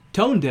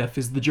Tone Deaf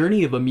is the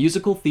journey of a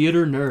musical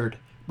theater nerd,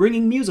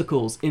 bringing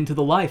musicals into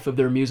the life of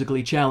their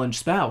musically challenged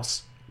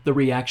spouse. The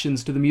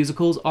reactions to the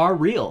musicals are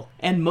real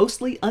and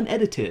mostly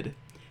unedited.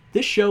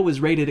 This show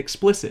is rated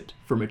explicit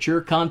for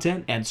mature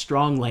content and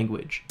strong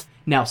language.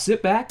 Now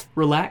sit back,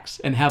 relax,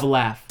 and have a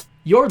laugh.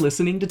 You're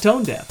listening to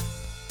Tone Deaf.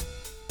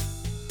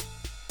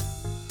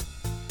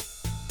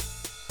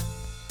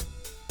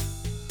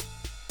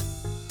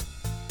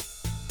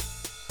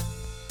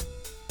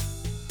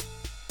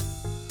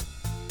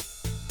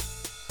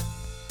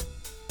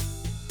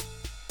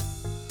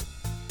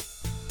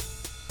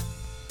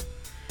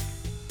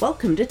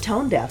 Welcome to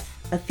Tone Deaf,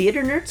 a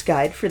theater nerd's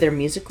guide for their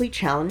musically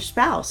challenged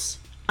spouse.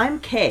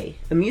 I'm Kay,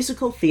 a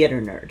musical theater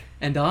nerd.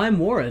 And I'm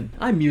Warren.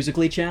 I'm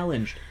musically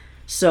challenged.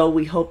 So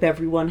we hope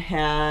everyone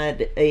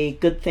had a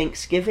good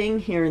Thanksgiving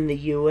here in the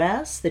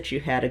U.S., that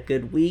you had a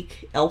good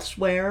week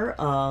elsewhere.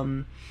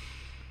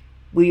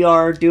 We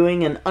are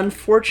doing an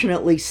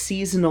unfortunately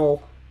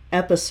seasonal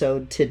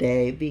episode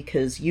today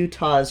because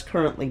Utah is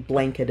currently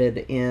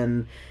blanketed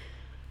in,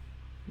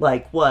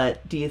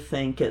 what do you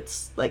think?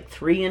 It's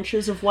 3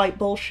 inches of white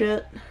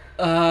bullshit?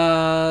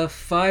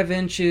 5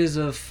 inches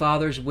of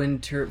Father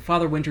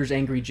Winter's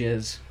angry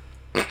jizz.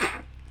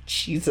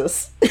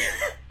 Jesus.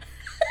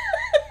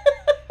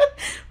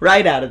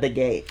 Right out of the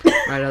gate.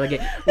 Right out of the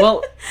gate.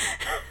 Well,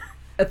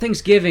 at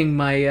Thanksgiving,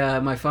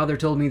 my father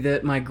told me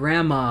that my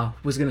grandma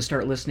was going to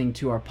start listening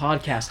to our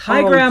podcast.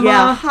 Hi, Grandma.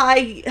 Yeah.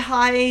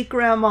 Hi,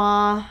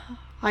 Grandma.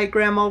 Hi,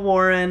 Grandma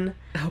Warren.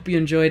 I hope you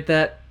enjoyed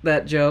that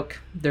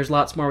joke. There's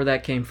lots more where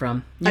that came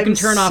from. You can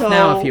turn off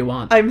now if you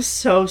want. I'm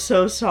so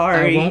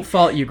sorry. I won't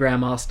fault you,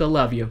 Grandma. I'll still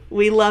love you.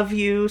 We love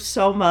you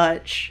so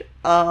much.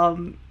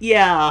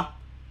 Yeah.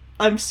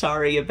 I'm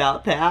sorry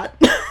about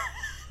that.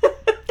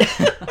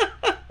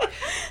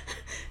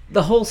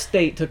 The whole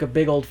state took a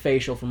big old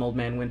facial from Old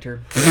Man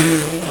Winter.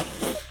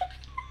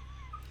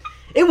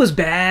 It was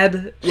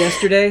bad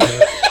yesterday.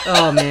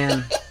 Oh,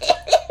 man.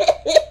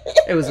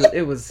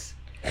 It was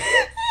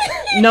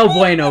no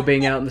bueno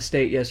being out in the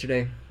state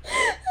yesterday.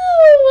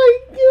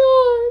 Oh my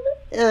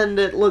god. And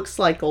it looks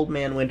like Old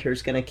Man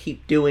Winter's gonna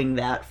keep doing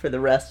that for the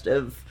rest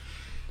of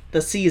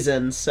the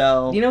season,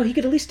 so... You know, he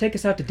could at least take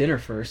us out to dinner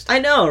first. I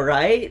know,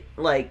 right?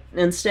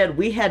 Instead,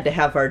 we had to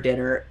have our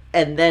dinner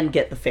and then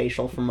get the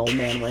facial from Old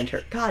Man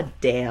Winter. God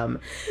damn.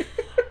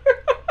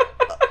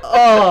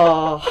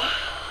 Oh.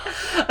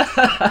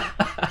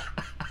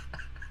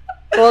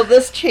 Well,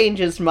 this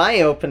changes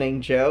my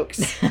opening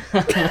jokes.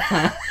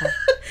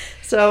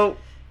 So,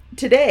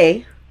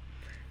 today,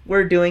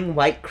 we're doing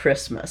White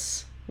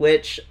Christmas,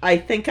 which I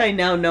think I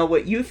now know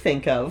what you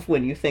think of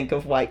when you think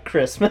of White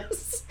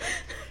Christmas.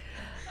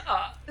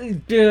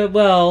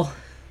 Well,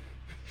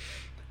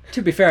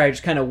 to be fair, I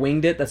just kind of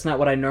winged it. That's not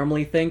what I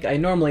normally think. I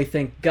normally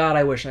think, God,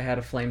 I wish I had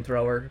a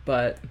flamethrower,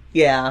 but...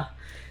 Yeah.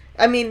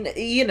 I mean,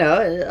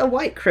 a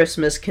White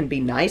Christmas can be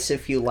nice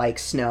if you like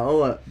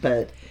snow,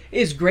 but...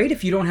 It's great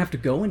if you don't have to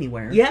go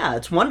anywhere. Yeah,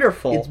 it's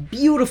wonderful. It's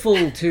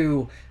beautiful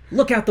to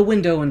look out the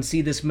window and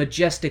see this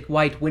majestic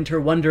white winter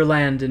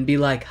wonderland and be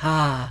like,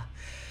 I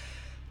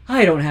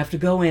don't have to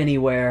go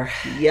anywhere.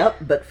 Yep,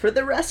 but for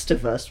the rest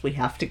of us, we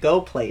have to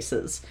go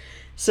places.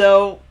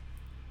 So,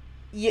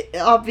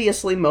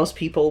 obviously most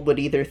people would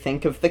either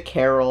think of the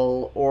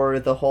Carol or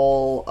the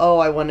whole,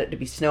 I want it to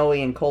be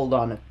snowy and cold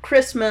on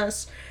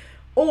Christmas,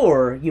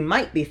 or you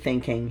might be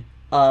thinking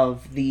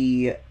of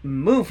the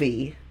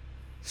movie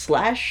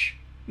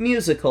 /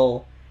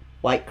 musical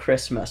White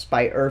Christmas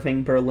by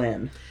Irving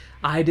Berlin.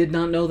 I did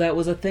not know that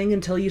was a thing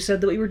until you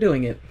said that we were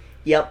doing it.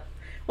 Yep.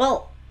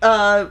 Well,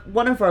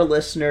 one of our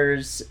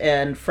listeners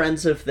and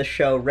friends of the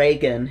show,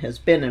 Reagan, has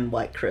been in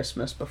White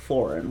Christmas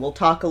before, and we'll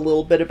talk a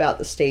little bit about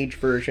the stage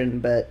version,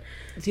 but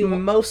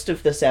most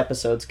of this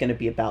episode's going to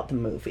be about the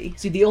movie.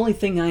 See, the only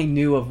thing I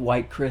knew of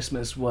White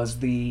Christmas was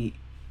the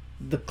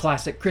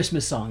classic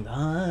Christmas song.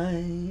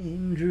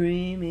 I'm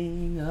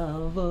dreaming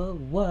of a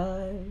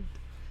white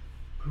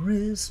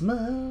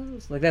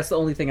Christmas. That's the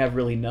only thing I've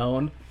really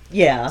known.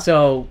 Yeah.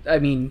 So, I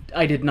mean,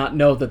 I did not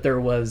know that there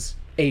was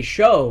a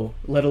show,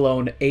 let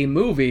alone a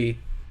movie,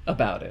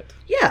 about it.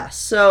 Yeah,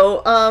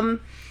 so,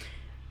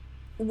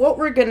 what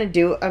we're gonna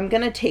do, I'm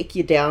gonna take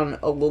you down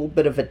a little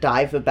bit of a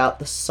dive about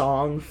the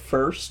song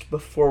first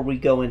before we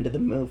go into the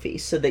movie,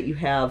 so that you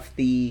have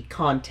the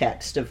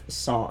context of the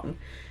song.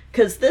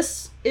 Because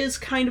this is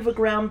kind of a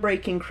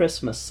groundbreaking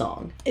Christmas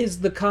song.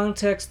 Is the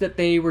context that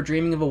they were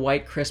dreaming of a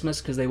white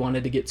Christmas because they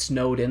wanted to get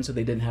snowed in so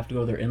they didn't have to go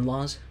to their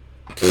in-laws?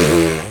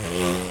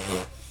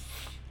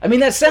 I mean,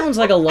 that sounds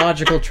like a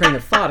logical train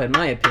of thought, in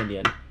my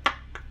opinion.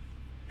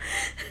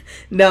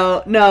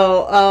 No.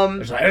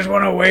 I just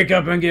want to wake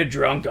up and get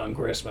drunk on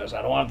Christmas.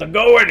 I don't want to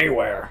go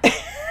anywhere.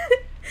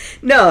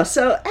 No,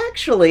 so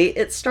actually,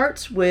 it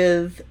starts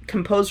with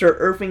composer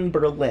Irving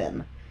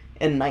Berlin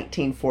in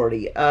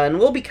 1940. And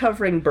we'll be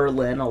covering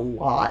Berlin a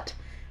lot.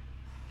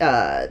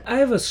 I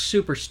have a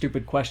super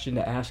stupid question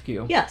to ask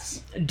you.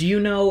 Yes. Do you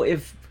know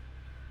if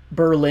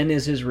Berlin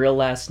is his real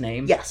last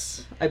name?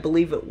 Yes, I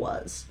believe it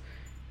was.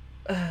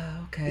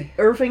 Okay.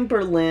 Irving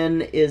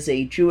Berlin is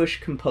a Jewish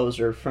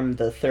composer from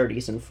the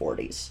 30s and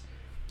 40s.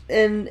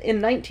 In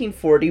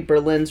 1940,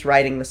 Berlin's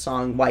writing the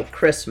song White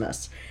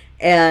Christmas,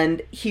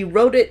 and he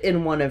wrote it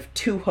in one of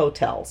two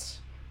hotels.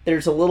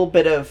 There's a little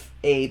bit of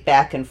a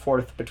back and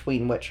forth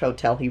between which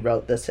hotel he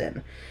wrote this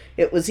in.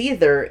 It was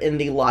either in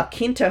the La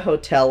Quinta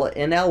Hotel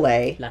in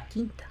LA La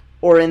Quinta.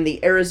 or in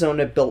the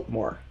Arizona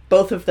Biltmore.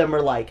 Both of them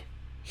are like,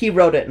 he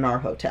wrote it in our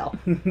hotel.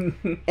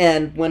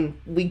 And when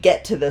we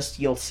get to this,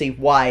 you'll see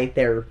why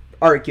they're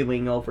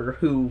arguing over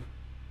who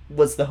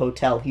was the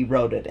hotel he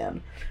wrote it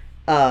in.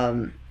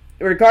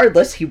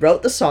 Regardless, he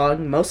wrote the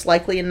song, most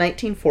likely in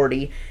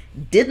 1940,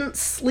 didn't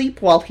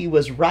sleep while he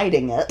was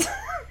writing it,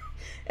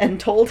 and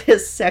told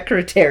his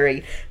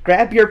secretary,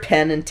 grab your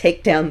pen and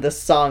take down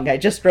this song. I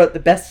just wrote the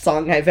best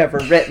song I've ever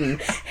written.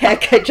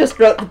 Heck, I just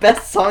wrote the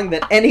best song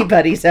that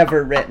anybody's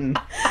ever written.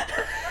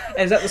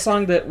 Is that the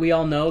song that we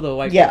all know,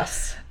 though?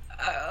 Yes.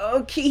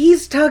 Okay,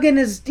 he's tugging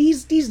his...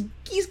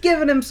 He's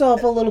giving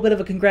himself a little bit of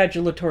a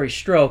congratulatory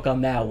stroke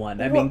on that one.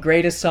 I mean,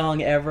 greatest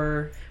song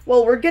ever.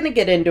 Well, we're going to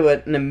get into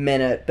it in a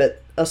minute,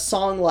 but a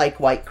song like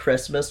White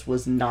Christmas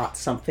was not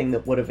something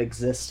that would have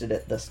existed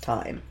at this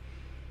time.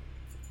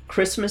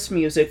 Christmas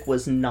music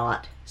was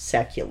not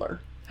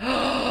secular.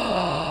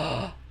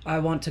 I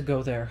want to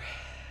go there.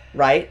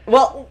 Right?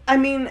 Well, I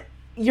mean,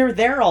 you're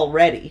there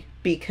already,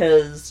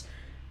 because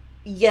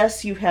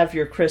yes, you have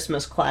your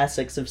Christmas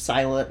classics of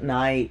Silent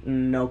Night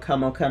and O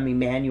Come, O Come,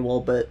 Emmanuel,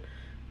 but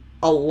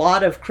a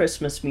lot of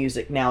Christmas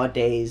music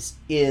nowadays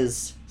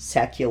is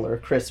secular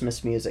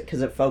Christmas music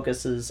because it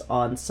focuses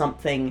on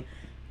something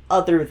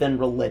other than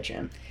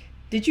religion.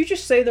 Did you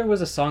just say there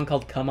was a song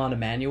called Come On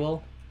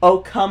Emmanuel? O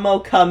Come,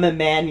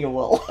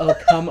 Emmanuel. Oh,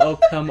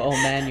 come,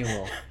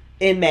 Emmanuel.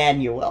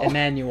 Emmanuel.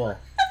 Emmanuel.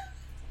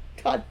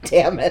 God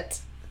damn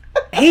it.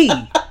 Hey!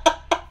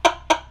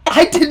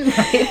 I didn't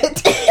write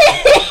it.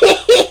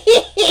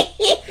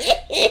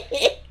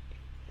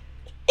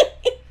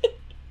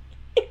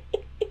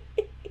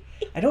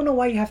 I don't know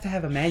why you have to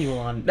have Emmanuel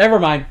on. Never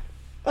mind.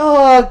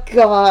 Oh,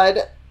 God.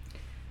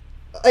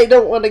 I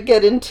don't want to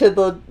get into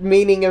the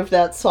meaning of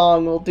that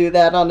song. We'll do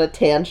that on a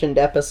tangent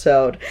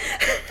episode.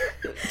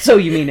 So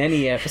you mean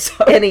any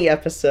episode? Any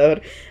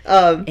episode.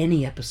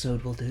 Any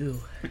episode will do.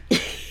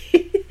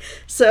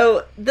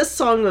 So, this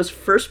song was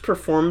first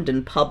performed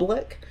in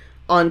public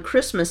on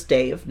Christmas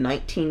Day of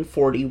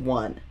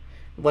 1941.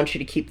 I want you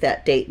to keep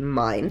that date in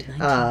mind.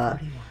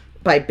 1941.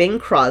 By Bing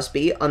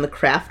Crosby on the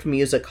Kraft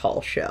Music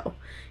Hall show.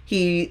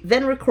 He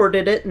then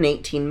recorded it in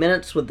 18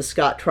 minutes with the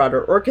Scott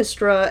Trotter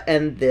Orchestra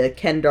and the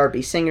Ken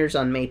Darby Singers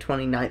on May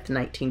 29th,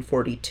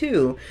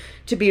 1942,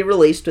 to be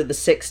released with a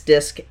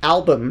 6-disc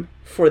album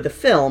for the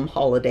film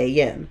Holiday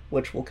Inn,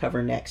 which we'll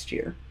cover next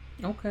year.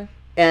 Okay.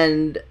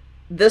 And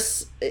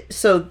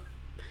so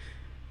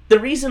the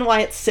reason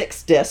why it's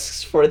 6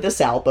 discs for this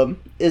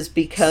album is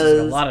because...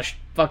 This is a lot of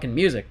fucking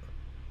music.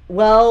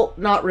 Well,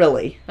 not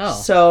really. Oh.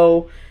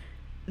 So...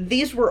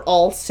 These were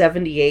all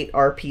 78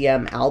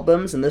 RPM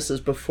albums, and this is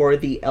before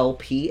the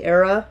LP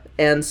era.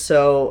 And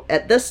so,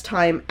 at this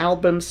time,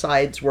 album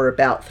sides were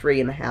about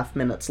 3.5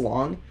 minutes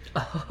long.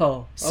 Oh,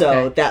 okay.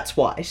 So, that's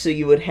why. So,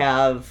 you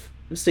had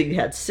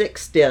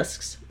 6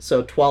 discs,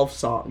 so 12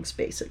 songs,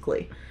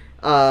 basically.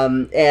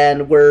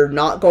 And we're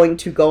not going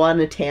to go on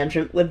a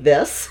tangent with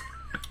this.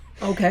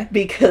 Okay.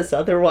 Because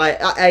otherwise,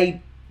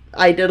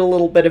 I did a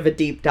little bit of a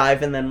deep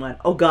dive and then went,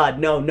 oh God,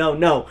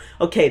 no.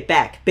 Okay,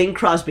 back. Bing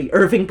Crosby,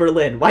 Irving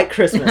Berlin, White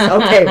Christmas.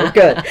 Okay, we're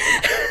good.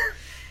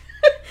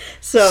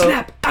 So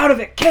snap out of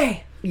it,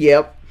 Kay!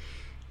 Yep.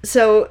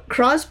 So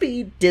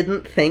Crosby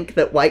didn't think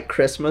that White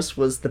Christmas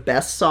was the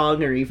best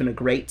song or even a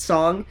great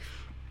song.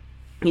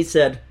 He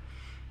said,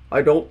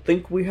 I don't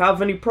think we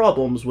have any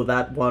problems with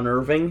that one,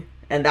 Irving.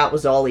 And that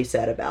was all he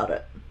said about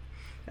it.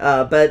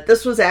 But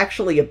this was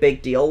actually a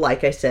big deal,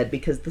 like I said,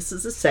 because this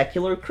is a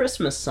secular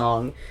Christmas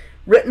song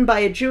written by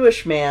a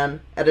Jewish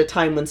man at a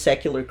time when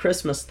secular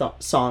Christmas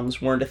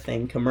songs weren't a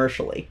thing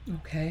commercially.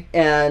 Okay.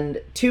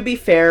 And to be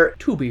fair,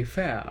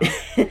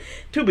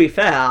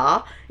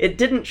 it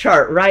didn't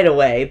chart right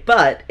away,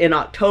 but in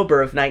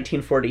October of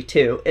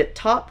 1942, it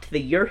topped the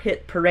Your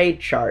Hit Parade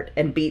chart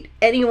and beat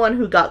anyone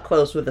who got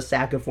close with a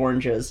sack of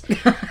oranges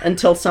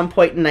until some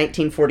point in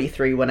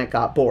 1943 when it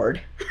got bored.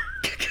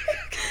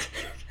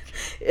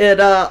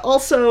 It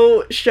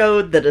also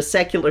showed that a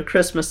secular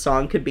Christmas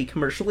song could be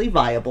commercially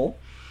viable,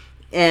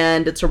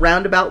 and it's a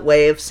roundabout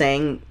way of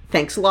saying,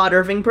 thanks a lot,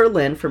 Irving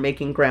Berlin, for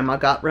making Grandma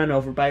Got Run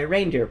Over by a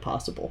Reindeer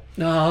possible.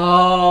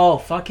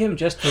 No, fuck him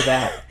just for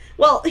that.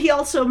 Well, he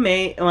also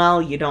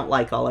you don't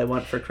like All I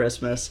Want for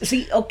Christmas.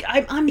 See,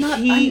 okay, I'm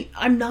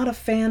not a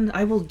fan.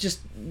 This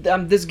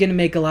is gonna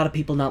make a lot of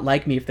people not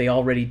like me if they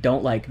already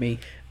don't like me.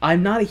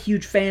 I'm not a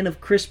huge fan of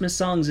Christmas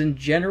songs in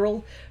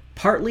general,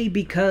 partly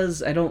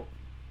because I don't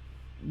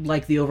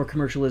like the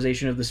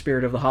over-commercialization of the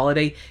spirit of the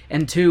holiday,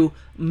 and 2,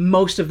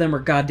 most of them are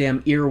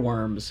goddamn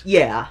earworms.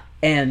 Yeah.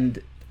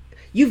 And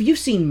you've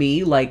seen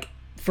me, like,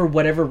 for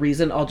whatever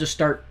reason, I'll just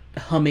start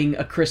humming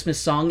a Christmas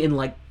song in,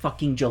 like,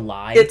 fucking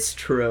July. It's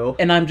true.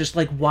 And I'm just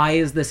like, why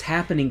is this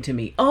happening to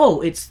me?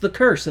 Oh, it's the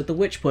curse that the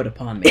witch put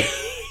upon me.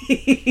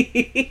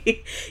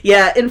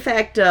 Yeah, in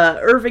fact,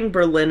 Irving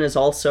Berlin is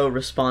also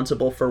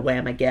responsible for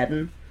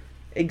Whamageddon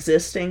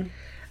existing.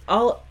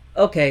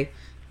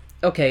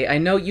 Okay, I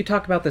know you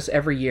talk about this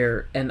every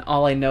year, and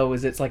all I know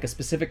is it's like a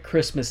specific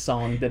Christmas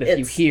song that if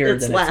you hear,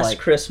 it's then Last it's like...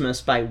 Christmas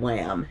by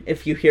Wham.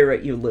 If you hear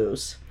it, you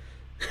lose.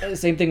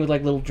 Same thing with,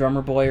 like, Little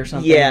Drummer Boy or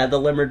something? Yeah,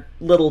 the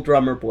Little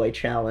Drummer Boy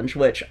challenge,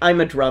 which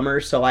I'm a drummer,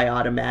 so I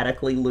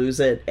automatically lose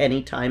it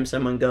anytime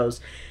someone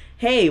goes,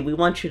 hey, we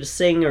want you to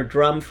sing or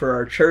drum for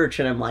our church,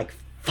 and I'm like,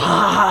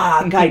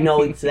 fuck, I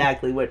know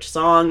exactly which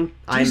song.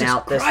 I'm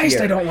out this Christ,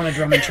 year. I don't want to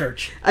drum in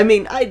church. I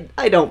mean,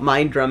 I don't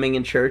mind drumming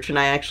in church, and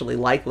I actually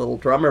like Little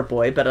Drummer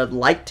Boy, but I'd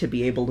like to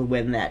be able to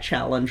win that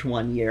challenge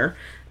one year.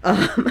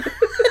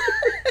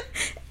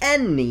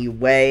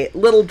 Anyway,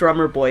 Little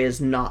Drummer Boy is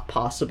not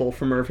possible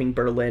from Irving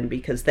Berlin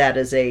because that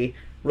is a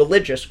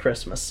religious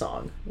Christmas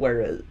song,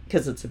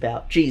 because it's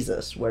about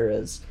Jesus,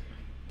 whereas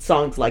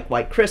songs like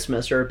White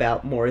Christmas are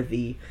about more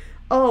the,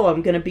 oh,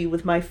 I'm going to be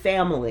with my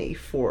family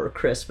for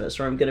Christmas,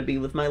 or I'm going to be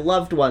with my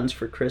loved ones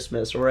for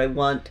Christmas, or I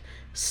want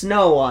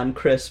snow on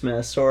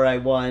Christmas, or I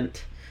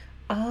want...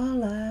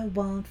 All I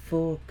want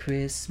for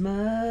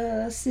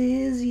Christmas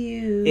is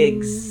you.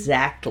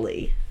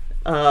 Exactly.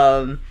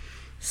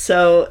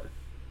 So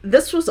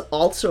this was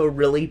also a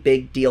really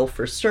big deal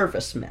for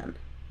servicemen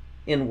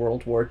in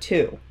World War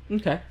II.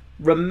 Okay.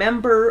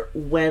 Remember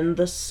when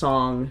the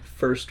song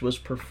first was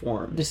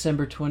performed?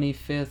 December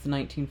 25th,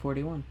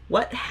 1941.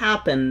 What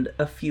happened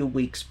a few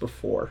weeks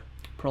before?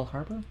 Pearl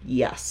Harbor?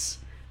 Yes.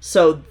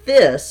 So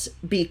this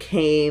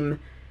became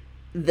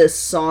this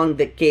song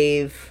that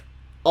gave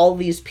all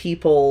these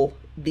people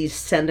these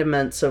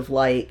sentiments of,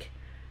 like,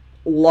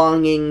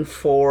 longing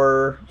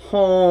for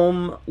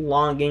home,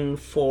 longing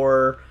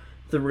for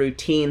the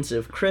routines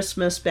of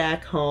Christmas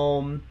back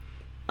home.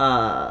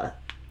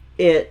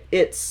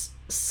 It's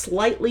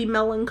slightly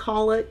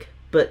melancholic,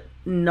 but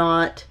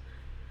not...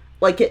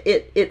 Like,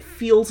 it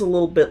feels a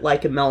little bit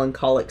like a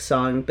melancholic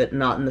song, but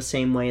not in the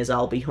same way as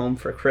I'll Be Home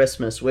for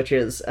Christmas, which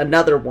is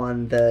another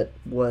one that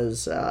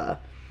was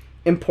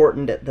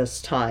important at this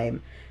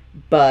time.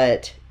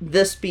 But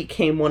this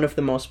became one of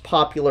the most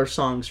popular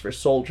songs for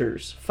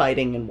soldiers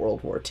fighting in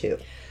World War II.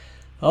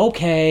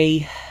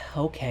 Okay.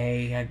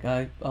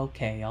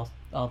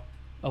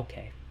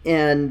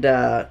 And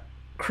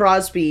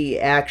Crosby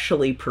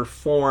actually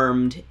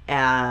performed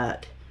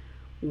at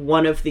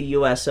one of the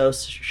USO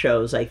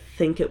shows. I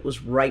think it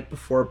was right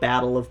before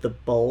Battle of the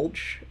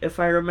Bulge, if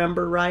I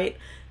remember right.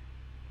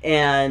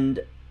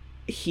 And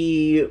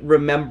he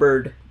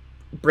remembered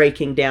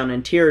breaking down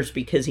in tears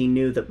because he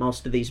knew that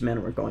most of these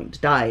men were going to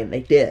die, and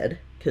they did,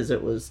 because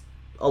it was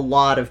a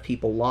lot of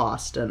people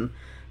lost. And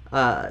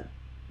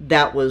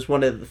that was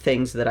one of the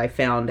things that I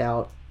found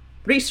out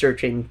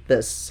researching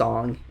this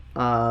song.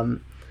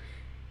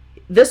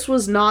 This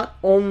was not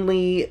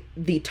only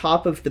the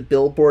top of the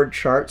Billboard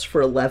charts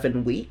for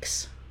 11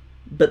 weeks,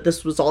 but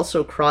this was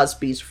also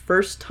Crosby's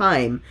first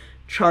time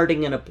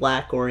charting in a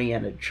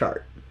black-oriented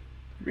chart.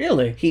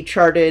 Really? He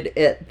charted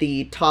at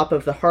the top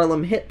of the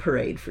Harlem Hit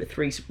Parade for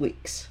 3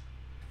 weeks.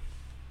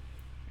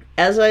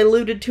 As I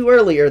alluded to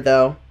earlier,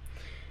 though,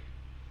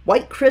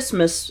 White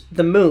Christmas,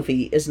 the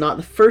movie, is not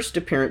the first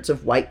appearance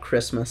of White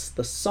Christmas,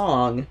 the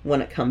song,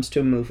 when it comes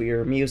to a movie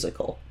or a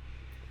musical.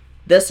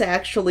 This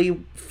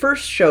actually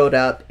first showed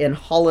up in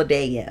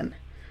Holiday Inn.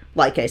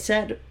 Like I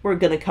said, we're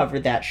going to cover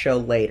that show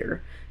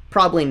later.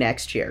 Probably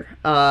next year.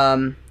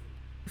 Fun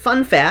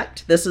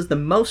fact, this is the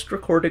most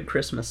recorded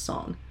Christmas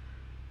song.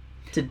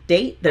 To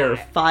date, there are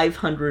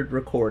 500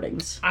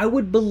 recordings. I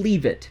would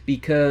believe it,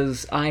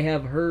 because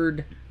I've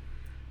heard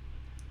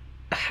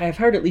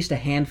at least a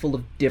handful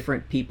of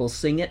different people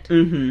sing it,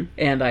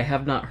 and I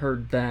have not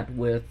heard that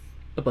with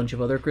a bunch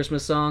of other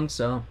Christmas songs,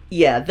 so...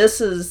 Yeah,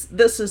 this is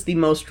the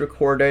most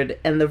recorded,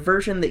 and the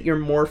version that you're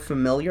more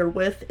familiar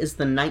with is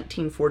the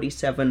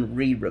 1947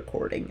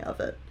 re-recording of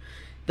it.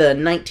 The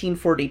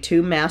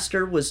 1942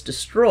 master was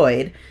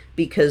destroyed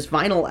because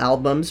vinyl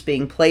albums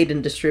being played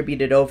and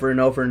distributed over and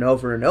over and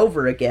over and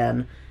over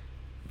again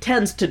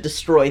tends to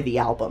destroy the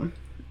album.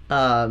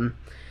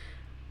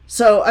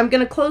 So I'm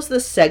going to close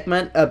this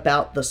segment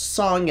about the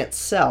song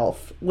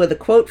itself with a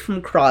quote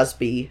from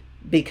Crosby,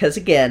 because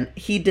again,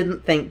 he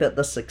didn't think that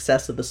the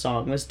success of the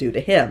song was due to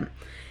him.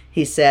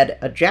 He said,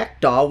 a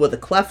jackdaw with a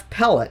cleft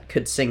palate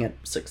could sing it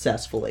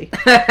successful.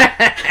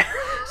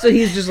 So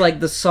he's just like,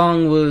 the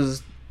song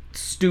was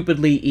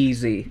stupidly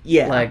easy.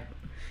 Yeah.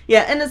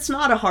 Yeah, and it's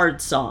not a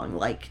hard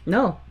song.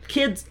 No.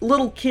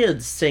 Little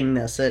kids sing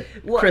this at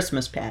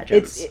Christmas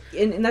pageants.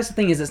 And that's the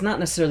thing, is it's not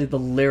necessarily the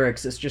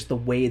lyrics, it's just the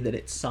way that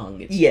it's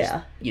sung. It's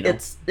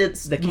just,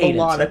 it's the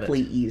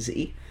melodically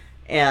easy.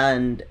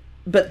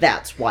 But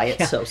that's why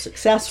it's so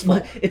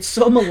successful. It's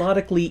so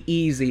melodically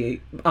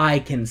easy, I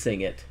can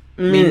sing it.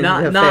 I mean,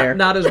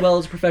 not as well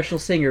as a professional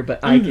singer, but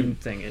I can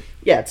sing it.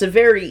 Yeah, it's a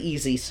very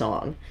easy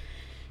song.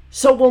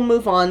 So we'll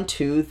move on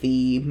to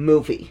the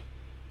movie.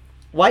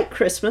 White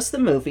Christmas, the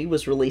movie,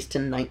 was released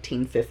in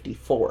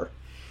 1954.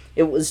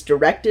 It was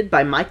directed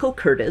by Michael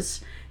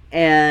Curtiz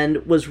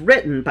and was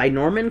written by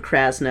Norman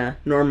Krasna,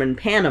 Norman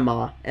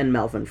Panama, and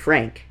Melvin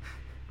Frank.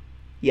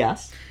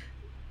 Yes?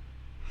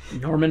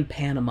 Norman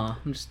Panama.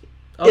 I'm just...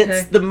 Okay.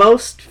 It's the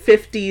most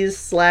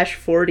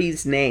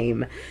 50s/40s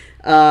name.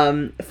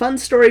 Fun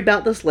story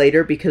about this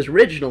later, because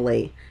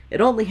originally it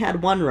only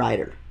had one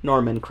writer,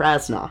 Norman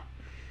Krasna.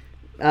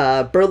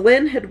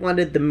 Berlin had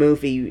wanted the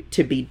movie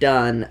to be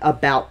done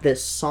about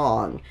this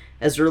song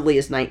as early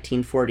as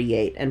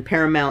 1948, and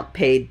Paramount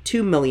paid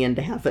 $2 million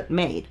to have it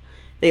made.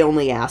 They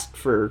only asked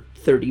for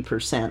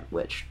 30%,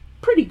 which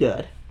pretty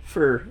good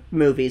for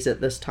movies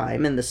at this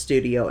time in the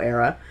studio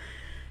era.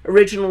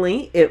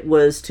 Originally, it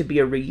was to be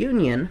a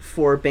reunion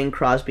for Bing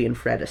Crosby and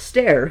Fred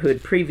Astaire, who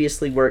had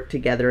previously worked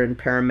together in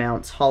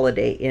Paramount's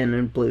Holiday Inn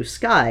and Blue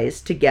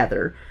Skies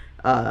together,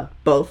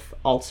 both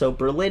also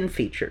Berlin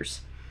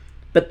features.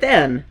 But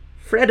then,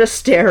 Fred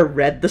Astaire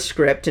read the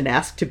script and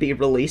asked to be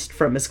released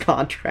from his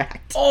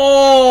contract.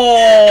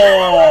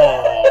 Oh!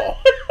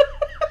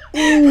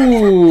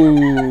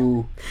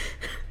 Ooh.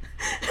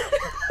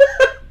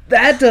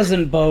 That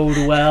doesn't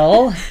bode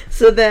well.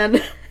 So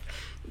then,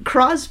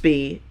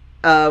 Crosby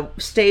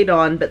stayed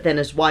on, but then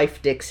his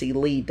wife, Dixie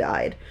Lee,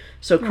 died.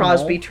 So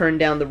Crosby turned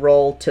down the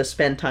role to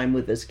spend time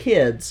with his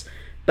kids,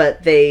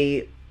 but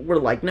they were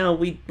like, no,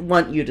 we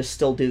want you to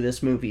still do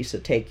this movie, so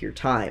take your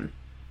time.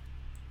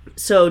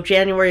 So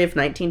January of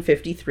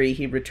 1953,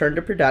 he returned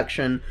to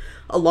production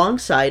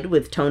alongside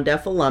with Tone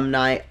Deaf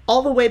alumni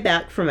all the way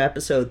back from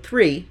episode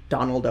 3,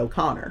 Donald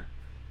O'Connor.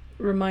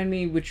 Remind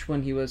me which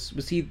one he was.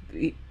 Was he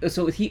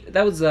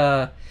that was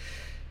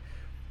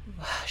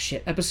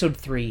episode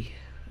 3.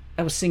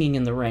 I was Singing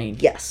in the Rain.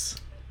 Yes.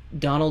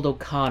 Donald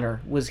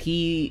O'Connor, was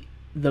he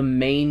the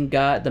main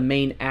guy, the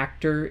main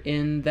actor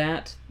in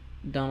that?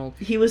 Donald?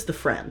 He was the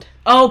friend.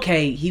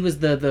 Okay, he was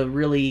the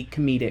really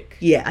comedic.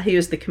 Yeah, he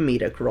was the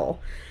comedic role.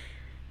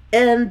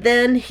 And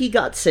then he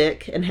got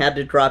sick and had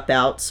to drop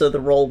out, so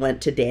the role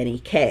went to Danny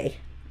Kaye.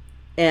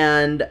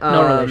 And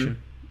no relation.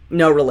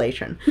 No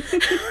relation.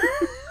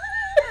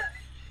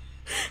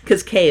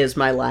 Because Kaye is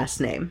my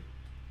last name.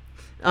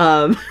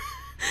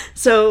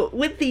 So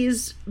with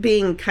these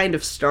being kind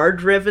of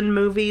star-driven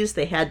movies,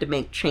 they had to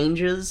make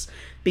changes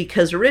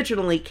because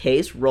originally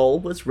Kaye's role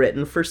was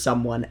written for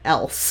someone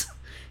else.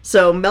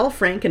 So Mel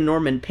Frank and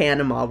Norman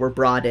Panama were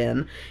brought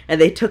in,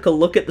 and they took a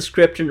look at the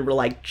script and were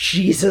like,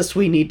 Jesus,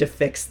 we need to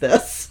fix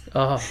this.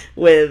 Oh.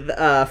 With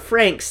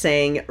Frank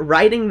saying,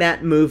 writing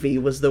that movie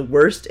was the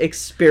worst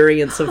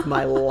experience of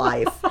my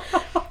life.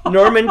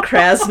 Norman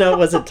Krasna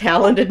was a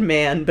talented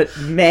man, but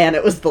man,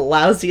 it was the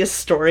lousiest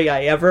story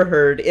I ever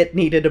heard. It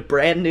needed a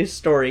brand new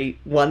story,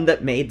 one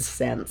that made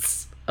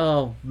sense.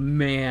 Oh,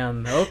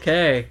 man.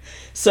 Okay.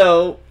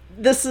 So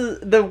this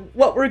is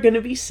what we're going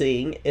to be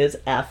seeing is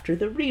after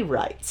the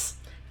rewrites.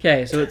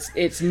 Okay, so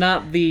it's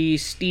not the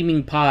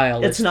steaming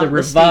pile. It's not the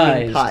revised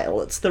steaming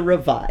pile. It's the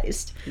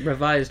revised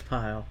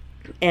pile.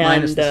 And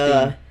minus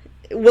the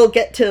steam. We'll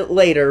get to it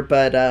later,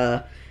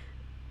 but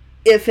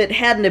if it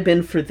hadn't have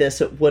been for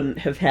this, it wouldn't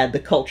have had the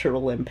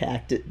cultural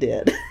impact it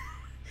did.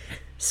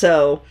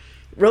 So,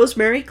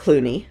 Rosemary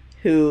Clooney,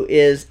 who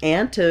is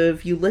aunt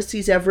of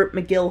Ulysses Everett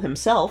McGill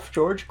himself,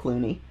 George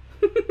Clooney,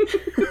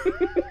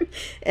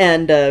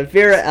 and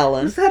Vera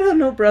Ellen. Was that a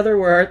No Brother,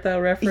 Where Art Thou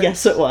reference?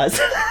 Yes, it was.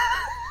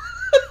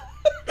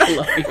 I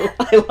love you.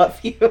 I love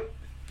you.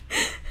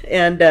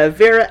 And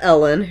Vera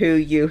Ellen, who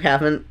you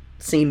haven't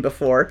seen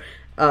before,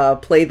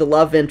 play the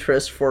love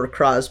interest for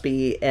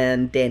Crosby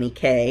and Danny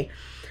Kaye.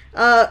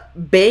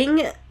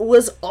 Bing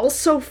was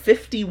also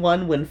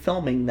 51 when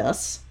filming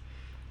this.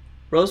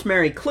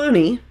 Rosemary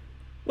Clooney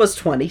was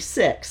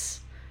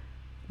 26.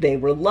 They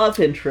were love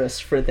interests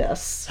for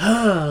this.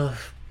 Old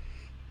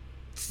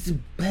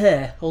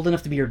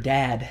enough to be your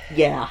dad.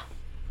 Yeah.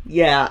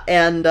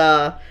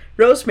 And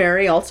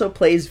Rosemary also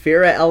plays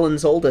Vera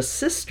Ellen's oldest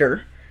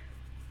sister.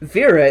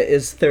 Vera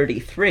is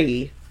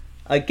 33.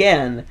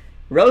 Again,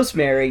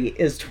 Rosemary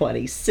is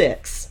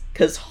 26.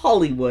 Because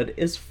Hollywood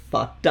is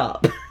fucked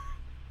up.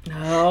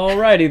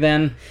 Alrighty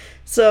then.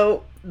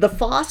 So, the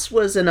Foss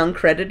was an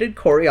uncredited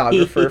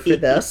choreographer for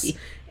this,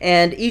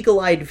 and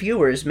eagle-eyed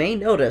viewers may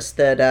notice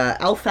that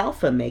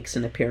Alfalfa makes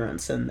an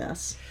appearance in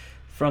this.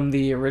 From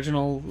the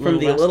original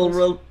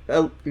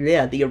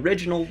the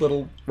original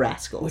Little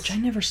Rascals. Which I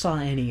never saw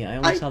any. I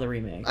only saw the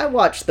remake. I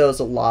watched those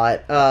a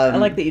lot. I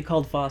like that you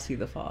called Fosse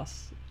the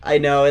Foss. I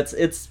know,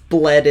 it's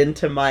bled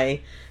into my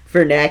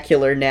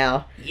vernacular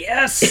now.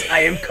 Yes, I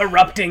am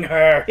corrupting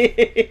her.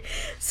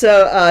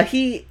 So,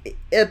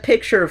 a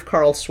picture of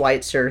Carl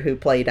Schweitzer, who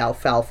played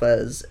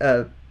Alfalfa,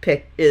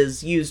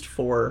 is used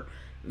for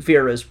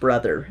Vera's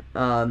brother.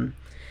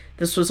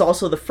 This was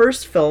also the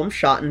first film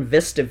shot in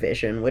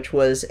VistaVision, which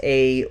was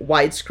a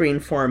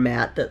widescreen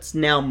format that's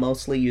now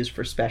mostly used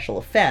for special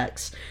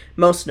effects,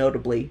 most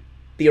notably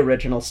the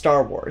original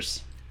Star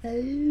Wars.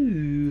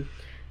 Oh.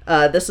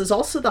 This is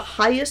also the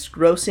highest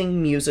grossing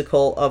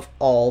musical of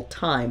all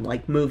time,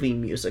 like movie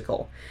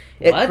musical.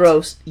 It What?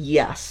 grossed,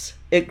 yes.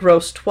 It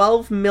grossed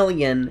 $12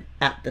 million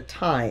at the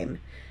time.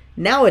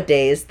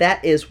 Nowadays,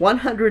 that is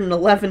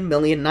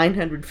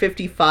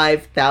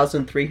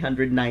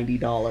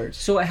 $111,955,390.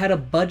 So it had a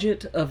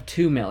budget of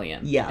 $2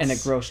 million. Yes. And it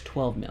grossed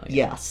 $12 million.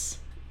 Yes.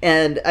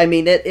 And, I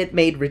mean, it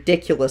made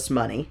ridiculous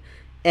money.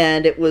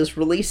 And it was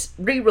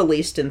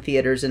re-released in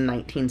theaters in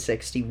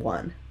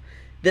 1961.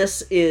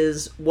 This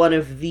is one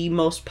of the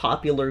most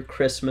popular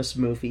Christmas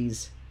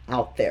movies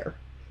out there.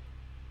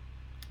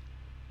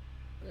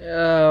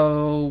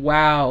 Oh,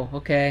 wow.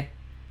 Okay.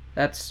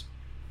 That's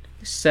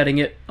setting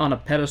it on a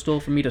pedestal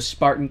for me to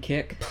Spartan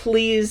kick.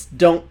 Please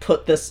don't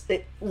put this...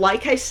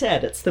 like I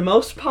said, it's the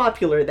most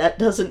popular. That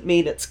doesn't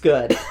mean it's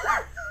good.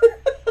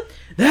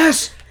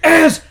 This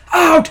is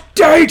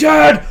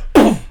outdated!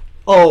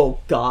 Oh,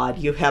 God,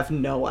 you have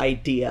no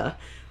idea.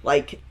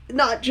 Like,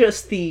 not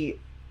just the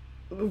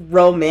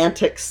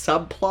romantic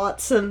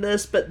subplots in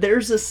this, but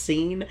there's a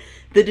scene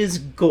that is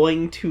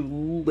going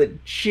to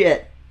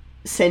legit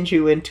send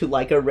you into,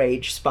 like, a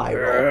rage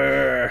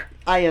spiral.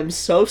 I am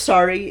so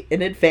sorry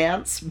in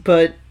advance,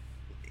 but,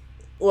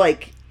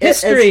 like...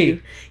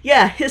 History!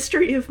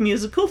 History of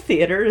musical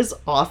theater is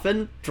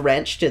often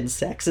drenched in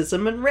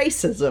sexism and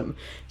racism.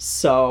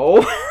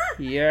 So...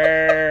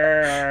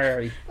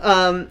 Yeah.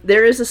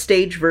 There is a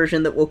stage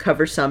version that we'll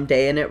cover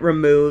someday, and it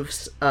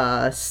removes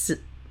a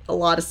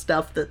lot of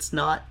stuff that's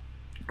not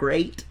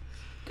great.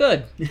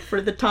 Good.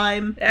 For the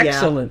time.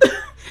 Excellent. Yeah.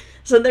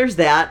 So there's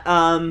that.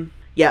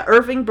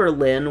 Irving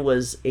Berlin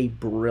was a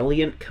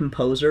brilliant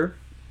composer,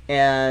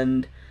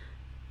 and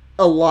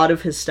a lot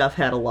of his stuff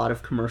had a lot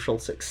of commercial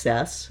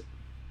success.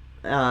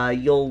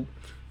 You'll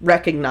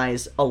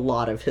recognize a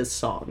lot of his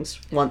songs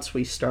once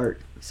we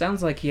start.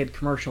 Sounds like he had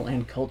commercial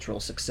and cultural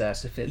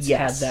success if it's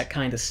Yes. had that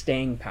kind of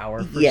staying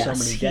power for Yes, so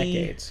many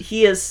decades.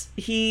 He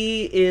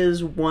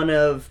is one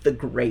of the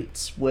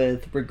greats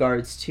with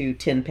regards to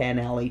Tin Pan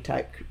Alley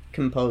type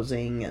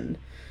composing, and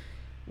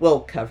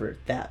we'll cover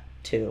that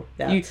too.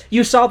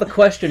 You saw the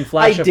question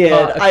flash I did.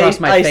 across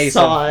my I face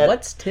saw of, it.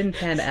 what's Tin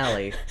Pan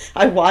Alley?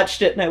 I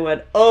watched it and I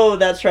went, oh,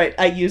 that's right.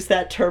 I use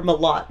that term a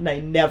lot and I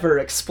never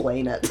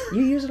explain it.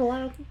 You use it a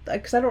lot?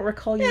 Because I don't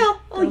recall you... Yeah,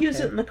 I'll use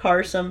Okay. it in the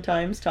car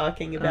sometimes,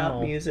 talking about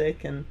Oh.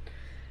 music, and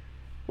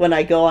when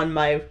I go on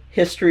my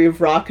history of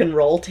rock and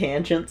roll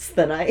tangents,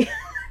 then I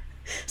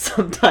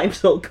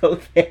sometimes will go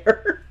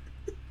there.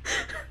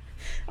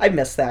 I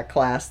missed that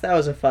class. That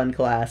was a fun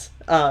class.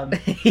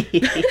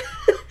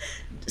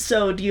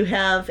 So, do you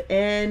have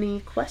any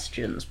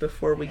questions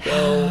before we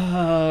go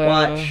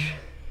watch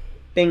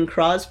Bing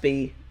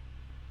Crosby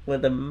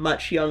with a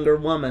much younger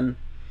woman?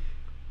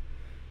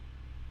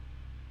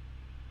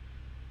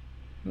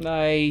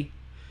 I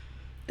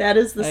That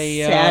is the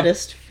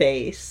saddest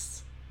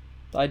face.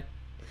 I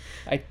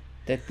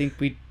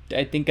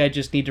think I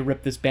just need to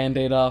rip this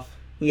Band-Aid off.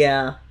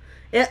 Yeah.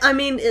 I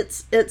mean,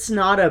 it's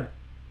not a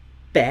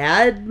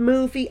bad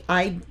movie.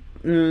 I'm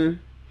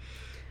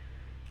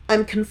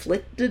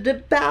conflicted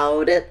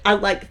about it. I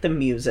like the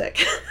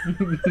music.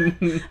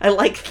 I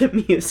like the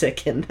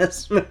music in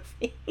this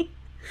movie.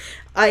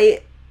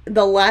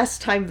 The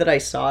last time that I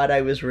saw it, I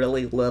was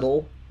really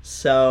little.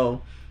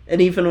 So, and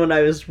even when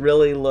I was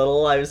really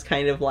little, I was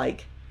kind of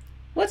like,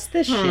 What's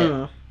this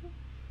shit?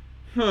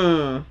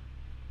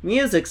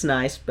 Music's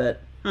nice,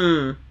 but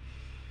And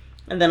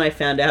then I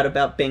found out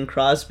about Bing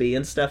Crosby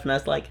and stuff, and I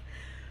was like,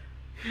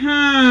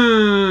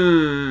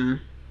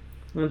 And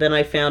then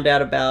I found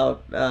out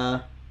about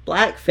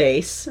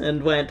blackface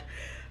and went,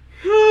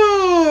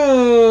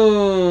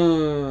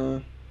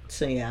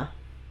 So yeah.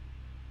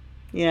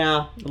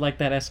 Yeah. I like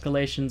that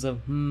escalations of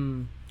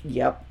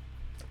Yep.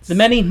 The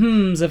many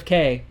hmms of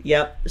K.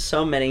 Yep.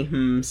 So many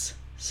hmms.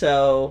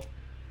 So,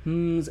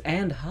 Hmms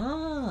and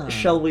hums.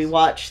 shall we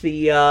watch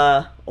the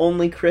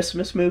only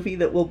Christmas movie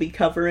that we'll be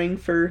covering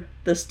for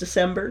this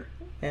December?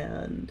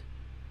 And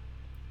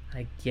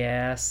I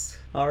guess.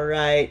 all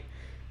right.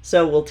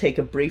 So we'll take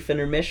a brief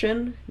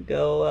intermission,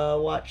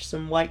 go watch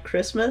some White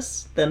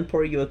Christmas, then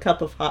pour you a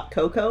cup of hot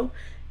cocoa,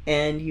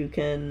 and you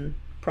can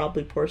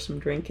probably pour some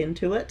drink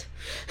into it,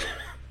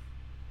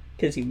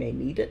 because you may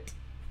need it.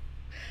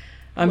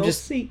 I'm We'll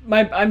just see.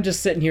 I'm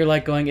just sitting here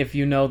like going, if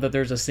you know that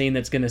there's a scene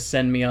that's gonna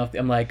send me off,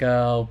 I'm like,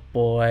 oh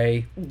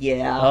boy.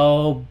 Yeah.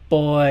 Oh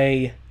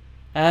boy.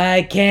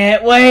 I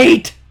can't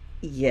wait.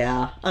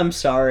 Yeah, I'm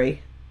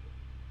sorry.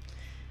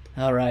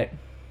 All right.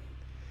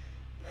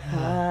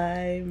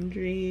 I'm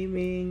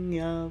dreaming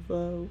of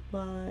a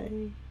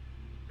white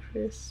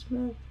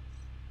Christmas.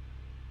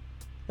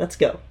 Let's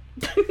go.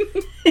 I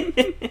was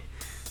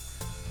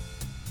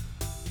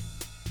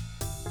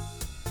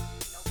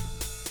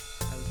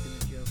gonna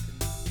joke and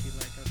be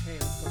like, okay,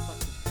 let's go fuck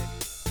this pig.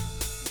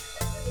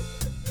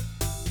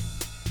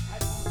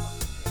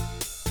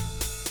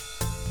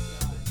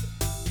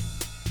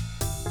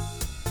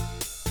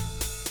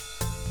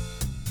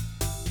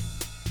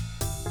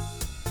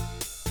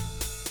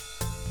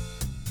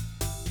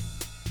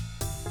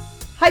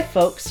 Hi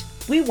folks,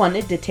 we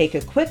wanted to take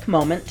a quick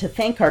moment to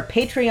thank our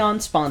Patreon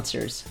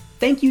sponsors.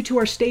 Thank you to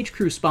our stage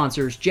crew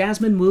sponsors,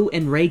 Jasmine Wu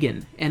and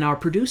Reagan, and our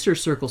producer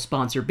circle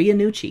sponsor,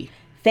 Bianucci.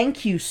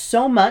 Thank you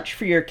so much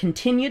for your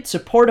continued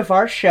support of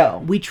our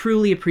show. We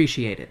truly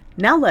appreciate it.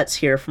 Now let's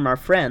hear from our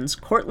friends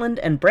Cortland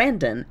and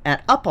Brandon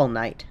at Up All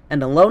Night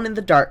and Alone in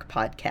the Dark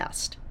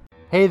podcast.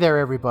 Hey there,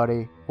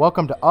 everybody.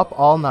 Welcome to Up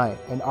All Night,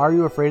 an Are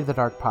You Afraid of the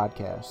Dark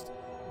podcast.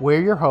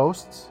 We're your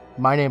hosts.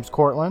 My name's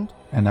Cortland.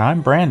 And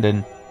I'm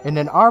Brandon. And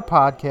in our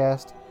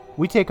podcast,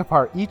 we take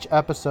apart each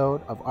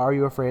episode of Are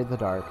You Afraid of the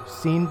Dark,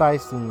 scene by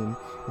scene,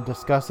 and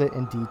discuss it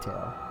in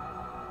detail.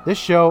 This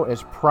show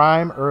is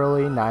prime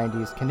early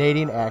 90s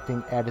Canadian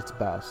acting at its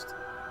best.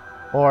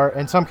 Or,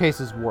 in some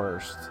cases,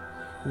 worst.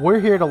 We're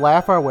here to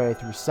laugh our way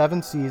through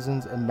 7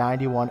 seasons and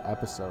 91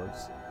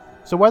 episodes.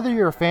 So whether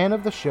you're a fan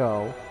of the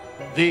show...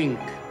 Think.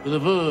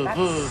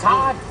 That's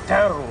hard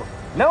dough.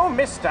 No,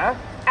 mister.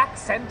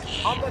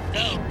 Accent on the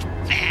dough.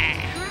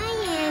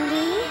 Hi,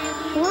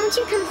 Andy. Won't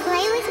you come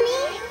play with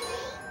me?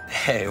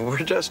 Hey, we're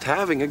just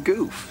having a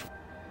goof.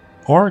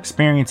 Or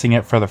experiencing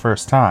it for the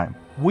first time.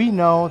 We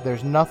know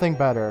there's nothing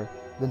better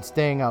than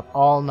staying up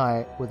all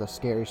night with a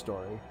scary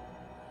story.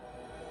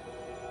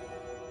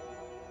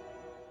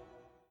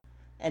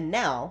 And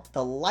now,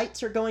 the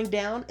lights are going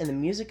down and the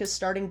music is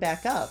starting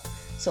back up,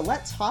 so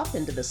let's hop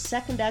into the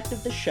second act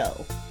of the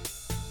show.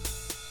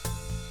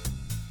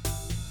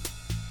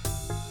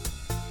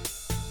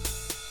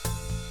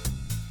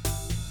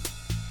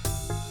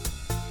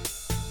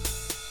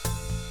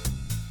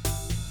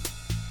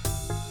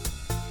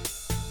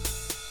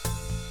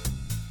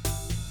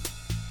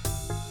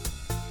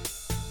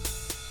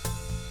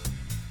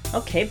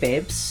 Okay,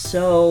 babes,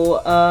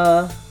 so,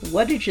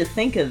 what did you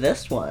think of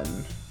this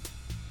one?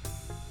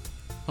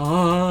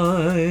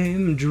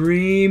 I'm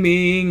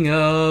dreaming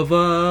of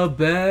a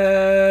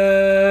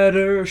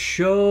better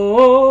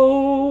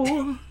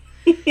show,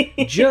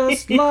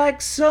 just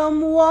like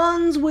some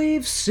ones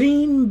we've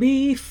seen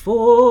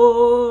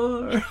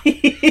before.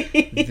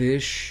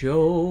 This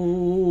show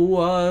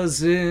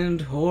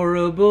wasn't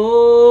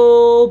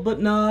horrible,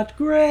 but not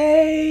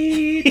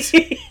great.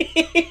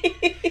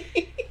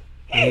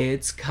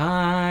 It's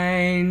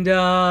kind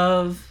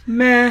of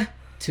meh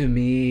to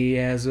me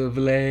as of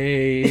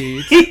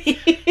late.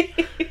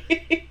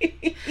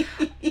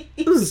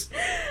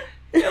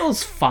 It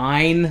was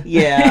fine.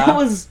 Yeah.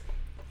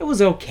 It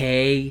was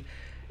okay.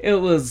 It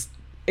was,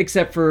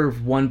 except for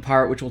one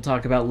part which we'll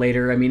talk about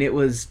later. I mean, it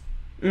was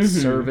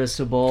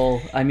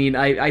serviceable. I mean,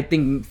 I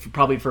think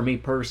probably for me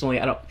personally,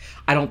 I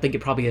don't think it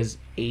probably has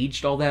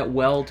aged all that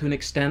well to an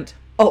extent.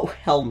 Oh,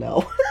 hell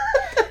no.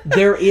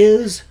 There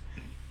is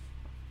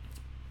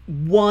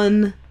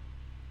one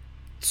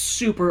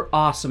super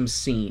awesome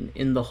scene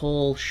in the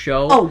whole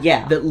show. Oh,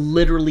 yeah. That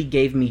literally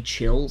gave me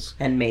chills.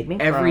 And made me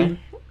cry.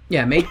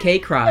 Yeah, made Kay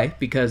cry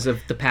because of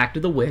the Pact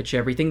of the Witch.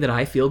 Everything that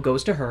I feel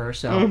goes to her.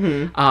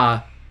 So,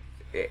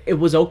 it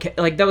was okay.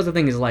 Like, that was the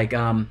thing is, like,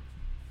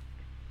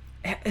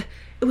 it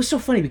was so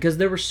funny because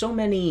there were so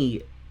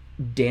many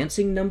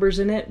dancing numbers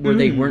in it where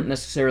they weren't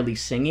necessarily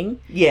singing.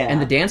 Yeah.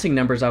 And the dancing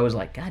numbers, I was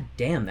like, God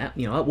damn, that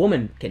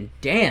woman can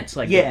dance.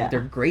 Like, yeah. They're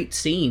great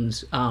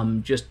scenes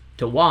just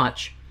to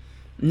watch.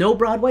 No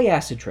Broadway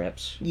acid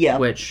trips. Yeah.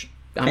 Which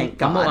Thank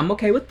God. I'm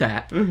okay with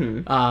that.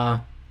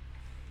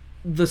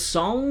 The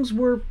songs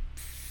were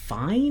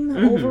fine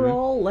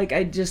overall. Like,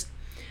 I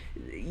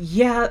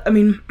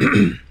mean,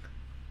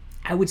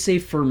 I would say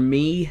for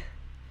me,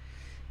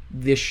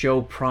 this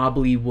show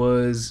probably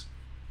was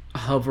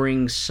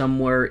hovering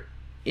somewhere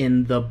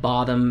in the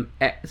bottom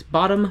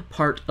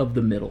part of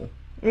the middle.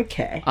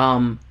 Okay.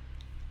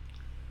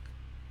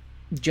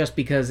 Just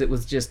because it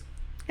was just,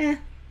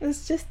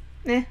 it's just,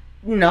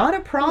 Not a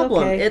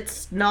problem. Okay.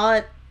 It's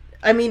not...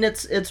 I mean,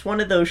 it's one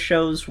of those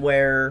shows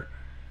where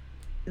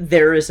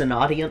there is an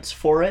audience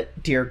for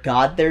it. Dear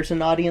God, there's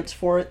an audience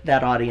for it.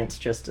 That audience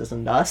just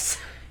isn't us.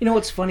 You know,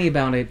 what's funny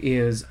about it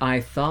is I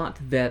thought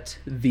that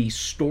the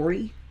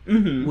story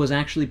was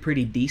actually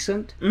pretty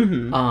decent.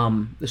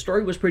 The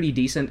story was pretty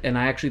decent, and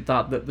I actually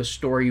thought that the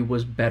story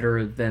was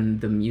better than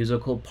the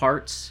musical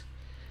parts.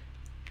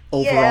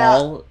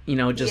 Overall,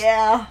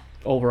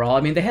 overall.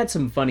 I mean, they had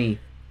some funny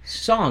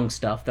song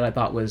stuff that I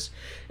thought was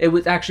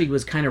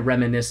kind of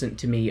reminiscent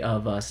to me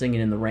of Singing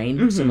in the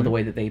Rain, some of the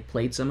way that they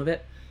played some of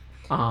it.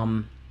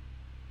 But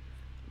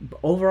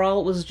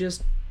overall, it was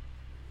just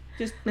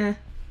meh.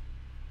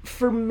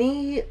 For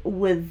me,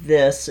 with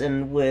this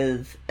and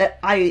with...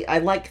 I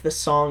like the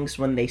songs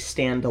when they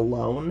stand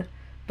alone,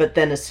 but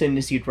then as soon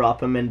as you drop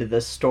them into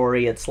the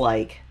story, it's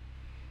like...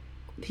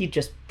 He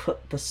just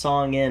put the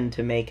song in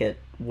to make it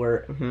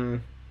work.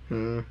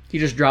 He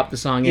just dropped the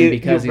song in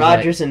because he's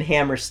Rodgers and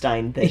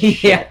Hammerstein this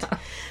shit. Yeah.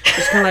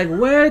 It's kind of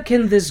like, where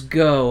can this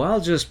go?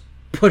 I'll just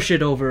push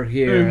it over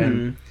here,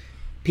 and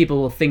people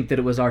will think that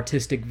it was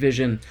artistic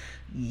vision.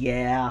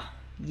 Yeah.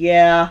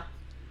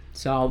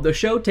 So the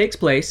show takes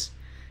place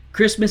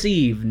Christmas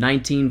Eve,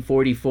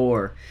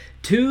 1944.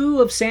 2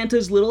 of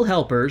Santa's little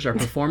helpers are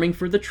performing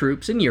for the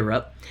troops in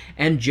Europe,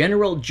 and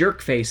General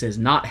Jerkface is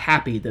not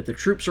happy that the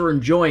troops are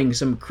enjoying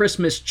some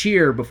Christmas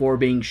cheer before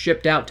being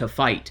shipped out to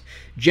fight.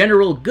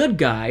 General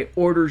Goodguy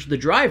orders the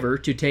driver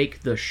to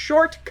take the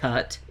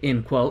shortcut,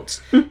 in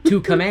quotes,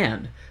 to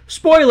command.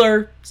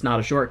 Spoiler, it's not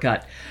a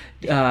shortcut.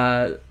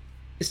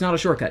 It's not a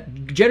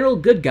shortcut. General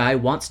Goodguy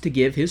wants to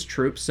give his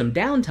troops some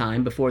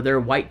downtime before their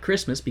white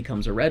Christmas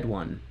becomes a red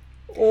one.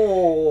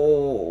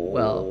 Oh.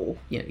 Well,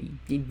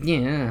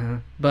 yeah.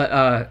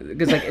 But,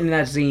 because, like, in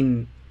that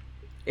scene,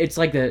 it's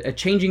like a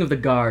changing of the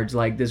guards.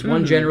 Like, this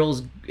one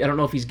general's, I don't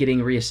know if he's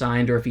getting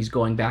reassigned or if he's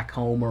going back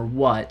home or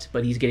what,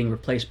 but he's getting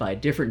replaced by a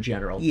different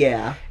general.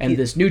 Yeah. And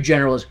this new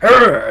general is,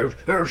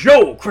 there's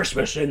no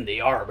Christmas in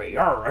the army.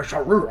 Yeah.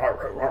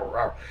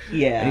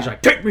 And he's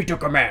like, take me to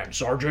command,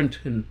 Sergeant.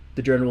 And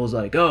the general is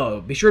like,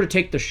 oh, be sure to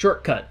take the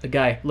shortcut. The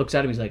guy looks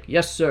at him, he's like,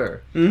 yes,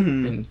 sir.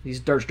 Mm-hmm. And he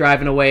starts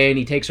driving away, and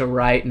he takes a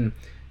right, and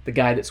the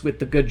guy that's with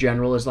the good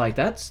general is like,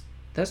 that's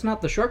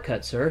not the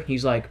shortcut, sir.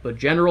 He's like, but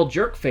General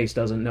Jerkface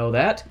doesn't know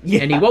that,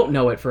 and he won't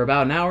know it for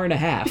about an hour and a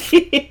half.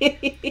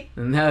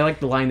 And I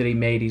like the line that he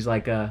made. He's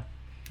like, oh,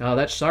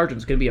 that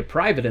sergeant's going to be a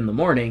private in the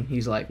morning.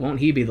 He's like, won't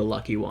he be the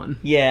lucky one?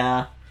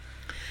 Yeah.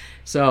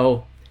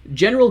 So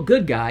General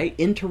Goodguy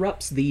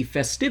interrupts the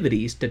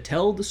festivities to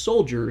tell the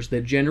soldiers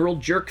that General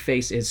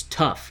Jerkface is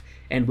tough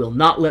and will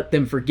not let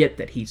them forget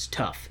that he's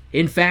tough.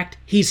 In fact,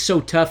 he's so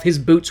tough his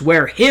boots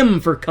wear him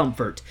for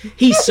comfort.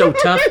 He's so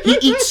tough he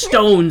eats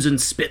stones and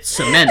spits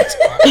cement.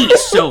 He's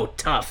so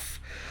tough.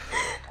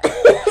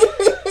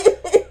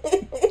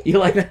 You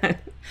like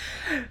that?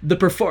 The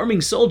performing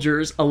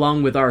soldiers,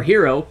 along with our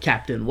hero,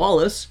 Captain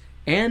Wallace,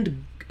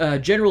 and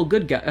General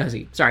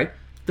Goodguy...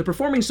 The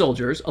performing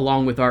soldiers,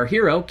 along with our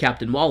hero,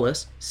 Captain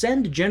Wallace,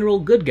 send General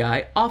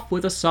Goodguy off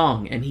with a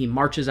song, and he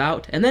marches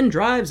out and then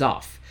drives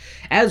off.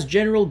 As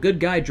General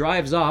Goodguy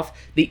drives off,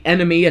 the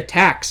enemy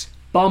attacks,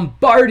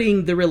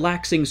 bombarding the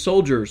relaxing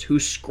soldiers, who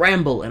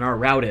scramble and are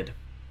routed.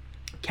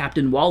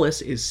 Captain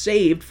Wallace is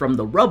saved from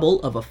the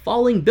rubble of a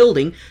falling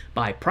building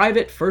by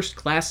Private First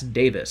Class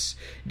Davis.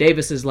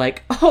 Davis is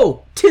like,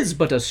 oh, 'tis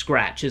but a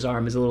scratch. His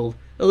arm is a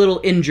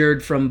little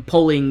injured from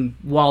pulling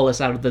Wallace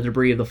out of the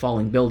debris of the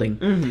falling building.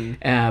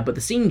 Mm-hmm. But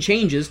the scene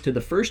changes to the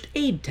first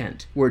aid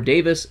tent, where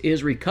Davis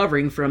is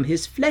recovering from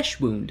his flesh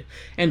wound,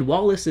 and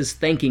Wallace is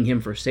thanking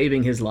him for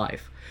saving his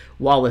life.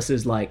 Wallace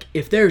is like,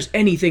 if there's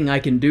anything I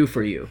can do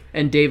for you.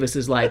 And Davis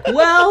is like,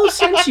 well,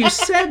 since you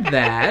said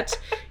that,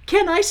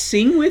 can I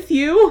sing with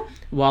you?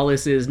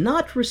 Wallace is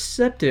not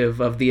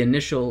receptive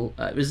initially,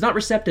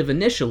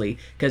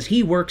 because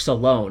he works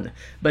alone.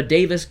 But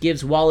Davis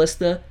gives Wallace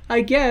the,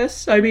 I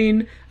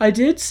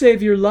did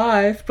save your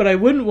life, but I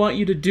wouldn't want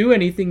you to do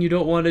anything you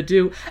don't want to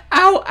do.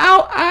 Ow,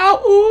 ow,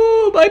 ow,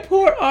 ooh, my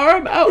poor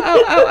arm, ow,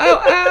 ow, ow,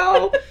 ow,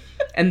 ow.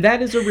 And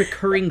that is a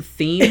recurring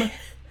theme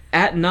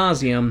ad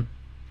nauseum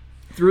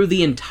through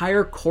the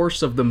entire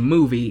course of the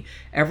movie.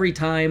 Every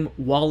time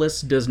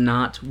Wallace does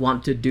not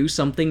want to do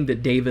something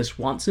that Davis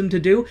wants him to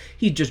do,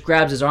 he just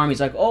grabs his arm.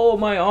 He's like, oh,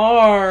 my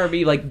arm.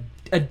 Like,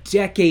 a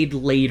decade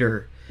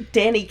later.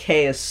 Danny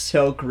Kaye is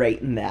so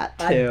great in that,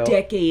 too. A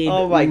decade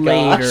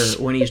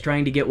later, when he's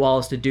trying to get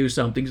Wallace to do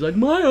something, he's like,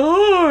 my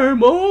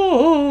arm,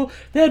 oh,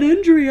 that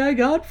injury I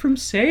got from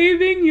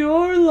saving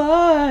your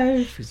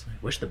life. He's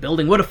like, wish the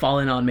building would have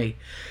fallen on me.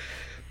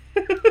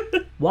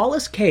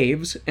 Wallace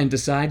caves and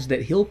decides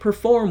that he'll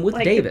perform with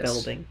Davis.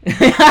 Building.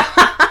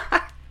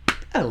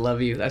 I love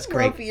you. That's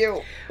great. Love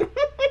you.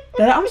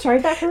 I'm sorry,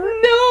 that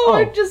hurt?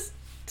 No,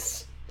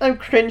 I'm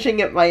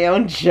cringing at my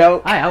own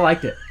joke. I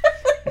liked it.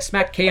 I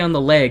smacked Kay on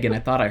the leg and I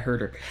thought I hurt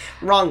her.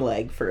 Wrong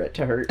leg for it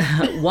to hurt.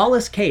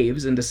 Wallace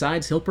caves and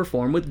decides he'll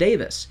perform with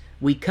Davis.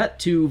 We cut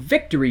to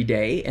Victory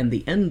Day and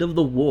the end of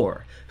the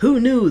war. Who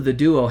knew the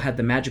duo had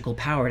the magical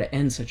power to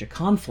end such a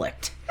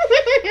conflict?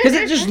 Because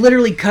it just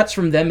literally cuts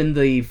from them in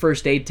the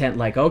first aid tent,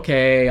 like,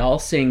 okay, I'll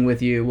sing with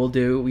you,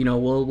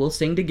 we'll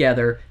sing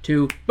together,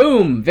 to,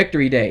 boom,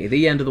 Victory Day,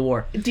 the end of the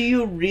war. Do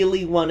you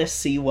really want to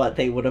see what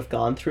they would have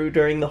gone through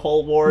during the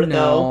whole war, though?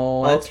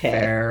 No, that's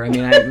fair. I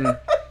mean,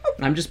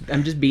 I'm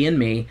just being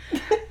me.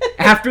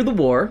 After the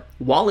war,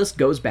 Wallace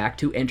goes back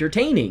to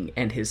entertaining,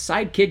 and his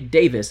sidekick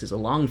Davis is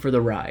along for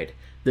the ride.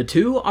 The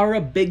two are a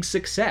big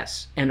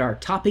success, and are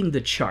topping the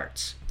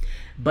charts.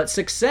 But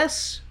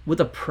success with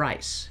a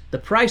price. The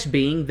price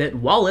being that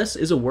Wallace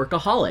is a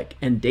workaholic,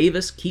 and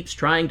Davis keeps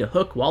trying to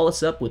hook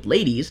Wallace up with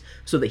ladies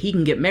so that he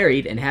can get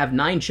married and have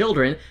 9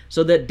 children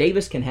so that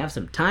Davis can have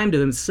some time to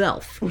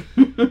himself.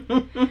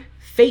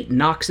 Fate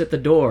knocks at the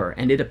door,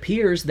 and it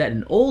appears that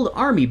an old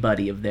army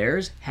buddy of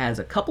theirs has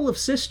a couple of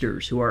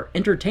sisters who are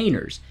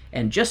entertainers,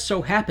 and just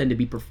so happen to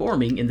be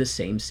performing in the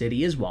same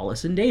city as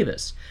Wallace and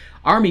Davis.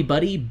 Army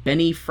buddy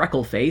Benny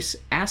Freckleface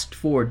asked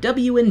for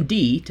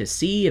W&D to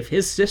see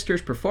his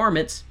sister's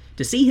performance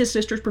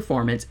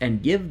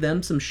and give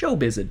them some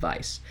showbiz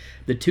advice.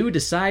 The two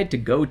decide to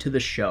go to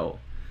the show.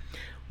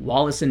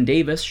 Wallace and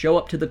Davis show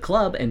up to the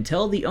club and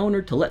tell the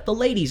owner to let the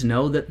ladies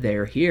know that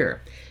they're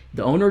here.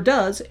 The owner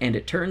does, and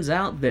it turns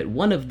out that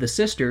one of the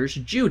sisters,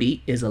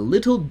 Judy, is a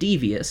little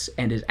devious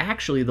and is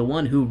actually the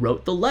one who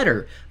wrote the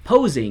letter,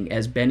 posing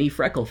as Benny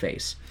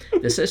Freckleface.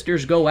 The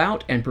sisters go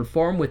out and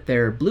perform with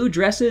their blue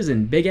dresses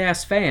and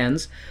big-ass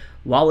fans.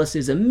 Wallace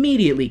is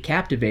immediately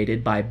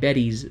captivated by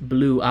Betty's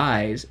blue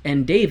eyes,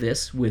 and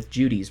Davis with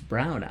Judy's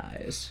brown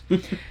eyes.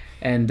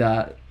 And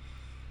I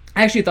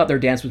actually thought their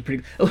dance was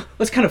pretty...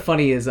 What's kind of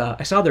funny is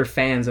I saw their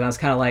fans, and I was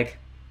kind of like,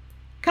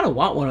 kind of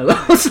want one of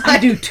those. I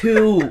do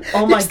too.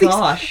 Oh my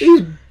gosh.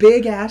 These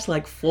big-ass,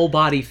 like,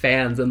 full-body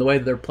fans, and the way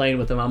that they're playing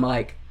with them, I'm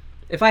like...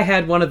 If I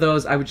had one of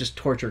those, I would just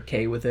torture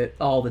Kay with it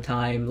all the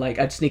time. Like,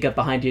 I'd sneak up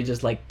behind you and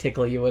just, like,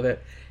 tickle you with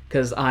it.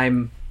 Because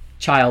I'm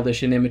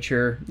childish and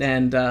immature.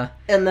 And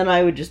then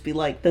I would just be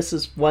like, this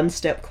is one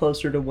step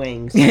closer to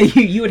wings. Yeah,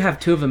 you would have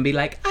two of them be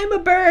like, I'm a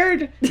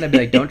bird. And I'd be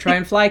like, don't try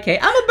and fly, Kay.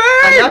 I'm a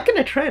bird! I'm not going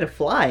to try to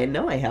fly. I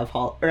know I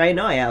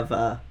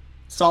have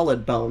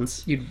solid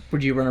bones.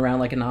 Would you run around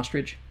like an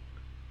ostrich?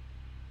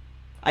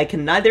 I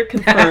can neither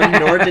confirm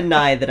nor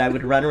deny that I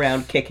would run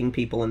around kicking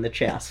people in the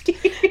chest.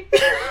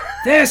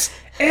 This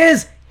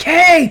is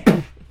Kay!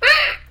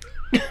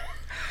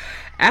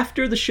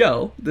 After the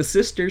show, the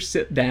sisters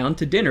sit down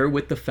to dinner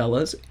with the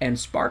fellas, and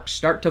sparks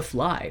start to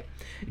fly.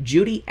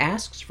 Judy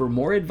asks for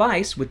more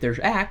advice with their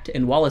act,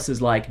 and Wallace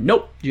is like,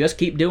 nope, just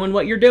keep doing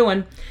what you're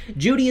doing.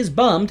 Judy is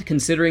bummed,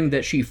 considering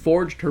that she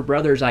forged her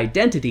brother's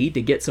identity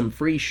to get some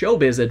free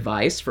showbiz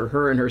advice for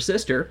her and her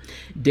sister.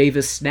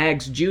 Davis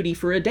snags Judy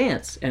for a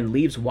dance, and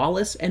leaves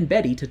Wallace and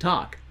Betty to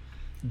talk.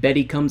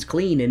 Betty comes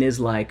clean and is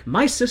like,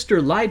 my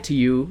sister lied to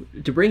you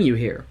to bring you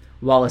here.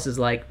 Wallace is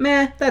like,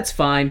 meh, that's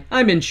fine.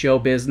 I'm in show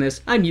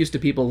business. I'm used to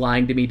people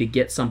lying to me to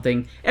get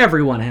something.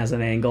 Everyone has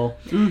an angle.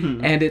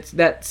 Mm-hmm. And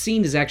that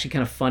scene is actually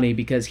kind of funny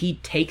because he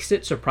takes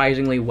it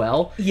surprisingly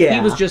well. Yeah.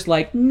 He was just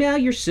like, nah,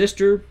 your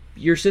sister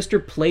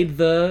played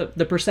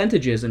the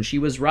percentages and she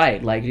was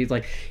right. Like, he was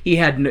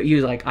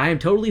like, I am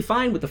totally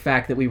fine with the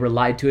fact that we were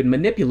lied to and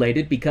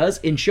manipulated because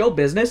in show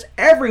business,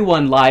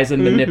 everyone lies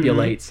and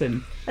manipulates. Mm-hmm.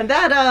 And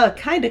that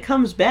kind of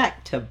comes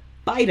back to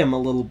bite him a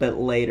little bit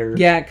later.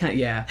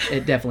 Yeah,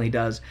 it definitely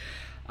does.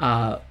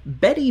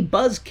 Betty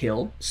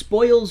Buzzkill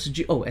spoils...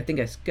 I think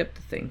I skipped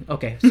a thing.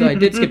 Okay, so I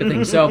did skip a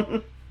thing.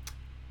 So,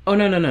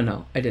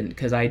 no, I didn't,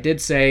 because I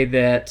did say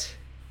that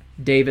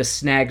Davis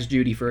snags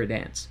Judy for a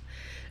dance.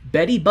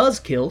 Betty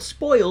Buzzkill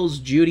spoils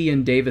Judy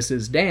and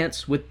Davis's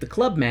dance with the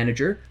club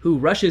manager, who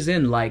rushes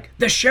in like,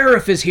 the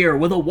sheriff is here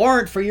with a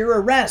warrant for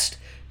your arrest.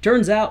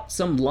 Turns out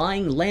some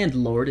lying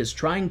landlord is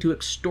trying to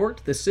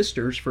extort the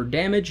sisters for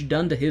damage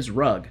done to his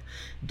rug.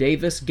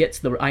 Davis gets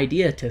the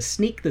idea to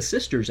sneak the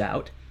sisters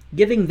out,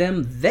 giving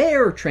them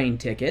their train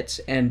tickets,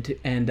 and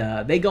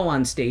they go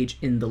on stage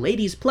in the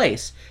ladies'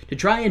 place to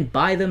try and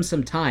buy them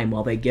some time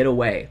while they get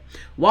away.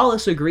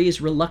 Wallace agrees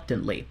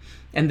reluctantly.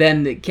 And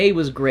then Kay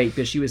was great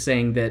because she was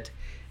saying that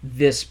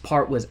this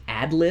part was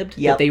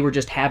ad-libbed, that they were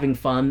just having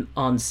fun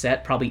on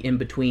set, probably in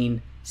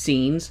between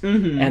scenes,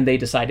 and they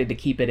decided to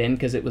keep it in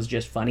because it was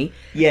just funny.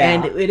 Yeah.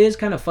 And it is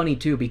kind of funny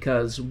too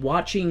because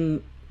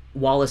watching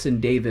Wallace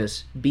and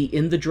Davis be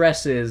in the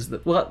dresses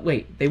they're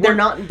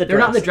not in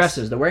the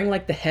dresses. They're wearing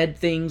like the head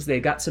things, they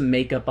got some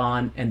makeup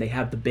on, and they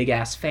have the big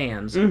ass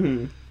fans.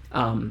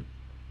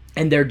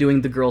 And they're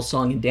doing the girls'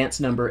 song and dance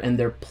number, and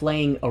they're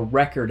playing a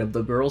record of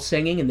the girls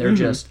singing, and they're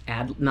just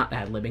not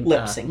ad-libbing,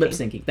 lip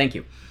syncing. Thank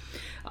you.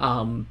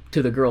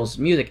 To the girls'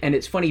 music. And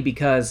it's funny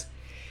because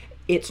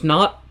it's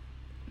not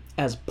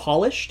as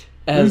polished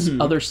as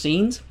other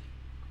scenes,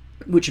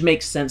 which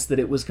makes sense that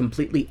it was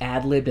completely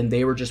ad-libbed and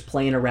they were just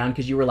playing around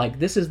because you were like,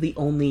 this is the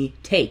only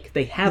take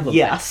they have of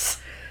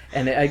yes.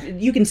 it.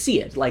 And you can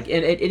see it. Like,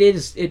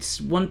 it's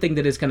one thing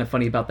that is kind of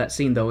funny about that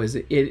scene, though, is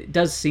it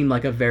does seem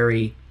like a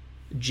very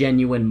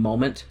genuine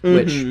moment,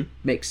 which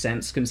makes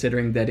sense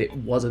considering that it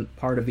wasn't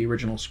part of the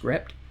original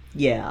script.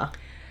 Yeah.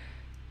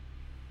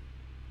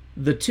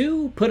 The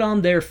two put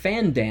on their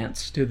fan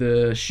dance to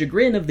the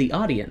chagrin of the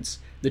audience.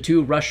 The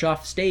two rush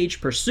off stage,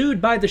 pursued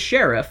by the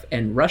sheriff,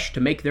 and rush to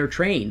make their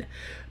train.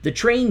 The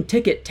train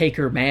ticket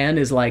taker man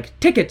is like,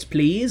 tickets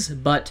please,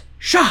 but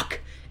shock!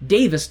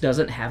 Davis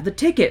doesn't have the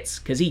tickets,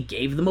 because he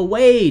gave them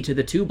away to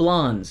the two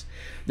blondes.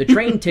 The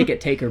train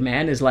ticket taker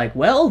man is like,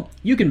 well,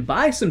 you can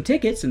buy some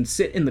tickets and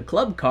sit in the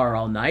club car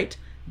all night.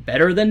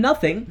 Better than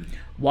nothing.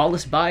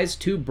 Wallace buys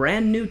 2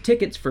 brand new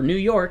tickets for New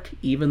York,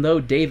 even though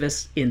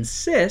Davis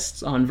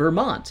insists on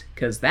Vermont,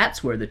 because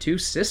that's where the 2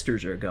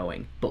 sisters are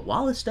going. But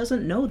Wallace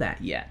doesn't know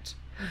that yet.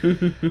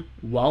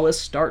 Wallace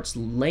starts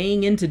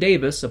laying into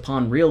Davis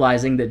upon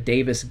realizing that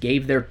Davis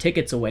gave their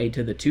tickets away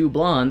to the 2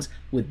 blondes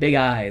with big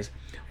eyes.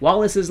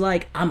 Wallace is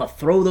like, I'ma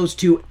throw those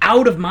 2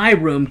 out of my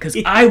room because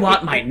I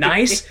want my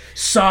nice,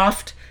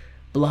 soft,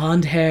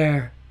 blonde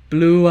hair,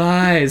 blue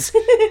eyes.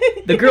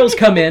 The girls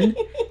come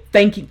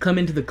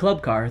into the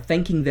club car,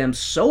 thanking them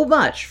so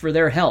much for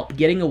their help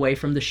getting away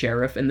from the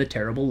sheriff and the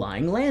terrible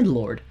lying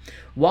landlord.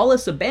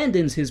 Wallace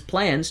abandons his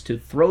plans to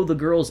throw the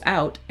girls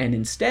out and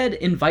instead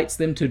invites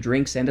them to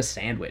drinks and a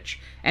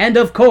sandwich. And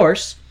of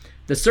course,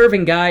 the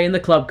serving guy in the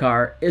club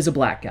car is a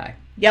black guy.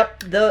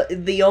 Yep,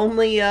 the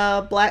only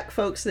black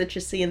folks that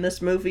you see in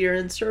this movie are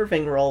in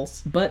serving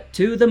roles. But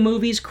to the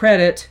movie's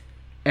credit,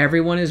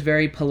 everyone is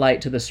very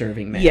polite to the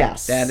serving man.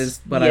 Yes. That is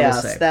what I will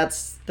say. Yes,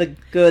 that's the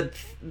good...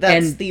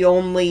 That's And- the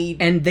only...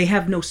 And they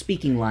have no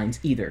speaking lines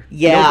either.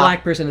 Yeah. No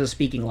black person has a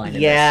speaking line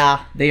in Yeah.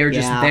 this. They are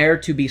just Yeah. there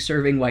to be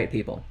serving white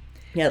people.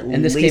 At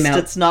and this least came out-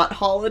 it's not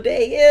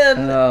Holiday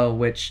Inn. Oh,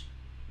 which...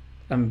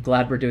 I'm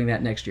glad we're doing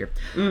that next year.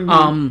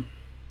 Mm-hmm.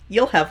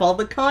 You'll have all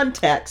the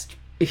context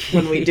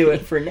when we do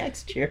it for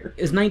next year.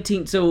 Is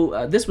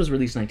this was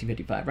released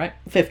 1955, right?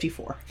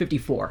 54.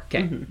 54.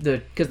 Okay.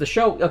 Because the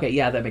show... Okay,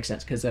 yeah, that makes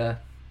sense. Because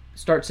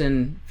starts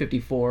in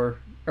 54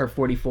 or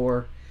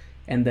 44,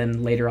 and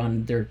then later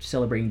on they're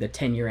celebrating the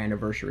 10-year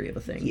anniversary of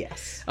the thing.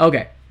 Yes.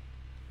 Okay.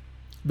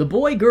 The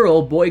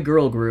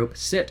boy-girl group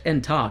sit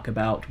and talk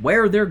about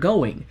where they're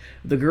going.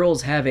 The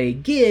girls have a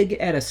gig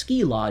at a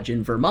ski lodge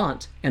in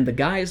Vermont, and the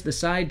guys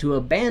decide to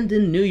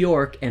abandon New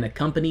York and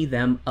accompany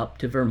them up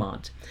to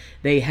Vermont.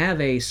 They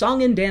have a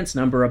song and dance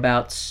number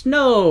about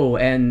snow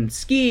and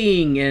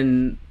skiing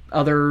and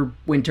other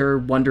winter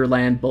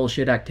wonderland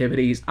bullshit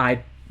activities.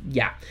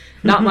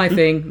 Not my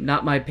thing,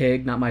 not my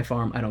pig, not my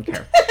farm, I don't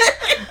care.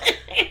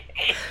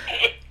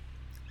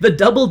 The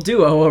double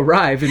duo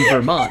arrive in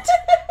Vermont,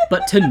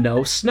 but to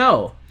no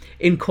snow.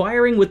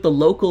 Inquiring with a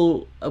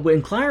local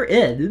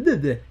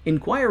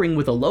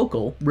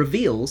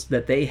reveals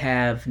that they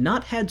have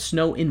not had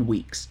snow in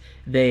weeks.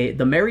 The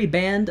merry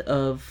band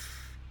of...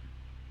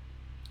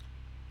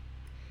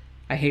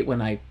 I hate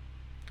when I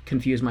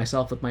confuse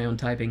myself with my own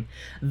typing.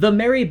 The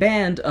merry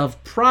band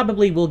of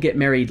probably will get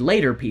married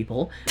later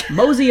people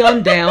mosey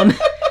on down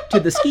to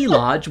the ski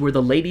lodge, where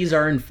the ladies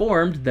are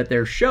informed that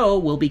their show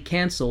will be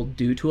canceled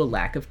due to a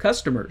lack of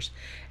customers.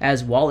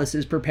 As Wallace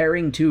is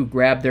preparing to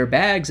grab their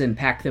bags and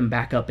pack them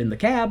back up in the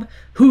cab,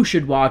 who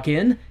should walk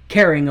in,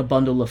 carrying a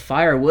bundle of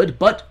firewood,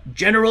 but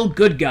General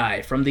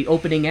Goodguy from the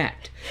opening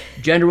act.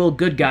 General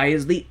Goodguy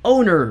is the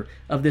owner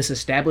of this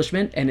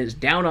establishment and is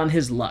down on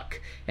his luck,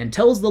 and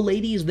tells the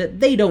ladies that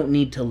they don't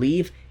need to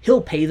leave.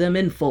 He'll pay them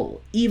in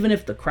full, even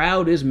if the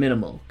crowd is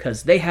minimal,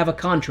 'cause they have a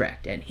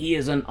contract, and he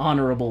is an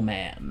honorable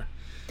man.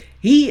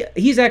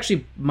 He's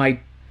actually my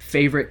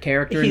favorite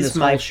character in this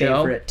whole show. He's my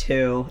favorite,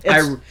 too.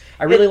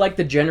 I really like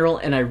the general,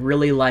 and I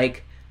really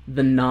like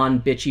the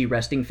non-bitchy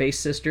resting face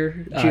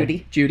sister,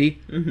 Judy.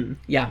 Mm-hmm.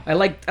 Yeah, I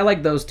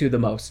like those two the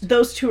most.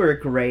 Those two are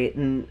great,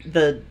 and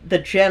the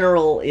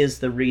general is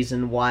the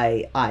reason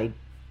why I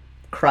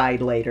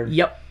cried later.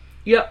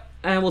 Yep,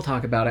 and we'll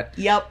talk about it.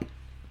 Yep.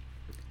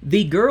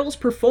 The girls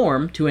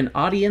perform to an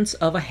audience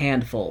of a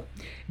handful.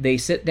 They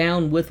sit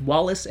down with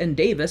Wallace and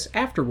Davis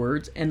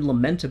afterwards and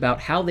lament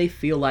about how they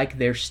feel like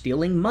they're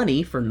stealing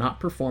money for not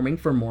performing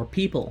for more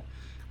people.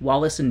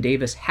 Wallace and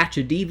Davis hatch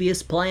a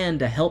devious plan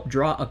to help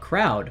draw a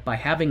crowd by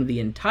having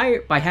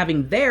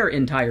their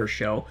entire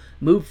show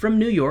move from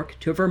New York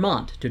to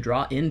Vermont to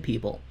draw in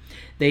people.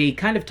 They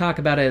kind of talk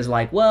about it as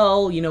like,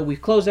 well,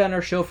 we've closed down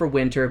our show for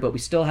winter, but we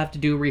still have to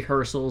do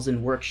rehearsals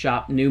and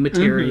workshop new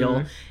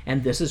material,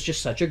 and this is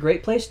just such a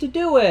great place to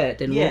do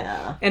it. And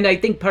and I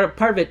think part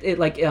of it,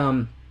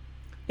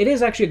 it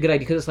is actually a good idea,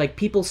 because it's like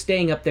people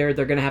staying up there,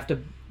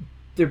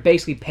 they're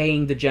basically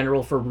paying the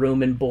general for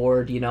room and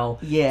board,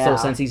 Yeah.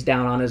 So since he's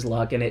down on his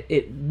luck, and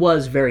it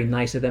was very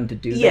nice of them to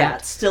do that. Yeah,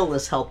 it still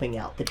is helping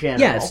out the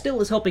general. Yeah, it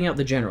still is helping out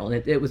the general,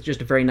 and it was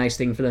just a very nice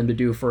thing for them to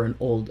do for an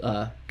old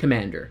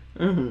commander.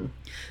 Mm-hmm.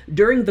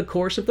 During the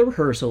course of the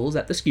rehearsals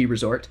at the ski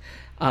resort,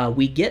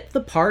 we get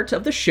the part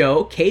of the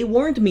show Kay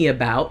warned me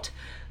about,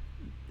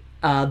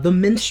 the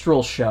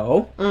minstrel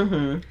show.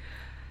 Mm-hmm.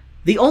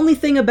 The only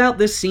thing about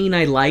this scene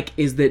I like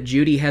is that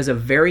Judy has a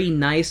very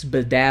nice,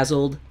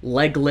 bedazzled,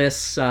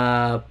 legless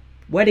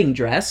wedding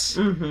dress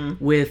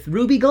with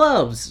ruby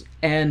gloves.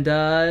 And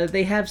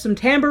they have some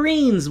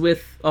tambourines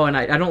with... Oh, and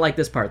I don't like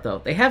this part, though.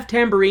 They have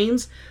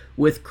tambourines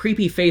with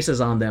creepy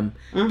faces on them,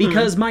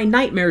 because my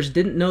nightmares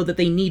didn't know that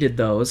they needed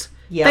those.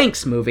 Yep.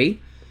 Thanks,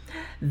 movie.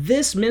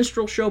 This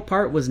minstrel show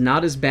part was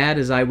not as bad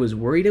as I was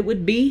worried it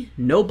would be.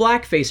 No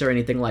blackface or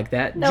anything like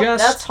that. No,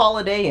 that's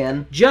Holiday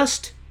Inn.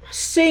 Just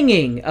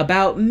singing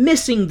about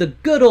missing the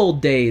good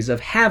old days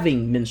of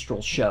having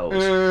minstrel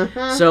shows.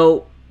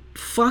 So,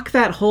 fuck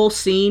that whole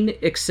scene,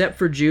 except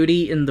for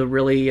Judy in the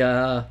really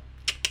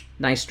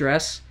nice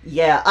dress.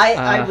 Yeah,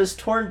 I was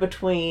torn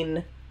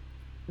between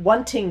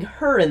wanting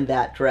her in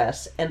that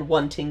dress and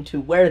wanting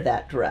to wear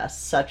that dress,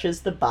 such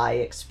as the bi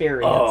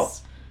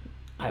experience.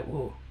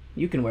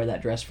 You can wear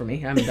that dress for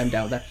me. I'm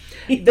down with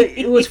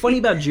that. What's funny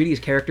about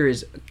Judy's character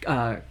is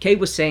Kay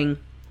was saying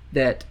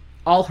that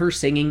all her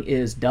singing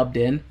is dubbed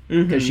in,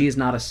 because she is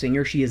not a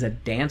singer, she is a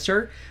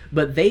dancer,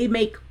 but they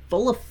make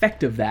full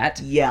effect of that.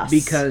 Yes.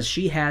 Because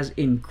she has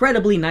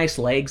incredibly nice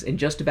legs, and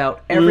just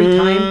about every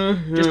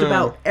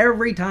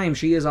time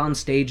she is on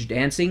stage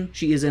dancing,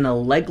 she is in a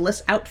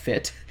legless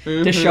outfit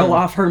to show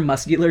off her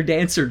muscular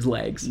dancer's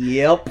legs.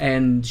 Yep.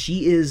 And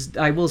she is,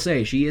 I will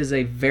say, she is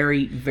a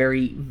very,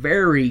 very,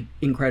 very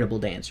incredible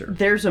dancer.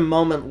 There's a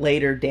moment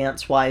later,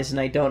 dance-wise, and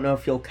I don't know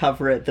if you'll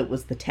cover it, that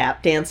was the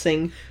tap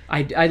dancing.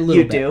 I little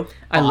You bit. do?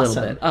 A little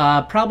Awesome.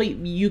 bit. Probably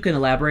you can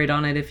elaborate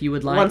on it if you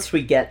would like. Once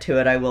we get to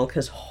it, I will,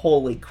 because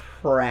holy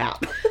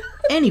crap.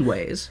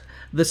 Anyways,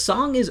 the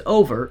song is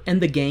over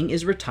and the gang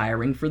is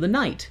retiring for the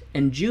night,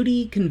 and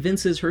Judy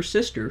convinces her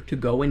sister to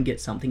go and get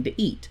something to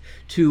eat,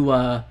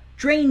 to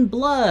drain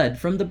blood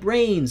from the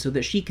brain so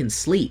that she can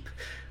sleep.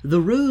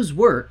 The ruse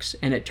works,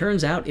 and it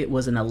turns out it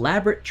was an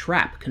elaborate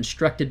trap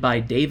constructed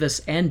by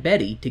Davis and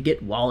Betty to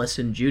get Wallace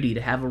and Judy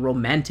to have a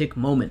romantic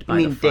moment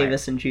by the fire.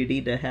 Davis and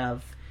Judy to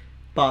have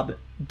Bob...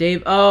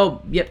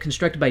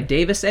 constructed by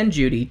Davis and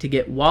Judy to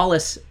get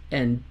Wallace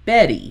and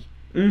Betty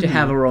to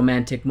have a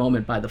romantic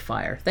moment by the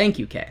fire. Thank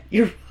you, Kay.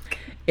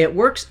 It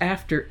works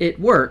after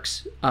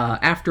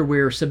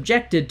we're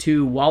subjected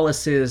to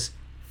Wallace's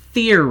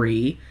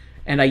theory,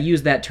 and I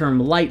use that term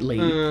lightly.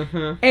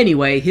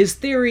 Anyway, his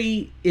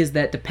theory is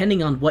that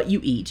depending on what you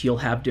eat, you'll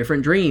have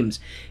different dreams.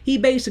 He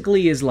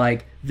basically is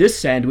like, this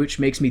sandwich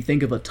makes me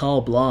think of a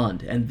tall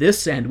blonde, and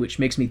this sandwich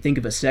makes me think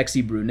of a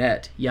sexy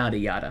brunette, yada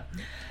yada.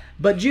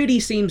 But Judy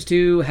seems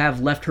to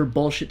have left her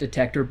bullshit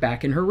detector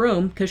back in her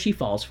room because she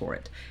falls for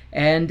it.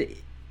 And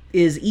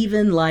is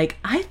even like,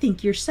 I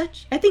think you're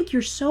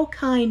so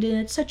kind, and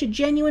it's such a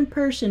genuine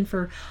person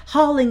for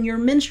hauling your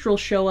minstrel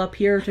show up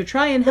here to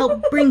try and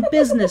help bring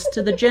business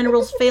to the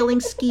General's failing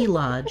ski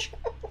lodge.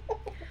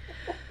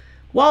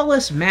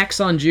 Wallace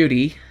macks on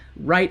Betty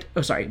right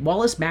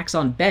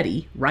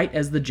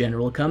as the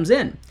General comes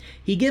in.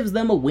 He gives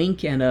them a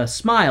wink and a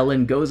smile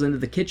and goes into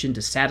the kitchen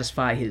to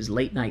satisfy his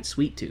late-night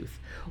sweet tooth.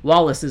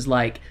 Wallace is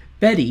like,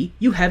 Betty,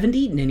 you haven't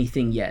eaten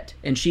anything yet.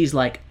 And she's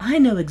like, I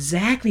know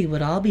exactly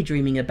what I'll be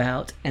dreaming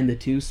about. And the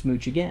two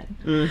smooch again.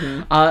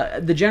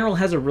 The General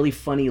has a really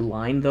funny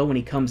line, though, when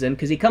he comes in.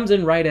 Because he comes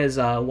in right as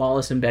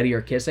Wallace and Betty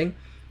are kissing.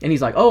 And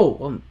he's like, oh,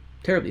 well, I'm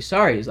terribly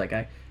sorry. He's like,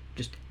 I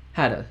just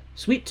had a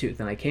sweet tooth,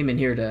 and I came in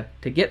here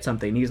to get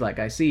something. And he's like,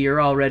 I see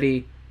you're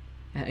already,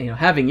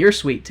 having your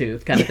sweet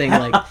tooth kind of thing.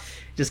 Like,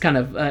 just kind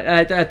of,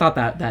 I thought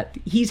that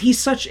he's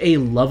such a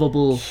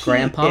lovable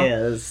grandpa. He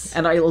is.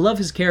 And I love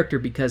his character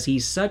because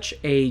he's such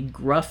a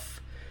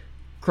gruff,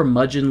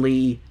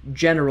 curmudgeonly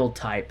general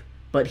type,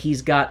 but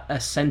he's got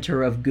a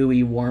center of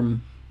gooey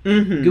warmness,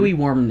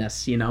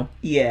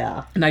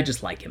 Yeah. And I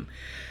just like him.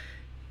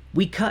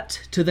 We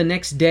cut to the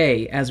next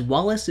day as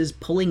Wallace is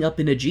pulling up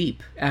in a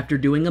Jeep after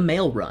doing a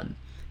mail run.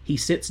 He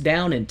sits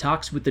down and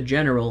talks with the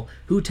General,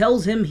 who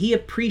tells him he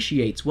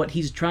appreciates what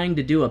he's trying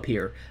to do up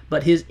here,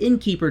 but his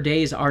innkeeper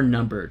days are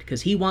numbered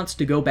because he wants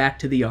to go back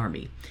to the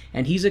army,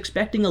 and he's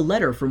expecting a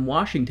letter from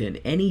Washington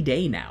any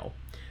day now.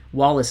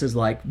 Wallace is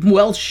like,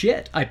 well,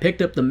 shit, I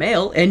picked up the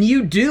mail, and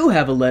you do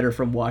have a letter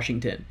from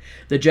Washington.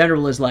 The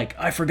General is like,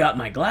 I forgot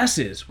my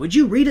glasses. Would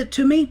you read it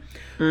to me?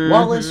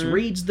 Wallace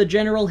reads the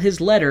General his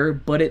letter,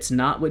 but it's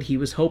not what he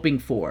was hoping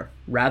for.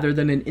 Rather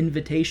than an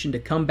invitation to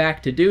come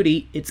back to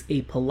duty, it's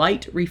a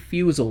polite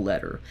refusal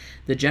letter.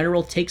 The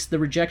General takes the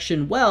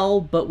rejection well,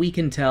 but we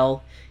can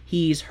tell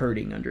he's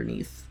hurting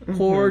underneath.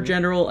 Poor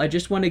General, I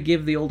just want to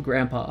give the old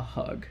grandpa a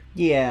hug.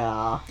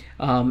 Yeah.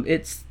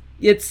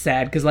 It's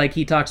sad because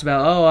he talks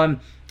about,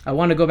 I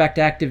want to go back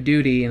to active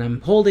duty and I'm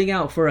holding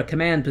out for a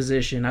command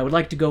position. I would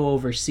like to go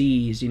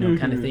overseas,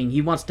 kind of thing. He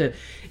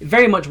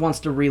very much wants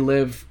to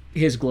relive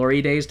his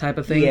glory days type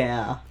of thing.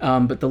 Yeah.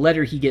 But the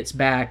letter he gets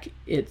back,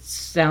 it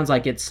sounds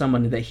like it's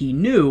someone that he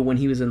knew when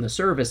he was in the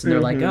service, and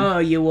they're like, oh,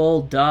 you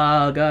old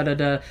dog,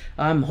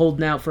 I'm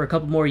holding out for a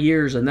couple more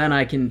years and then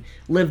I can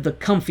live the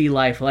comfy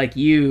life like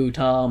you,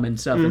 Tom, and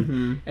stuff.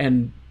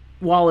 And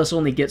Wallace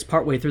only gets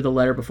partway through the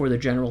letter before the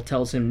General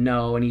tells him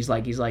no, and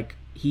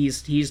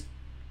he's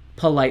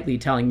politely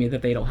telling me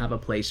that they don't have a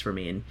place for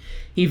me, and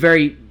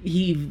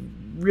he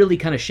really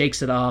kind of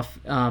shakes it off,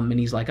 and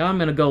he's like, I'm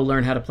gonna go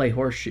learn how to play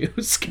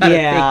horseshoes, kind of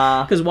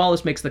thing. Because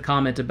Wallace makes the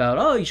comment about,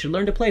 oh, you should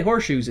learn to play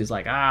horseshoes. He's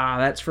like,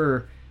 that's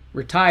for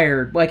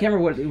retired. Well, I can't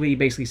remember what he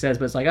basically says,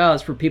 but it's like,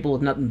 it's for people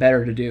with nothing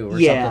better to do, or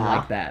something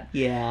like that.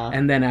 Yeah.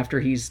 And then after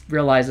he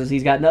realizes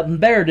he's got nothing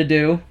better to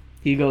do,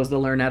 he goes to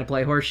learn how to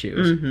play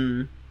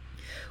horseshoes.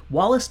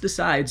 Wallace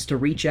decides to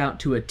reach out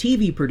to a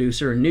TV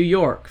producer in New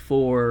York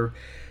for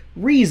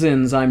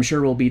reasons I'm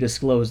sure will be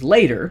disclosed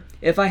later.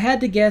 If I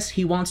had to guess,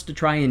 he wants to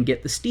try and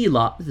get the ski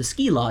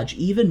lodge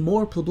even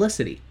more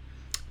publicity.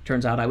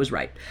 Turns out I was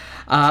right.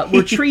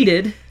 We're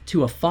treated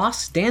to a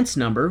Foss dance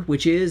number,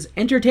 which is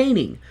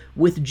entertaining,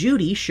 with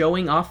Judy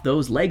showing off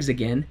those legs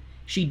again.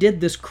 She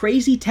did this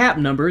crazy tap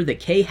number that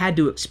Kay had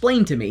to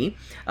explain to me.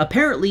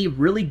 Apparently,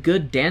 really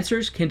good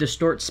dancers can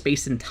distort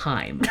space and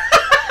time.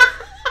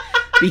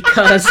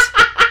 Because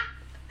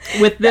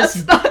with this...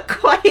 That's not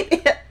quite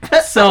it.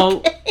 So,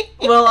 okay.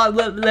 Well,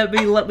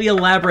 let me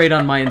elaborate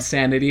on my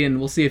insanity, and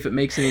we'll see if it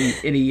makes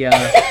any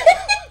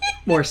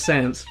more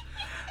sense.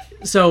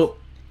 So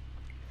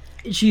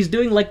she's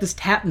doing like this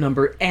tap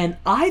number, and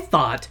I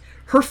thought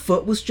her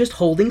foot was just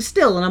holding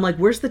still, and I'm like,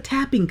 where's the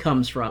tapping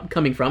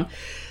coming from?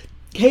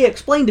 Kay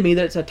explained to me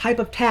that it's a type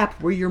of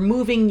tap where you're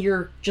moving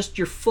your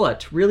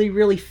foot really,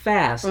 really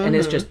fast, and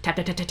it's just tap,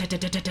 tap, tap, tap, tap,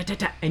 tap, tap, tap,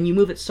 tap, and you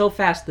move it so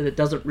fast that it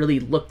doesn't really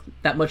look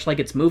that much like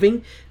it's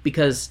moving,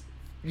 because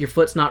your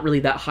foot's not really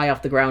that high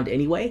off the ground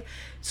anyway.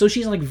 So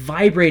she's like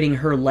vibrating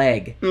her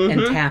leg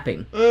and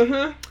tapping.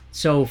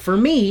 So for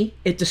me,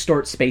 it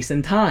distorts space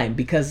and time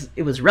because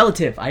it was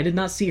relative. I did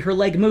not see her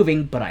leg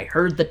moving, but I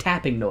heard the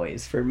tapping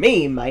noise. For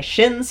me, my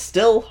shins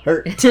still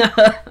hurt.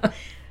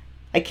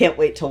 I can't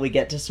wait till we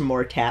get to some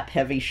more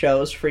tap-heavy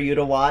shows for you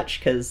to watch,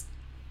 because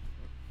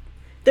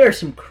there are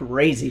some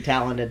crazy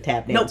talented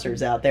tap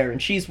dancers out there,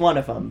 and she's one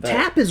of them. But...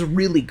 Tap is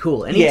really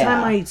cool.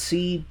 Anytime I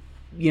see,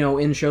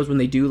 in shows when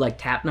they do, like,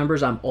 tap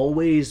numbers, I'm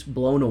always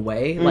blown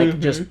away. Like,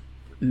 just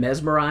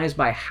mesmerized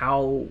by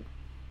how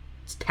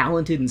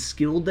talented and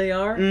skilled they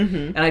are.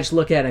 And I just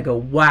look at it and go,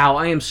 wow,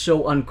 I am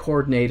so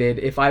uncoordinated.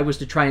 If I was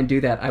to try and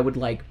do that, I would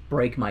like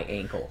break my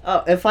ankle.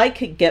 Oh, if I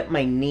could get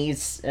my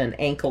knees and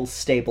ankles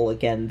stable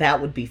again, that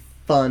would be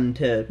fun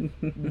to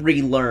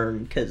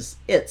relearn, because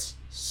it's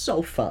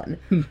so fun.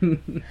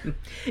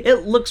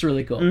 It looks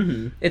really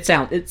cool. It's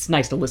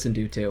nice to listen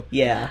to too.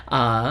 Yeah.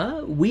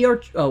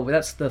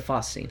 That's the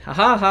Foss scene. Ha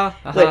ha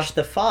ha. Which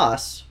the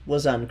Foss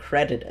was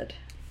uncredited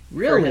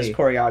for his Really?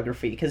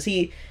 choreography, because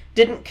he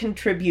didn't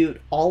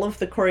contribute all of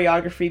the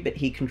choreography, but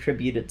he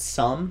contributed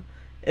some.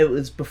 It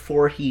was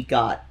before he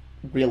got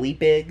really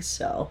big,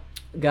 so...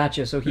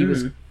 Gotcha. So he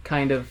was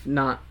kind of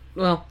not...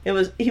 Well...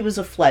 He was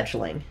a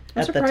fledgling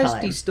I'm at the surprised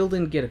time. he still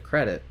didn't get a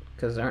credit,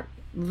 because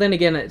then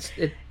again,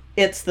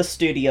 It's the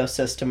studio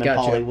system in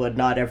Gotcha. Hollywood.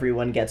 Not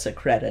everyone gets a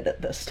credit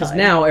at this time. because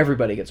now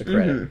everybody gets a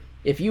credit.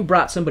 If you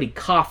brought somebody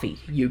coffee,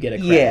 you get a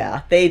credit.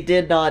 Yeah, they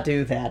did not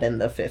do that in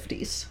the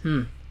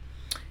 50s.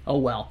 Oh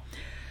well.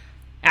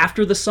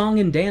 After the song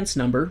and dance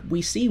number,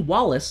 we see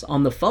Wallace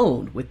on the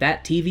phone with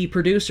that TV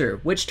producer,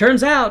 which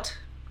turns out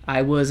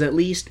I was at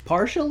least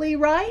partially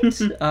right.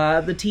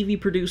 The TV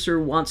producer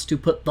wants to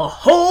put the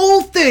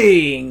whole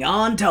thing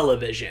on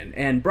television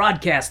and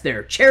broadcast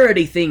their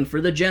charity thing for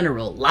the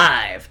general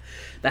live.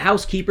 The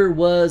housekeeper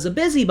was a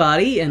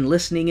busybody and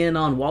listening in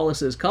on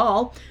Wallace's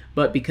call,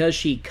 but because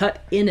she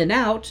cut in and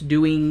out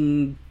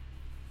doing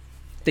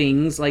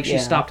things, like she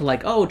stopped to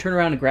like, oh, turn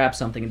around and grab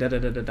something, da da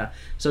da da da.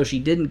 So she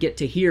didn't get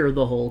to hear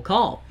the whole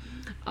call.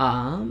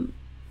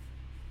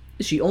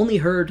 She only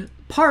heard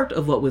part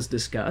of what was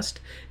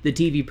discussed. The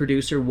TV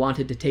producer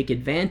wanted to take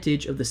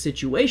advantage of the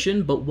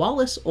situation, but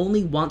Wallace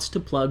only wants to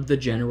plug the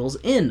generals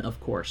in, of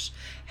course.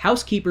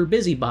 Housekeeper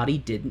Busybody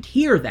didn't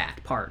hear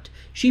that part.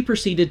 She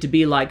proceeded to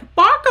be like,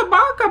 barka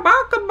barka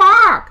barka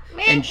bark,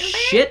 and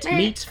shit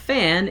meets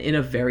fan in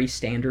a very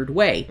standard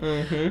way.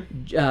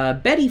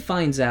 Betty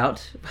finds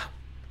out...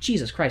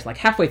 Jesus Christ, like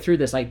halfway through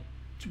this, I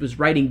was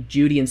writing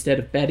Judy instead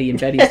of Betty and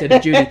Betty instead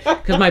of Judy,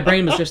 because my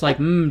brain was just like,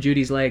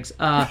 Judy's legs.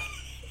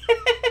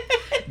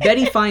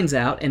 Betty finds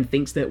out and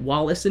thinks that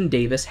Wallace and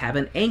Davis have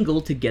an angle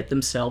to get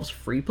themselves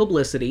free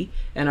publicity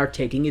and are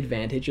taking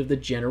advantage of the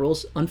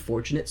general's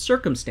unfortunate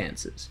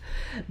circumstances.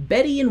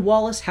 Betty and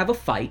Wallace have a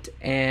fight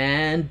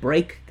and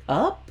break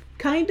up,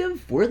 kind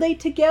of? Were they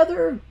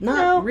together?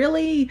 Not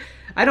really.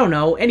 I don't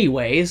know.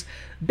 Anyways,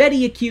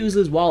 Betty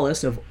accuses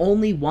Wallace of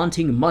only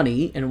wanting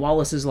money, and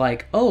Wallace is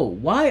like, oh,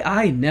 why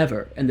I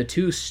never? And the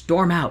two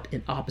storm out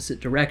in opposite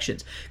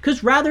directions.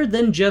 Because rather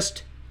than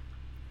just...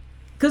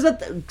 one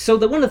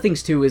of the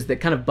things, too, is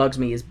that kind of bugs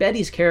me is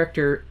Betty's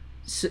character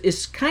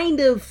is kind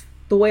of,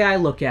 the way I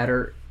look at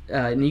her,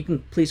 and you can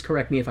please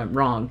correct me if I'm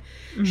wrong,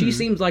 she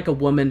seems like a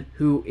woman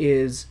who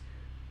is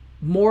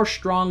more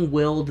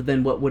strong-willed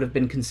than what would have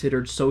been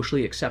considered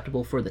socially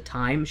acceptable for the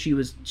time. She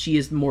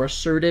is more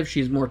assertive,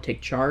 she's more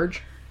take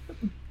charge.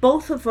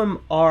 Both of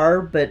them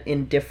are, but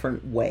in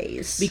different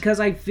ways. Because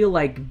I feel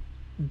like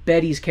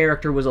Betty's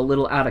character was a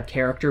little out of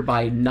character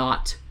by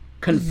not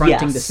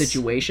confronting the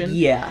situation.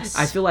 Yes.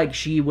 I feel like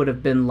she would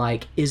have been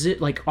like, is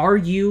it, like, are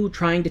you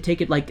trying to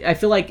take it, like, I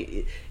feel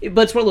like,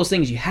 but it's one of those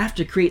things, you have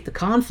to create the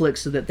conflict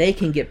so that they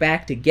can get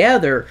back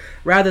together,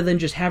 rather than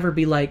just have her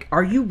be like,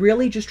 are you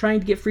really just trying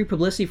to get free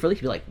publicity for, like,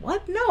 be like,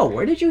 what? No,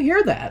 where did you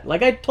hear that?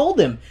 Like, I told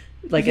him.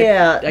 Like,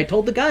 I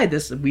told the guy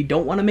this, we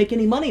don't want to make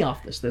any money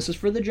off this. This is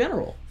for the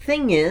general.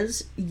 Thing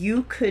is,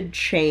 you could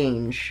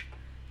change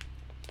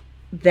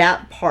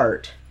that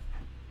part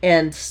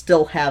and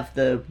still have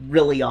the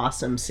really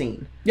awesome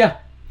scene. Yeah.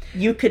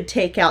 You could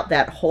take out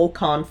that whole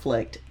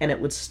conflict and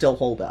it would still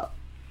hold up.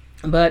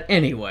 But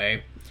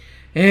anyway,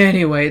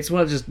 it's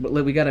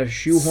we got to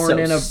shoehorn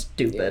in a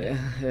stupid.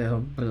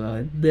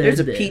 There's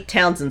a Pete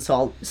Townsend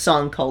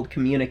song called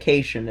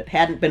 "Communication." It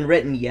hadn't been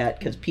written yet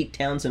because Pete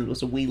Townsend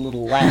was a wee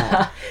little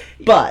lad.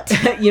 But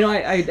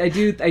I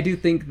do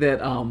think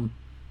that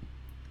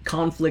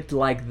conflict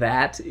like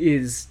that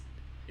is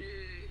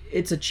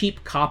it's a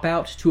cheap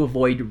cop-out to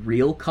avoid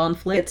real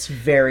conflict. It's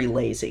very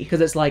lazy.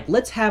 Because it's like,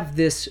 let's have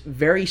this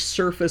very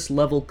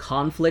surface-level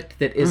conflict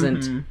that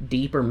isn't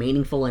deep or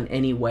meaningful in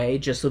any way,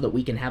 just so that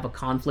we can have a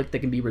conflict that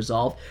can be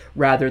resolved,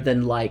 rather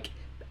than, like,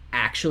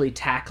 actually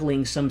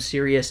tackling some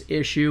serious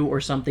issue or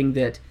something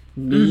that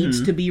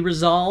needs to be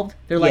resolved.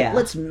 They're like,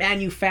 let's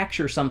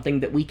manufacture something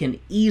that we can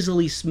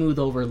easily smooth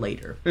over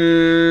later.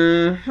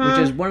 Which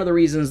is one of the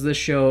reasons this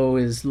show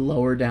is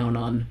lower down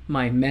on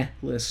my meh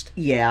list.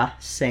 Yeah,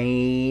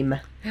 same.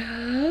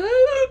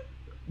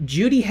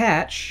 Judy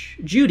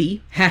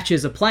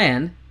hatches a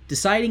plan,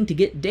 deciding to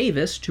get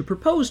Davis to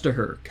propose to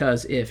her,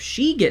 because if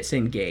she gets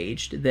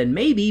engaged, then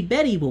maybe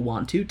Betty will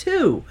want to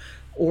too.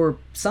 Or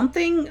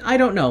something? I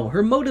don't know.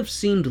 Her motives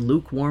seemed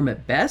lukewarm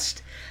at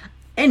best.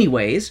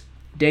 Anyways,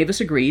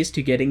 Davis agrees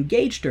to get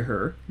engaged to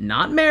her,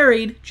 not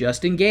married,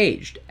 just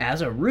engaged,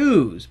 as a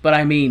ruse. But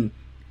I mean,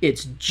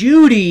 it's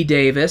Judy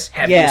Davis.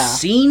 Have you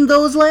seen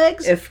those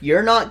legs? If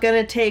you're not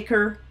gonna take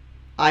her,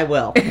 I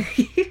will.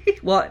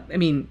 Well, I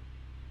mean,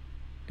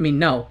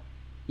 no,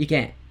 you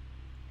can't,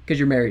 because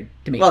you're married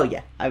to me. Well,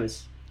 yeah,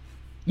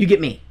 You get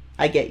me.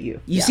 I get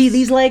you. You see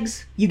these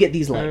legs? You get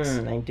these legs.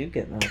 I do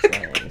get those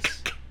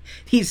legs.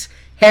 These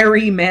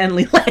hairy,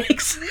 manly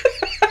legs.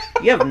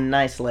 You have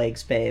nice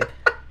legs, babe.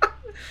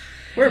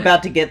 We're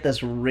about to get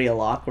this real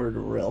awkward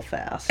real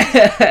fast.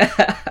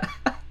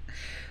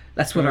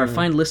 That's what our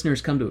fine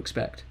listeners come to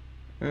expect.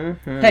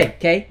 Hey,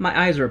 Kay, my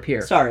eyes are up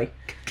here. Sorry.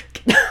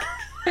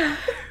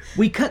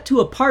 We cut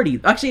to a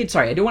party. Actually,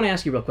 sorry, I do want to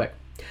ask you real quick.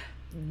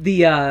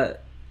 Can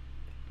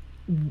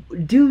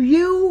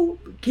you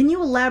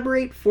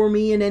elaborate for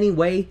me in any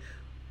way?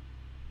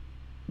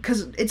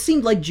 Because it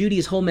seemed like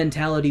Judy's whole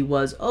mentality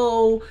was,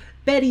 oh,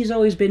 Betty's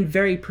always been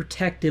very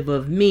protective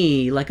of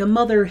me, like a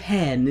mother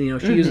hen. You know,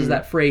 she uses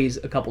that phrase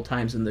a couple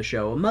times in the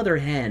show, a mother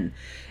hen.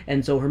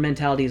 And so her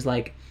mentality is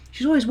like,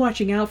 she's always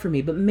watching out for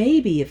me, but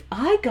maybe if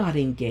I got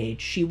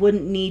engaged, she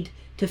wouldn't need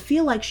to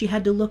feel like she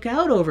had to look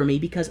out over me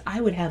because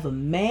I would have a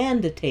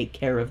man to take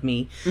care of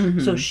me.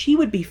 So she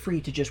would be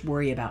free to just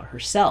worry about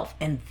herself.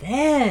 And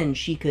then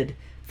she could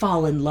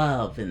fall in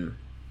love. And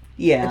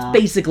it's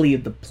basically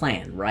the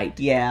plan, right?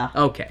 Yeah.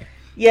 Okay.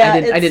 Yeah,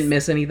 I didn't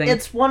miss anything.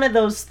 It's one of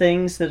those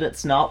things that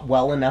it's not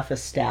well enough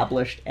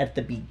established at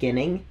the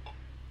beginning.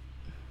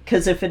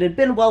 Because if it had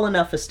been well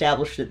enough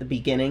established at the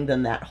beginning,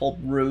 then that whole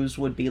ruse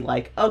would be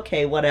like,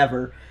 okay,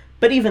 whatever.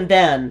 But even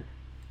then,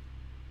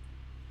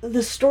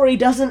 the story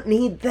doesn't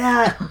need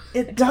that.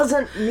 It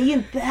doesn't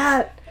need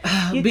that.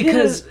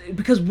 Because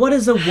what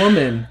is a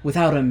woman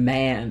without a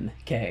man,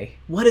 Kay?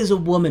 What is a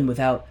woman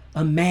without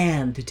a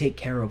man to take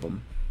care of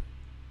them?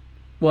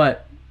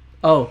 What?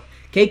 Oh,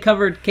 Kay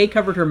covered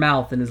her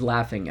mouth and is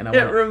laughing. And it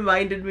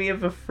reminded me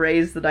of a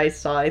phrase that I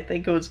saw. I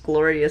think it was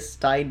Gloria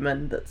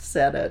Steinem that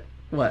said it.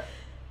 What?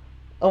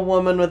 A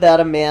woman without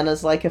a man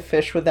is like a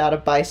fish without a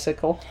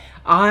bicycle.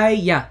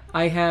 I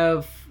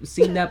have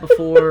seen that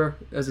before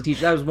as a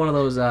teacher. That was one of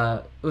those,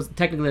 it was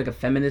technically like a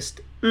feminist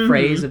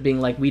phrase of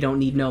being like, we don't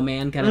need no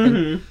man kind of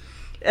thing.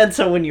 And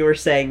so when you were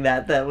saying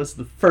that, that was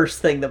the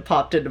first thing that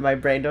popped into my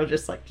brain. I was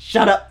just like,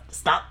 shut up,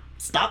 stop,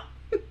 stop,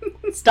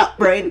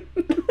 brain.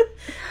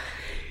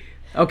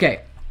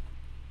 Okay.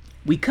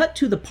 We cut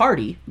to a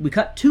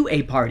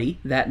party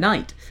that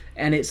night,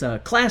 and it's a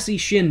classy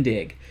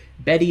shindig.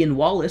 Betty and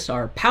Wallace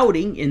are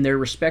pouting in their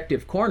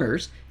respective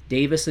corners.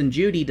 Davis and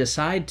Judy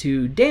decide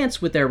to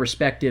dance with their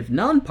respective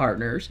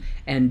non-partners,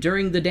 and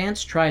during the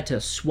dance try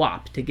to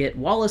swap to get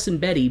Wallace and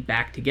Betty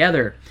back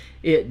together.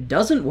 It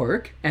doesn't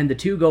work, and the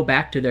two go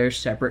back to their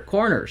separate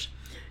corners.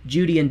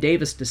 Judy and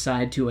Davis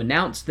decide to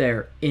announce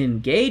their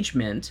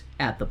engagement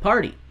at the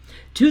party,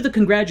 to the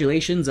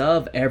congratulations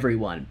of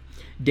everyone.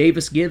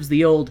 Davis gives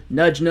the old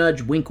nudge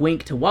nudge wink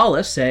wink to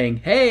Wallace, saying,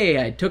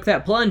 hey, I took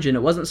that plunge and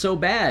it wasn't so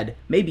bad.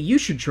 Maybe you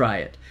should try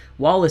it.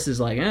 Wallace is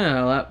like,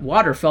 that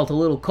water felt a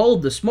little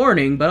cold this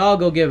morning, but I'll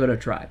go give it a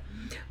try.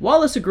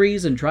 Wallace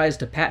agrees and tries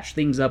to patch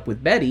things up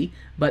with Betty,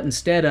 but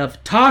instead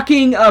of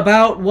talking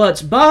about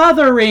what's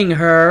bothering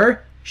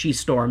her, she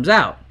storms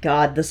out.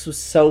 God, this was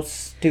so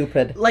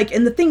stupid. Like,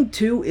 and the thing,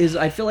 too, is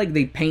I feel like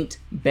they paint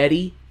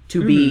Betty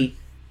to be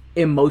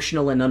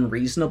emotional and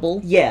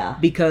unreasonable. Yeah.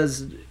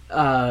 Because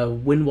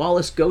when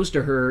Wallace goes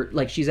to her,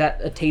 like, she's at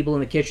a table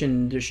in the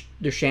kitchen, there's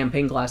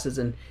champagne glasses,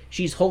 and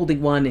she's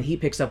holding one, and he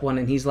picks up one,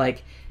 and he's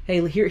like,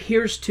 hey,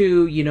 here's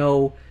to,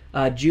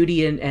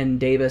 Judy and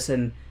Davis,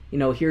 and,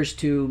 here's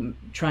to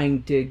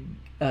trying to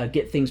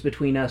get things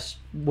between us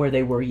where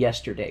they were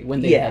yesterday,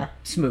 when they had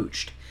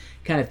smooched,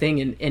 kind of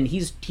thing, and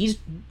he's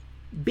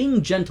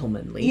being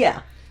gentlemanly.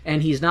 Yeah.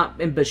 And he's not,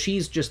 but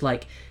she's just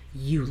like,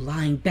 you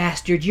lying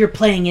bastard, you're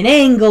playing an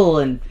angle,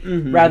 and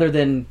rather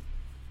than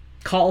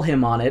call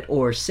him on it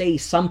or say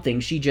something,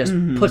 she just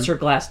puts her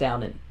glass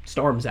down and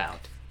storms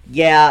out.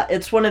 Yeah,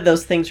 it's one of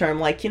those things where I'm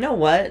like, you know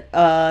what?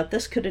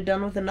 This could have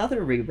done with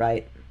another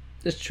rewrite.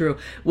 That's true.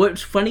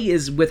 What's funny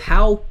is with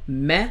how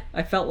meh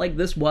I felt like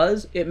this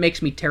was, it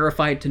makes me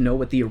terrified to know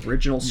what the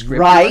original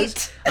script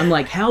was. I'm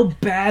like, how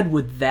bad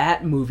would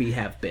that movie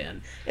have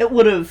been? It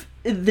would have...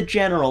 The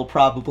general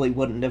probably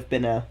wouldn't have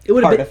been a It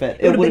would part have of it.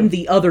 It would have been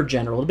the other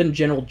general. It would have been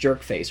General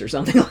Jerkface or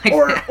something like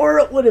that. Or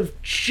it would have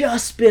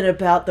just been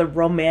about the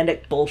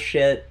romantic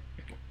bullshit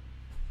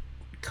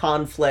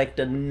conflict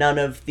and none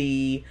of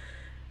the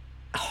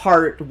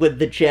heart with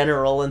the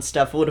general and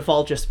stuff. It would have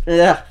all just...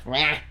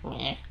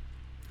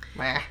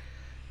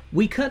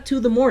 We cut to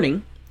the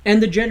morning,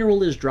 and the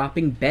general is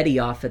dropping Betty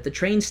off at the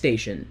train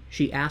station.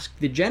 She asked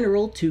the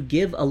general to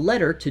give a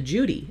letter to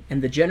Judy,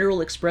 and the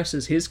general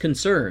expresses his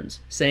concerns,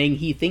 saying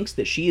he thinks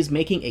that she is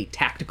making a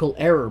tactical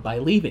error by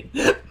leaving.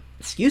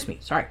 Excuse me,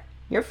 sorry.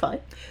 You're fine.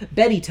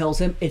 Betty tells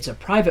him it's a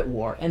private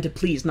war and to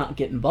please not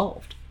get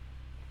involved.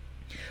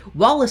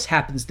 Wallace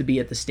happens to be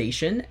at the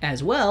station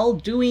as well,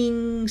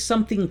 doing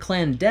something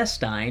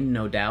clandestine,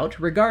 no doubt,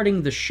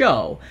 regarding the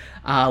show,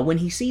 when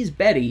he sees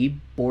Betty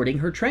boarding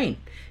her train.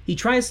 He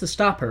tries to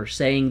stop her,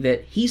 saying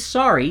that he's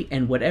sorry,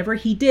 and whatever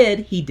he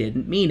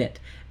didn't mean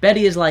it.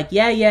 Betty is like,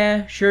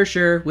 yeah,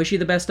 sure, wish you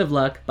the best of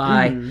luck,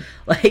 bye.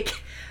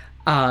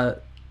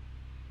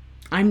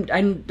 I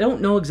don't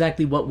know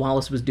exactly what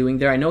Wallace was doing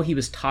there. I know he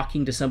was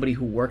talking to somebody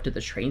who worked at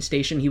the train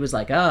station. He was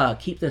like,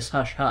 keep this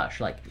hush-hush.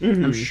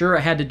 I'm sure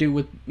it had to do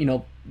with,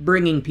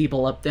 bringing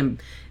people up.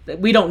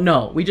 We don't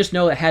know. We just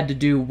know it had to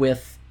do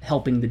with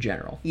helping the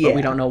general. Yeah. But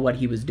we don't know what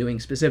he was doing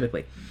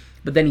specifically.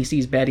 But then he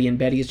sees Betty, and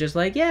Betty is just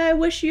like, yeah, I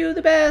wish you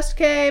the best,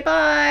 okay,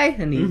 bye.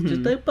 And he's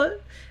just like,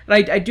 but...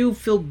 And I do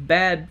feel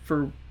bad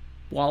for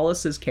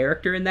Wallace's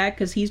character in that,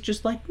 because he's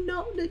just like,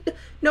 no,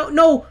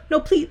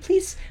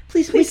 please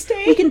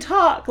stay. We can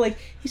talk.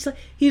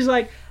 He's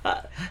like,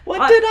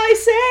 what did I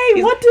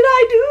say? What did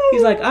I do?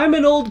 He's like, I'm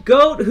an old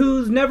goat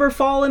who's never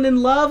fallen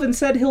in love and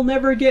said he'll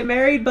never get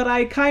married, but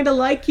I kind of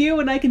like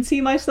you and I can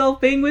see myself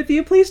being with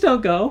you. Please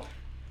don't go.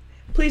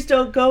 Please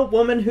don't go,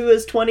 woman who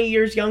is 20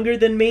 years younger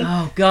than me.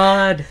 Oh,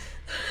 God.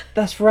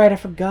 That's right, I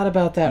forgot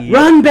about that. Yeah.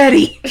 Run,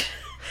 Betty!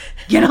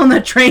 Get on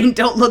the train,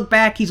 don't look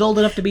back. He's old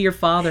enough to be your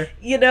father.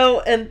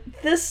 And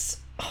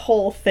this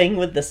whole thing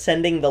with the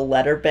sending the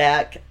letter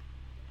back...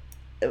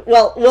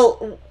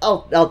 Well,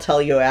 I'll tell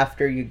you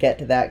after you get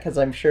to that, because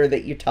I'm sure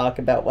that you talk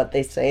about what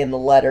they say in the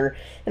letter,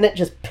 and it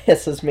just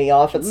pisses me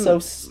off. It's so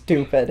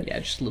stupid. Yeah,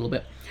 just a little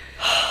bit.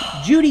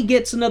 Judy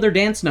gets another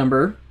dance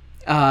number,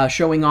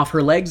 showing off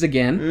her legs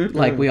again,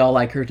 like we all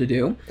like her to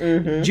do.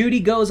 Judy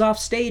goes off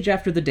stage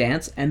after the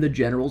dance, and the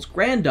general's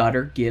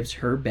granddaughter gives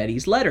her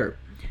Betty's letter.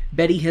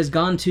 Betty has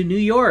gone to New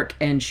York,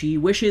 and she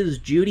wishes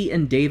Judy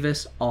and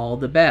Davis all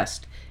the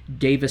best.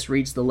 Davis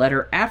reads the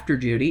letter after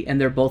Judy,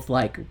 and they're both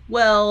like,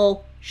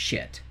 well,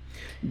 shit.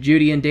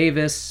 Judy and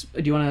Davis,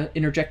 do you want to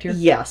interject here?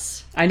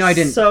 Yes. I know I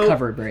didn't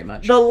cover it very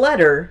much. The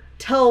letter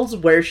tells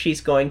where she's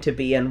going to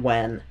be and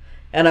when.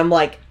 And I'm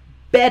like,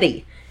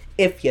 Betty,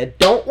 if you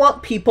don't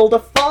want people to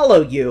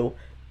follow you,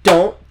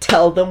 don't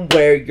tell them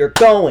where you're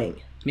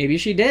going. Maybe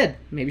she did.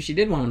 Maybe she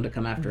did want them to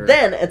come after her.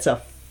 Then it's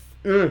a...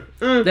 then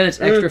it's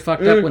extra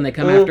fucked up when they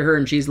come after her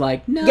and she's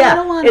like, no, I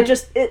don't want to.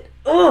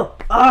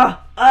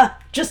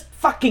 Just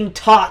fucking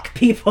talk,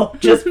 people.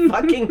 Just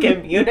fucking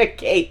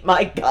communicate,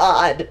 my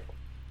God.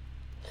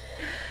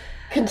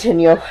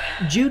 Continue.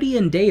 Judy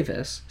and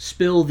Davis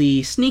spill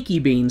the sneaky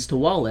beans to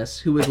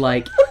Wallace, who is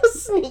like...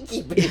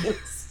 Sneaky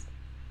beans.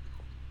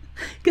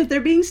 Because they're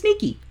being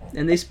sneaky.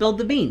 And they spilled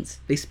the beans.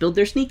 They spilled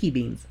their sneaky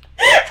beans.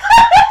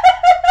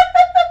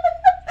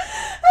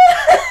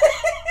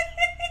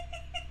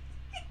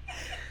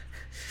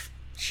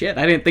 Shit,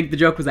 I didn't think the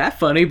joke was that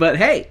funny, but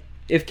hey,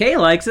 if Kay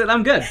likes it,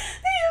 I'm good.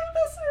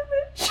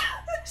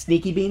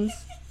 Sneaky beans?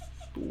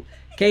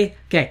 Kay,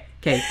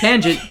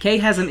 tangent. Kay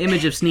has an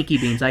image of sneaky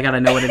beans. I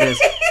gotta know what it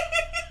is.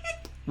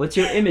 What's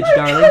your image,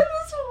 darling?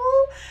 This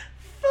whole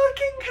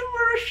fucking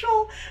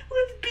commercial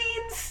with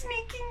beans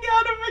sneaking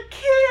out of a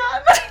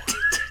can.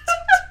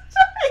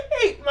 I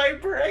hate my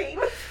brain.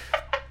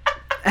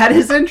 That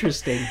is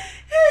interesting.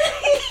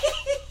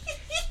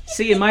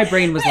 See, and my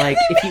brain was like,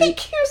 if you...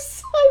 Make you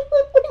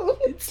silent when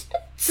you...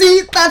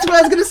 See, that's what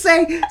I was gonna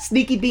say.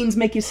 Sneaky beans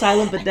make you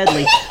silent but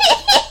deadly.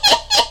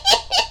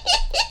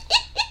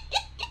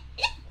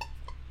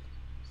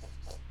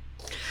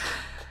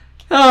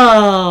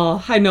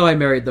 Oh, I know I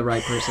married the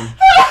right person.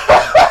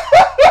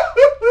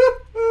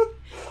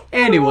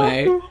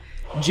 Anyway,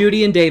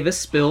 Judy and Davis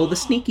spill the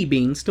sneaky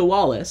beans to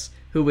Wallace,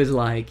 who was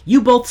like,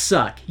 you both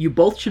suck. You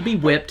both should be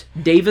whipped,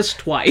 Davis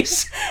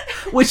twice.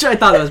 Which I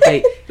thought that was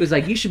bait. It was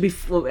like, you should be...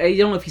 I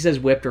don't know if he says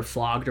whipped or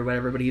flogged or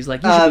whatever, but he's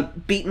like... You should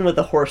be beaten with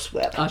a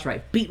horsewhip. Oh, that's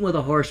right. Beaten with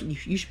a horse...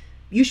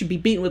 You should be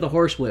beaten with a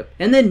horsewhip.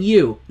 And then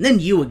you. And then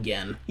you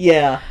again.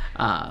 Yeah.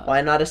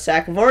 Why not a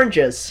sack of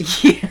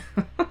oranges? Yeah.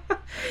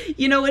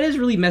 It is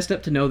really messed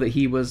up to know that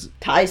he was...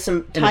 Tie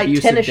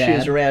tennis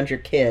shoes around your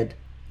kid.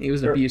 He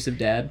was an abusive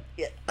dad.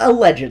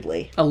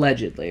 Allegedly.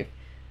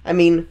 I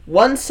mean,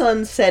 one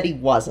son said he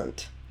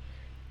wasn't.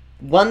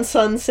 One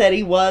son said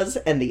he was,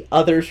 and the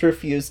others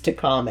refused to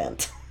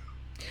comment.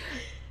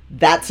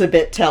 That's a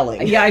bit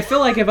telling. Yeah, I feel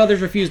like if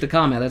others refuse to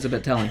comment, that's a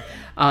bit telling.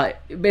 But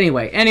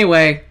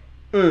anyway,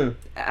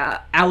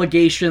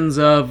 allegations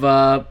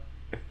of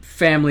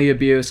family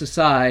abuse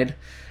aside,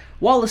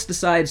 Wallace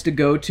decides to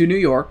go to New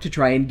York to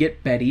try and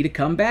get Betty to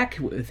come back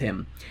with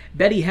him.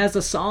 Betty has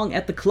a song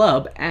at the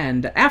club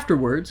and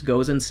afterwards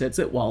goes and sits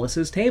at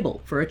Wallace's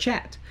table for a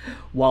chat.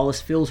 Wallace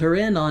fills her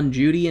in on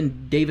Judy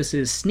and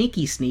Davis's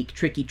sneaky sneak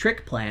tricky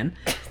trick plan.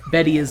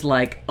 Betty is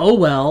like, oh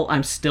well,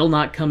 I'm still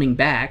not coming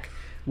back.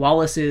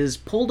 Wallace is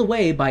pulled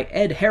away by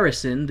Ed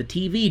Harrison, the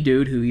TV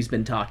dude who he's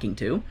been talking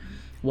to.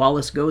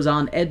 Wallace goes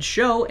on Ed's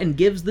show and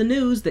gives the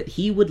news that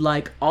he would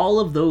like all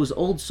of those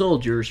old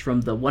soldiers from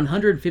the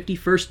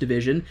 151st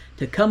Division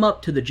to come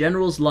up to the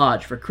General's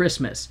Lodge for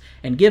Christmas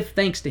and give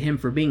thanks to him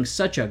for being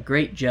such a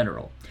great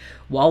general.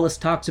 Wallace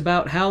talks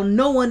about how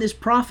no one is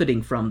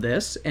profiting from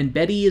this, and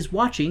Betty is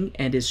watching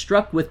and is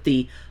struck with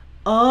the,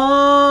 oh,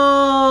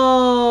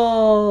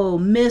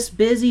 Miss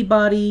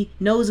Busybody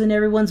nosing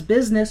everyone's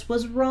business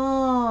was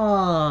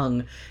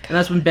wrong. And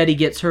that's when Betty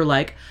gets her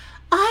like,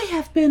 I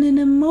have been an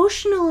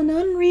emotional and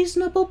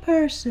unreasonable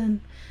person.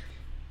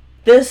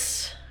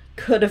 This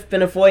could have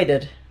been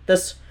avoided.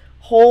 This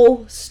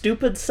whole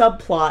stupid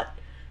subplot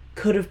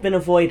could have been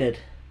avoided.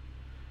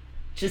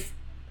 Just,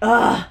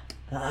 Yeah,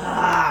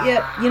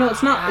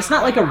 it's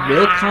not like a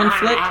real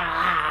conflict.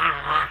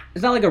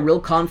 It's not like a real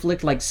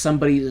conflict like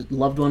somebody's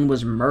loved one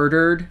was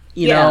murdered,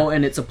 you know,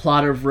 and it's a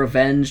plot of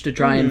revenge to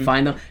try and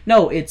find them.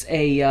 No, it's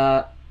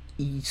a,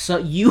 so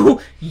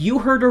you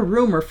heard a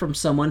rumor from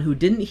someone who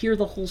didn't hear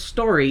the whole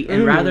story,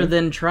 and rather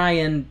than try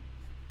and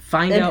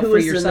find out for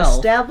yourself, an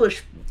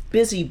established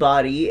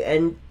busybody,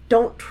 and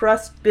don't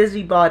trust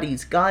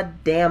busybodies.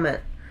 God damn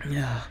it.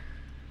 Yeah.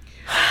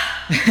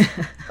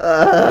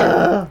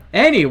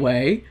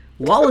 Anyway,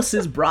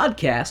 Wallace's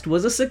broadcast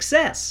was a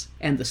success,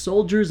 and the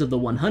soldiers of the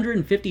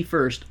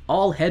 151st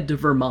all head to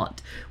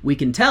Vermont. We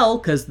can tell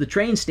because the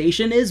train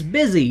station is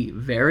busy,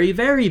 very,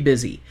 very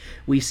busy.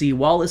 We see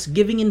Wallace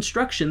giving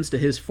instructions to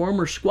his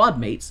former squad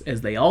mates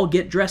as they all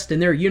get dressed in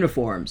their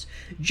uniforms.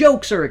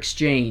 Jokes are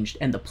exchanged,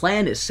 and the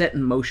plan is set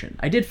in motion.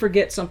 I did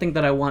forget something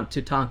that I want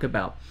to talk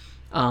about,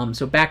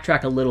 so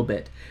backtrack a little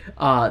bit.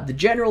 The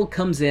general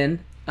comes in,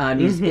 and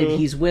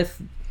he's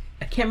with...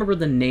 I can't remember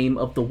the name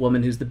of the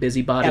woman who's the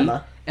busybody.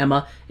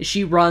 Emma.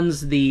 She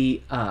runs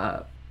the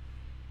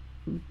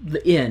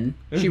inn.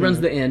 She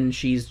runs the inn.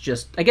 She's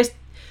just, I guess,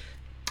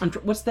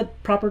 what's the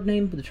proper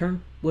name, the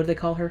term? What do they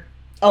call her?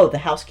 Oh, the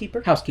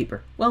housekeeper?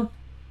 Housekeeper. Well,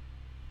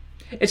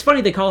 it's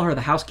funny they call her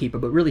the housekeeper,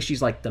 but really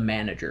she's like the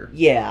manager.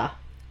 Yeah.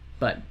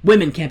 But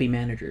women can't be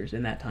managers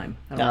in that time.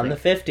 Not in the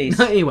 50s.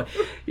 Anyway,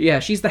 yeah,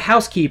 she's the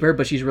housekeeper,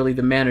 but she's really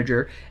the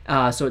manager.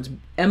 So it's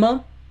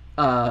Emma,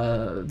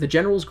 the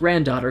general's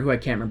granddaughter, who I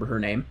can't remember her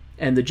name,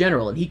 and the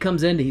general, and he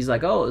comes in and he's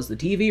like, oh, is the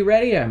TV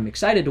ready? I'm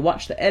excited to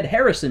watch the Ed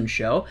Harrison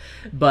show.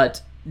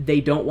 But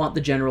they don't want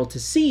the general to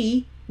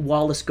see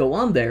Wallace go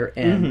on there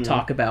and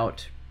talk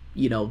about,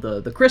 you know,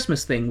 the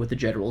Christmas thing with the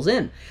generals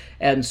in.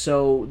 And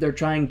so they're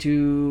trying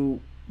to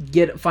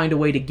find a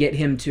way to get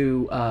him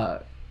to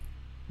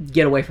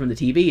get away from the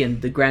TV,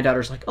 and the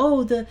granddaughter's like,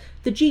 oh, the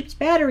Jeep's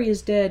battery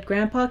is dead,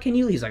 Grandpa, can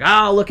you... He's like,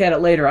 I'll look at it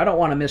later, I don't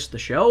want to miss the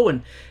show.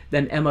 And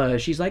then Emma,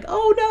 she's like,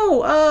 oh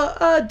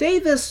no,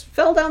 Davis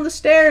fell down the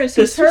stairs,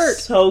 he's hurt. This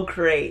is so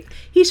great.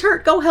 He's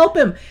hurt, go help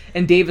him.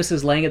 And Davis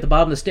is laying at the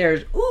bottom of the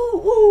stairs,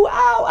 ooh,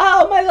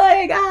 ow, my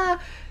leg,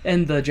 ah.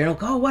 And the general,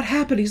 oh, what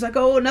happened? He's like,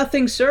 oh,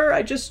 nothing, sir,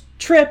 I just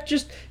tripped,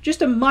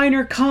 just a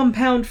minor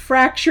compound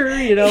fracture,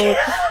 you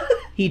know.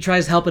 He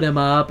tries helping him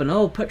up, and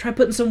try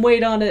putting some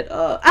weight on it.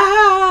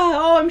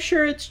 I'm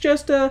sure it's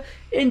just a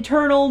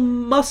internal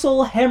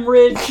muscle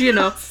hemorrhage, you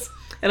know.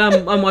 And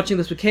I'm watching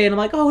this with Kay, and I'm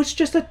like, oh, it's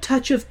just a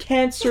touch of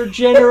cancer,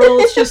 General.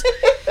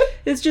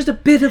 It's just a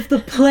bit of the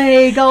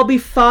plague. I'll be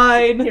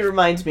fine. He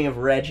reminds me of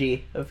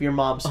Reggie, of your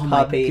mom's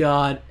puppy. Oh my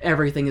God,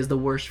 everything is the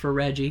worst for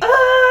Reggie.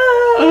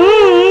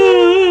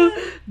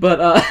 But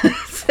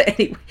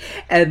anyway,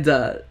 and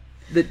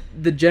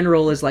the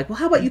general is like, well,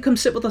 how about you come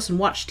sit with us and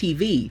watch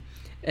TV?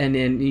 And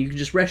then you can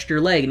just rest your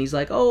leg. And he's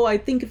like, oh, I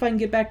think if I can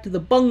get back to the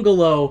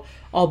bungalow,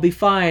 I'll be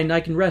fine. I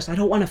can rest. I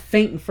don't want to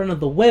faint in front of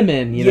the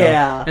women, you know?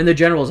 Yeah. And the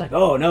general's like,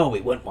 oh, no, we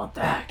wouldn't want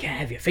that. Can't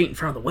have you faint in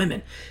front of the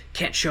women.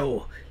 Can't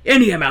show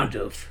any amount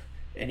of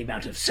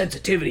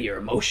sensitivity or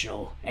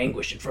emotional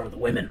anguish in front of the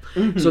women.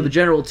 So the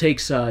general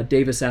takes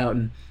Davis out,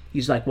 and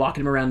he's like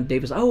walking him around.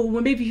 Davis, oh,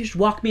 well, maybe you should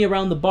walk me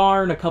around the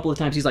barn a couple of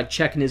times. He's like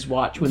checking his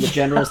watch when the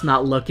general's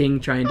not looking,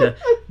 trying to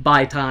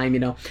buy time, you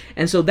know.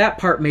 And so that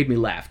part made me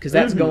laugh, because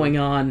that's going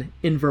on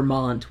in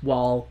Vermont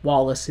while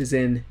Wallace is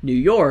in New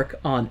York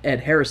on Ed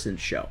Harrison's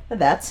show.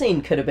 That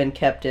scene could have been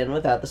kept in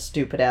without the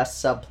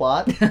stupid-ass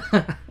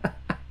subplot.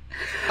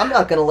 I'm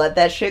not going to let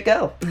that shit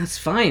go. That's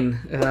fine.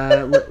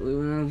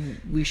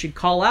 We should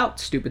call out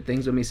stupid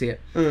things when we see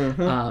it.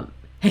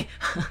 Hey,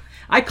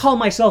 I call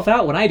myself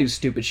out when I do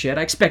stupid shit.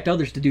 I expect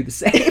others to do the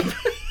same.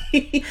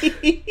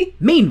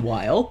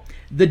 Meanwhile,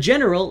 the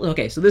general...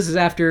 Okay, so this is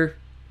after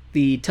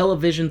the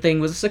television thing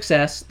was a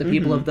success. The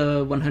people of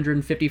the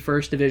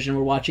 151st Division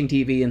were watching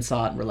TV and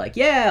saw it and were like,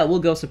 yeah, we'll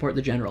go support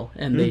the general.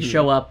 And they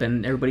show up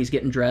and everybody's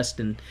getting dressed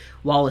and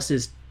Wallace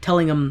is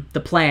telling them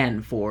the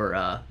plan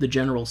for the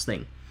general's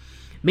thing.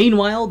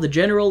 Meanwhile, the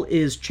general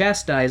is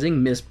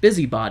chastising Miss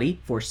Busybody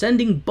for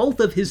sending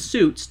both of his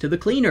suits to the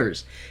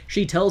cleaners.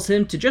 She tells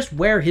him to just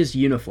wear his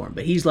uniform,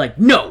 but he's like,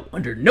 no,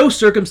 under no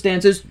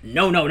circumstances,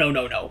 no, no, no,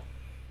 no, no.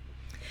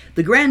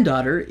 The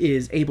granddaughter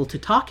is able to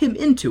talk him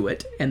into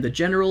it, and the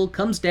general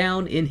comes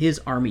down in his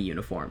army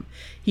uniform.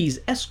 He's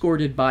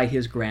escorted by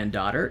his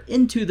granddaughter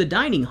into the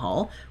dining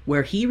hall,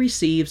 where he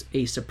receives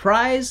a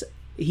surprise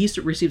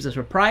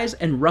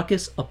and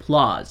raucous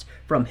applause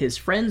from his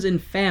friends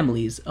and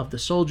families of the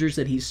soldiers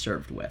that he's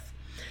served with.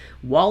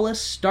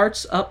 Wallace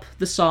starts up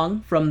the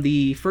song from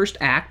the first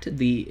act,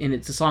 and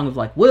it's a song of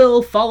like,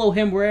 we'll follow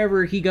him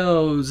wherever he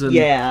goes. And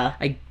yeah.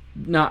 I'm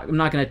not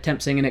going to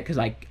attempt singing it because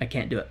I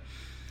can't do it.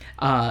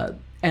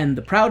 And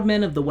the proud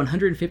men of the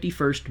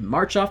 151st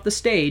march off the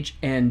stage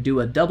and do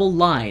a double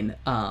line,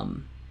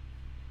 kind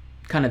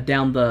of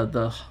down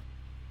the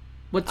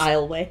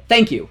aisleway.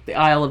 Thank you, the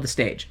aisle of the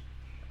stage.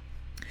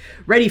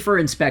 Ready for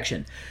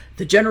inspection.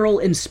 The general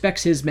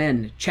inspects his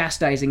men,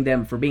 chastising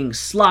them for being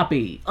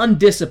sloppy,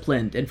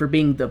 undisciplined, and for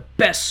being the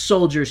best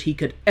soldiers he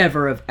could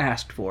ever have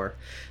asked for.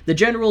 The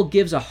general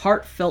gives a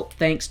heartfelt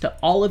thanks to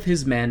all of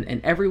his men,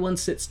 and everyone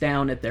sits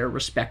down at their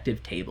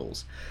respective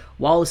tables.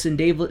 Wallace and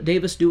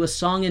Davis do a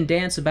song and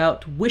dance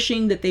about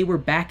wishing that they were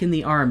back in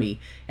the army,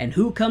 and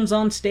who comes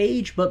on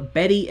stage but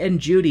Betty and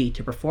Judy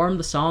to perform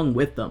the song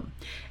with them.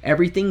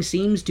 Everything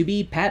seems to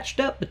be patched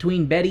up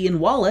between Betty and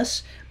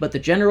Wallace, but the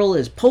general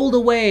is pulled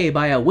away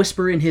by a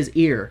whisper in his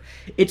ear.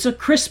 It's a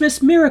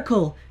Christmas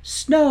miracle!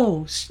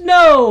 Snow!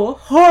 Snow!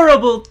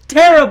 Horrible,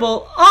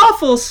 terrible,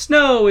 awful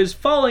snow is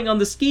falling on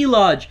the ski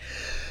lodge.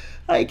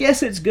 I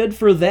guess it's good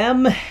for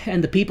them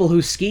and the people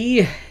who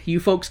ski. You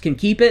folks can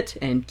keep it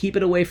and keep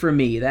it away from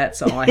me.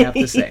 That's all I have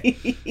to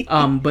say.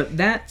 But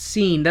that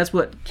scene, that's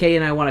what Kay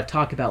and I want to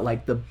talk about.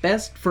 Like, the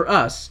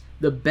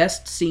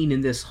best scene in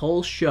this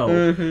whole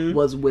show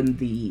was when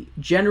the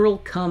general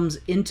comes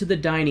into the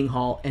dining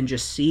hall and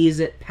just sees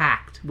it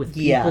packed with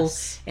people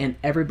and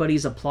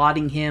everybody's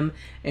applauding him.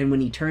 And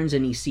when he turns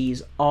and he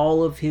sees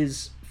all of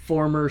his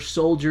former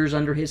soldiers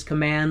under his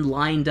command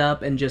lined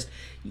up, and just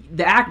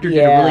the actor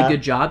did a really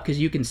good job because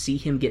you can see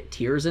him get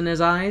tears in his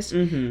eyes,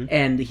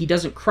 and he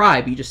doesn't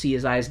cry, but you just see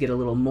his eyes get a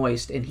little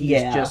moist, and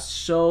he's just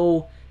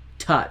so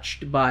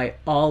touched by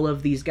all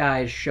of these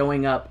guys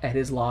showing up at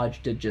his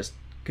lodge to just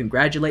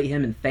congratulate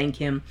him and thank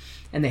him.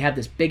 And they have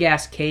this big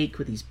ass cake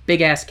with these big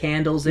ass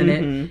candles in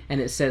it,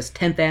 and it says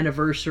 10th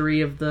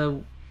anniversary of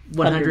the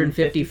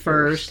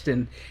 151st,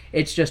 and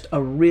it's just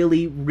a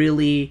really,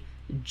 really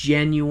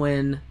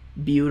genuine,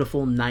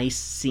 beautiful, nice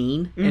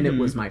scene, and it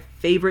was my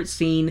favorite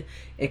scene,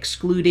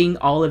 excluding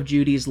all of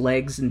Judy's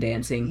legs and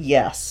dancing.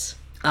 Yes.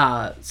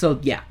 So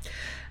yeah.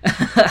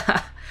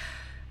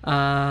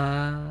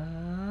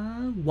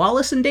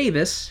 Wallace and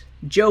Davis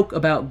joke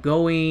about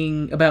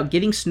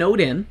getting snowed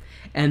in,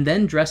 and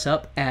then dress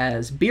up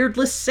as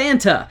beardless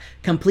Santa,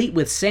 complete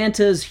with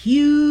Santa's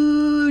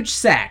huge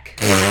sack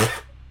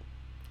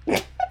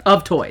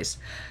of toys.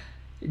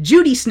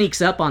 Judy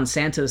sneaks up on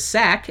Santa's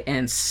sack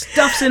and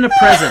stuffs in a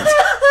present.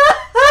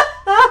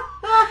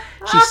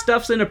 She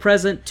stuffs in a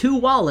present to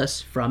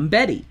Wallace from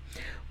Betty.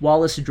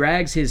 Wallace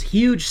drags his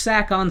huge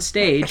sack on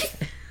stage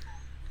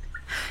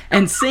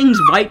and sings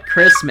White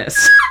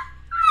Christmas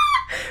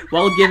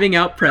while giving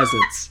out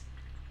presents.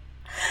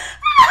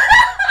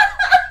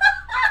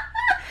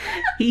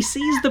 He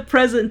sees the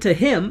present to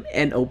him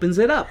and opens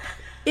it up.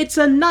 It's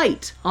a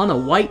knight on a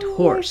white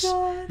horse.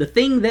 The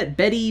thing that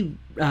Betty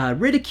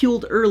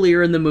ridiculed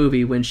earlier in the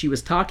movie when she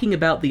was talking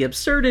about the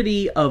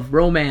absurdity of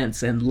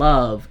romance and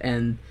love,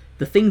 and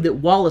the thing that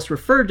Wallace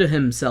referred to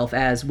himself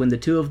as when the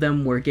two of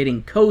them were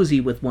getting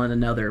cozy with one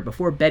another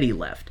before Betty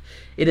left.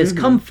 It has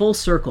come full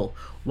circle.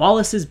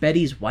 Wallace is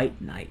Betty's white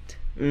knight.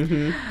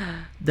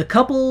 The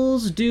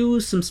couples do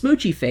some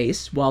smoochy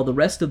face while the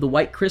rest of the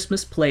White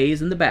Christmas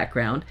plays in the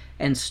background,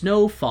 and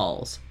snow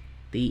falls.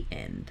 The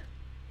end.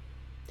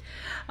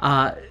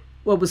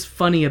 What was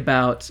funny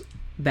about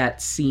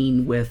that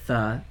scene with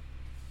the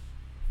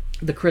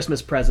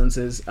Christmas presents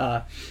is,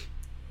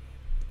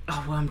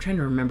 I'm trying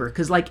to remember,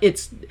 because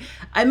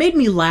it made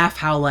me laugh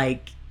how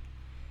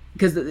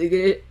because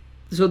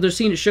so the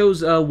scene, it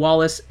shows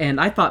Wallace, and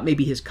I thought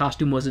maybe his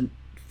costume wasn't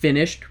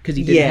finished because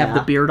he didn't have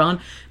the beard on,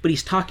 but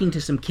he's talking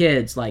to some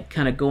kids,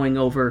 kind of going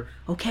over,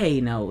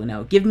 okay,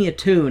 now give me a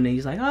tune, and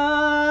he's like,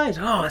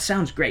 that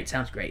sounds great,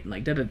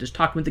 and just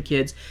talking with the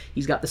kids.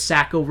 He's got the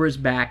sack over his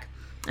back,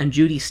 and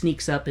Judy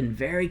sneaks up and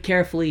very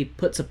carefully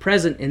puts a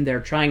present in there,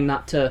 trying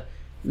not to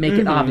make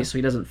it obvious so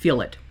he doesn't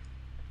feel it.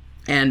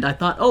 And I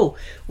thought,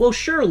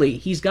 surely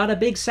he's got a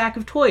big sack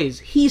of toys.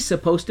 He's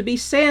supposed to be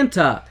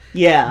Santa.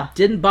 Yeah.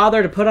 Didn't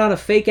bother to put on a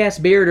fake-ass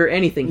beard or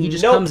anything. He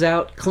just comes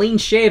out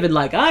clean-shaven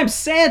like, I'm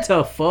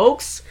Santa,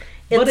 folks.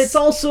 But it's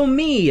also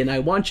me, and I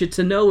want you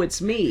to know it's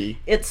me.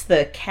 It's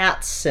the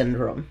cat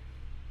syndrome.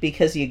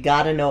 because you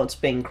gotta know it's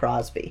Bing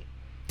Crosby.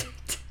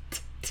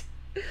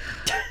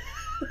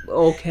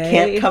 Okay.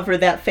 Can't cover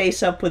that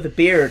face up with a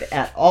beard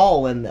at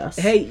all in this.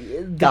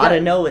 Hey,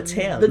 gotta know it's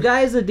him. The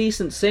guy's a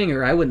decent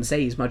singer. I wouldn't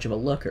say he's much of a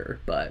looker,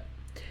 but...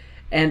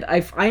 And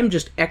I am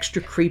just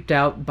extra creeped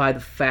out by the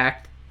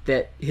fact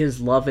that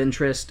his love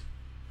interest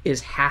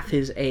is half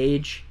his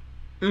age.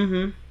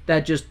 Mm-hmm.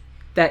 That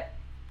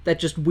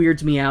just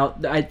weirds me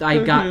out.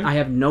 I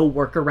have no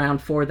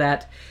workaround for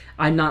that.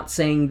 I'm not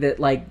saying that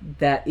like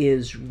that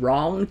is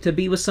wrong to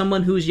be with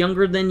someone who's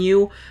younger than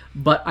you,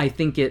 but I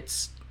think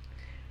it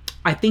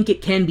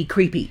can be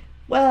creepy.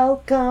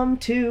 Welcome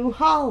to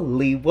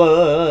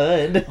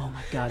Hollywood. Oh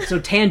my god. So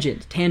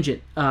tangent.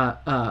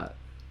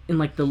 In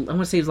like I want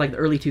to say it was like the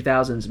early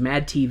 2000s,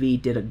 Mad TV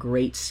did a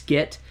great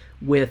skit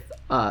with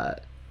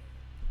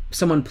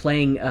someone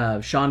playing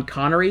Sean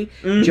Connery,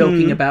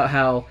 joking about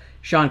how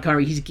Sean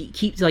Connery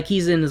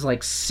he's in his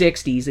like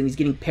 60s and he's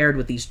getting paired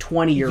with these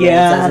 20-year-olds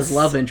as his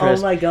love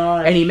interest. Oh my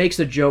god! And he makes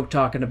a joke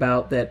talking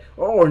about that.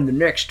 Oh, in the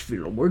next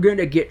film we're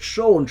gonna get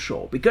so and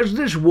so because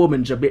this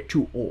woman's a bit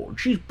too old.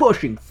 She's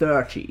pushing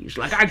 30s.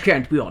 Like I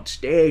can't be on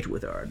stage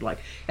with her. Like,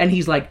 and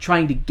he's like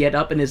trying to get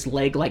up and his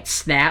leg like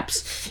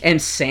snaps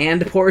and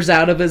sand pours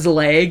out of his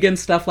leg and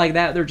stuff like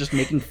that. They're just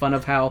making fun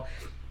of how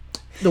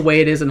the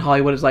way it is in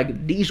Hollywood is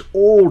like, these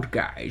old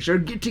guys are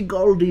getting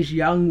all these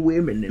young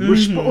women and we're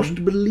supposed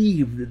to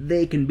believe that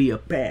they can be a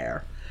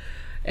pair.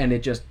 And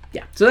it just,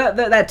 yeah. So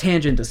that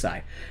tangent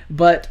aside.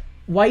 But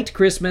White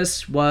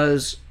Christmas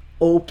was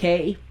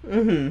okay.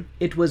 Mm-hmm.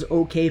 It was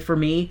okay for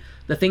me.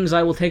 The things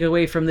I will take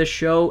away from this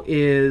show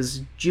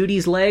is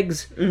Judy's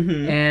legs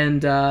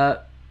and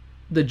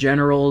the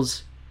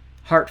General's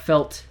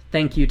heartfelt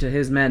thank you to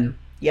his men.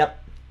 Yep.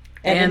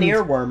 And an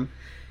earworm.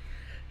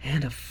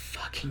 And a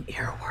fucking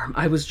earworm.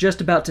 I was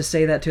just about to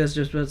say that too. I was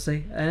just about to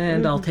say,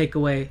 and I'll take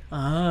away,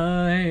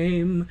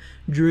 I'm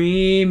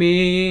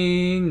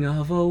dreaming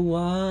of a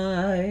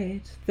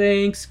white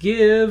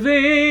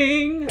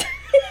Thanksgiving,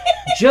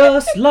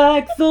 just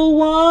like the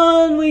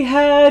one we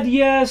had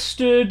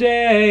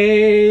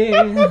yesterday.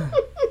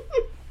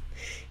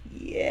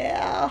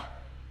 Yeah.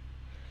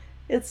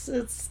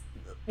 It's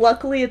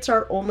luckily it's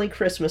our only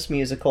Christmas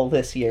musical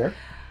this year.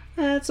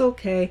 That's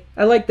okay.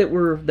 I like that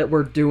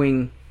we're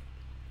doing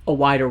a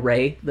wide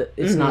array, that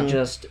it's not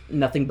just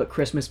nothing but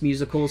Christmas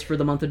musicals for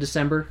the month of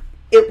December.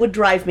 It would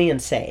drive me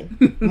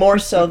insane, more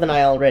so than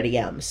I already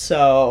am.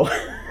 So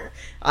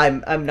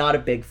I'm not a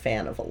big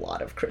fan of a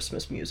lot of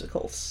Christmas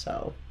musicals,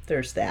 so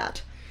there's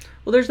that.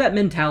 Well, there's that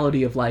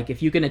mentality of like,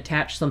 if you can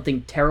attach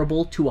something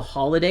terrible to a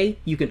holiday,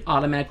 you can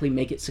automatically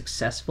make it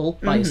successful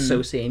by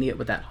associating it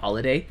with that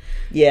holiday.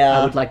 Yeah.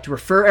 I would like to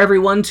refer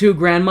everyone to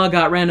Grandma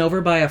Got Ran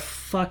Over by a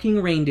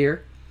fucking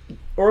Reindeer.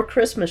 Or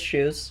Christmas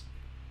Shoes.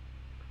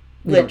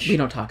 We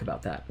don't talk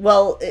about that.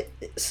 Well,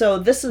 so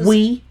this is...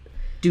 We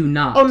do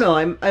not. Oh no,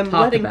 I'm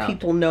letting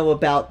people know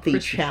about the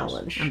Christmas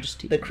challenge. shoes. I'm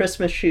just teasing. The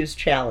Christmas Shoes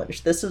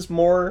Challenge. This is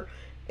more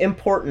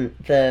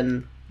important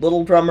than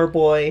Little Drummer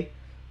Boy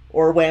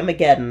or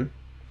Whamageddon.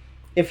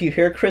 If you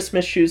hear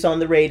Christmas Shoes on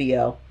the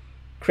radio,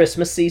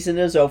 Christmas season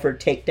is over,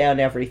 take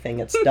down everything,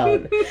 it's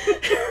done.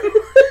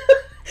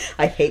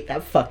 I hate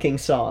that fucking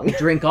song.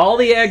 Drink all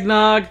the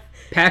eggnog,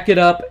 pack it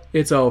up,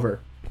 it's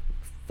over.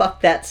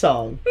 Fuck that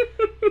song.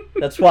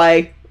 That's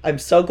why I'm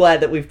so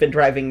glad that we've been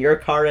driving your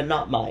car and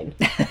not mine.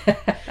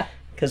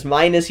 Because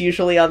mine is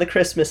usually on the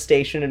Christmas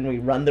station and we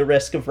run the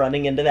risk of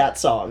running into that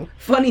song.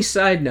 Funny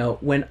side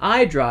note, when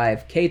I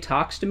drive, Kay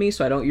talks to me,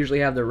 so I don't usually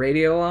have the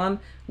radio on.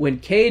 When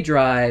Kay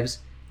drives,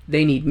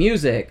 they need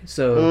music,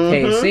 so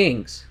Kay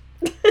sings.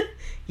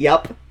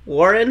 Yep.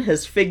 Warren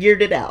has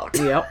figured it out.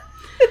 Yep.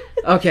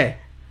 Okay.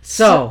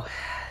 So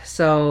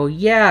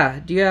yeah,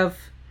 do you have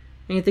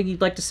anything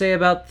you'd like to say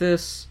about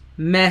this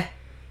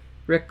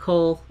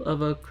meh-rickle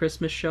of a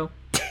Christmas show?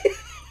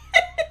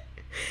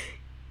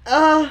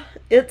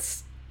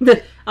 It's...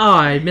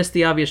 I missed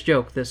the obvious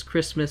joke. This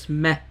Christmas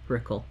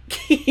meh-rickle.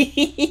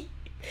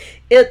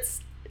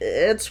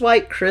 It's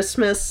White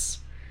Christmas.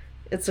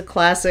 It's a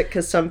classic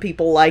because some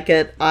people like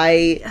it.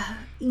 I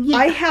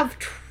have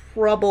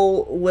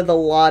trouble with a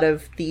lot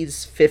of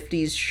these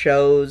 50s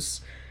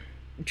shows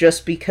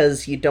just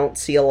because you don't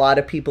see a lot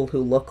of people who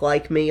look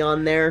like me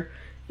on there.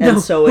 And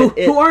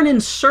who aren't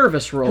in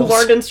service roles. Who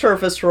aren't in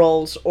service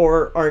roles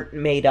or aren't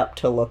made up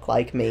to look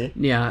like me.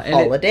 Yeah.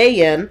 Holiday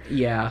Inn.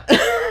 Yeah.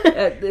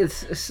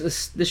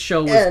 This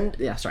show was...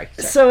 yeah, sorry.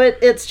 So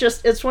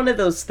it's one of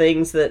those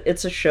things that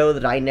it's a show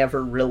that I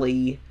never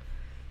really...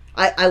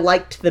 I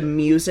liked the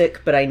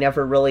music, but I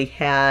never really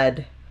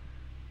had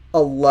a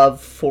love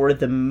for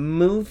the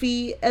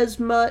movie as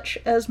much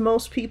as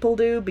most people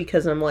do,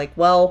 because I'm like,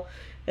 well,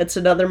 it's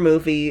another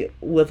movie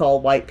with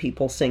all white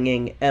people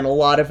singing, and a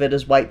lot of it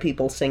is white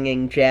people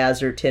singing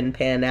jazz or Tin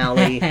Pan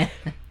Alley.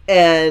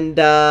 And,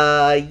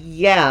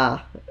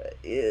 yeah,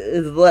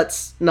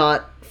 let's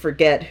not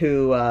forget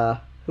who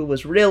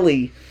was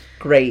really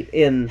great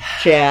in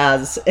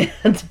jazz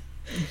and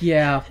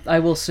Yeah, I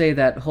will say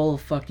that whole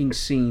fucking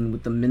scene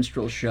with the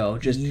minstrel show.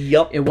 Just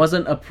Yup. It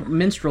wasn't a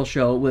minstrel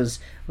show. It was,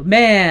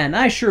 man,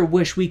 I sure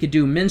wish we could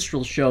do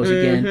minstrel shows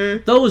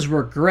again. Those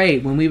were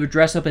great when we would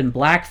dress up in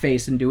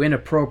blackface and do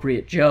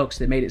inappropriate jokes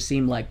that made it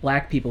seem like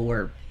black people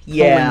were pulling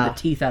the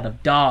teeth out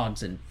of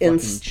dogs and fucking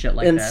shit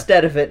like that.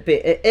 Instead of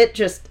it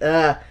just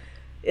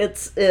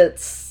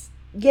it's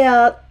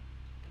yeah.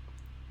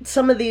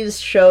 Some of these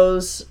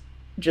shows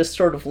just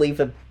sort of leave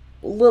a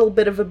little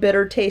bit of a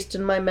bitter taste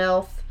in my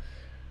mouth.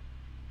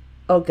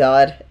 Oh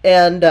God.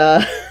 And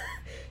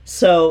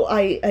so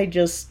I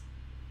just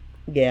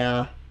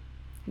yeah.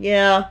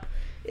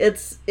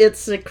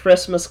 It's a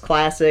Christmas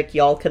classic.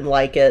 Y'all can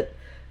like it.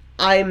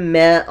 I'm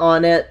meh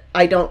on it.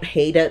 I don't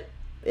hate it.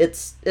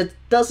 It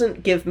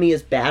doesn't give me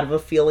as bad of a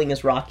feeling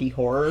as Rocky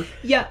Horror.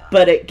 Yeah.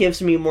 But it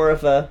gives me more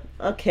of a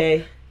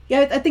okay.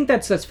 Yeah, I think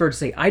that's fair to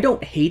say. I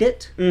don't hate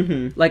it.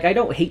 Mm-hmm. Like, I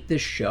don't hate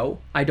this show.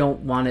 I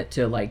don't want it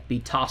to, like, be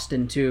tossed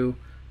into,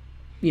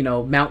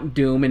 Mount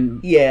Doom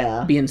and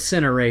be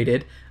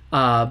incinerated.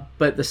 But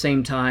at the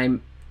same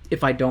time,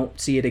 if I don't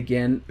see it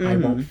again, I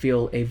won't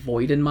feel a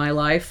void in my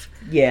life.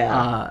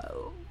 Yeah.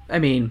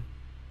 Full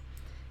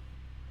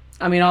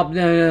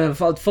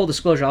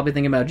disclosure, I'll be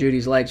thinking about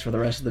Judy's legs for the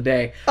rest of the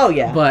day. Oh,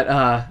 yeah.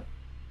 But,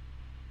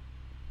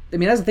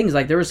 that's the thing, is,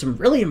 like, there were some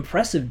really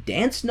impressive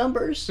dance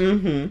numbers.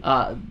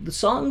 Mm-hmm. The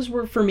songs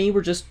were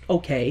just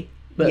okay.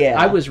 But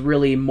I was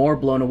really more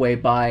blown away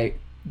by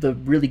the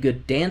really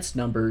good dance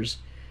numbers.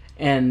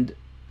 And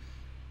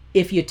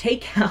if you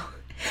take out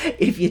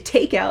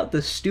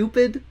the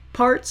stupid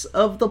parts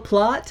of the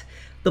plot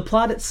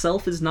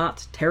itself is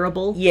not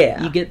terrible.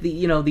 Yeah. You get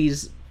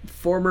these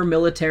former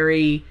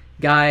military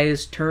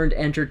guys turned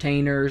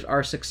entertainers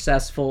are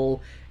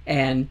successful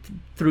and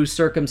through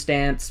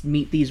circumstance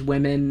meet these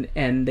women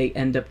and they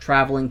end up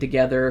traveling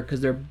together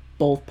because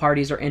both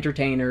parties are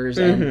entertainers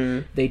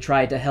and they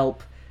try to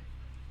help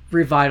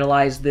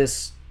revitalize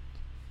this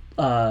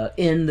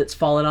inn that's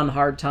fallen on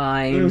hard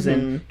times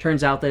and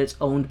turns out that it's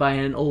owned by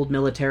an old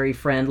military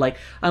friend. Like,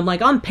 I'm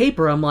like, on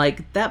paper, I'm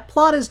like, that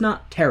plot is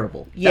not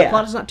terrible. Yeah. That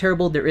plot is not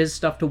terrible. There is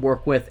stuff to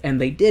work with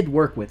and they did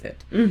work with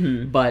it.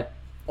 Mm-hmm. But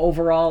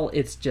overall,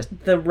 it's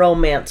just... The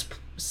romance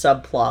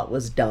subplot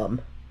was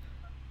dumb.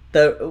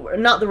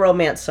 Not the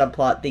romance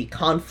subplot, the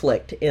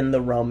conflict in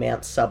the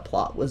romance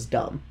subplot was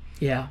dumb.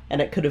 Yeah.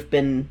 And it could have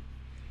been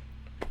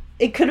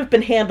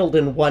handled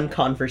in one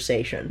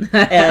conversation.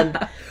 And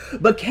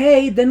but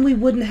Kay, then we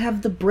wouldn't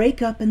have the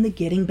breakup and the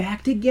getting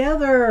back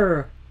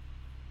together.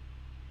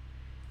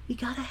 You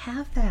gotta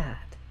have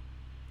that.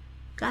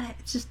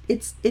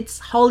 It's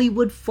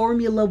Hollywood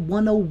Formula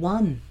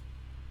 101.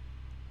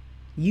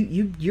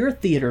 You're a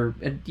theater,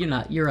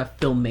 you're a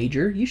film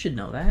major. You should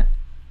know that.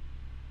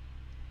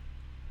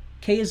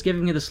 Kay is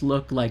giving me this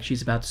look like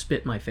she's about to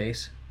spit in my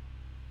face.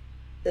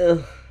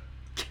 Ugh.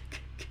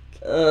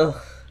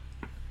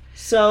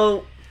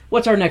 So...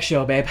 What's our next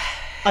show, babe?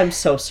 I'm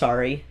so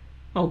sorry.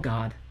 Oh,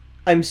 God.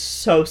 I'm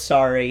so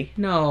sorry.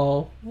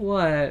 No.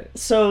 What?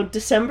 So,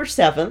 December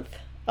 7th,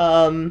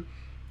 on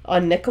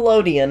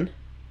Nickelodeon...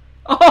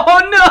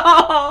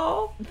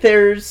 Oh, no!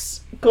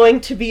 There's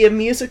going to be a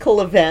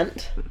musical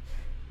event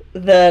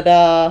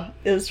that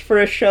is for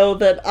a show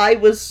that I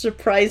was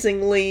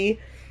surprisingly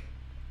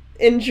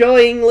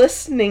enjoying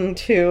listening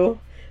to,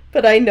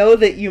 but I know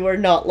that you are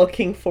not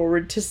looking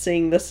forward to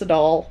seeing this at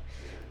all.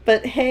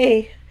 But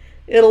hey,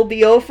 it'll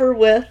be over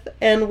with,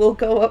 and we'll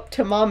go up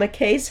to Mama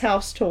Kay's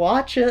house to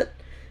watch it,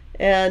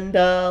 and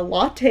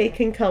Latte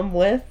can come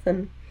with,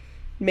 and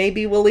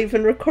maybe we'll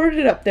even record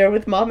it up there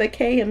with Mama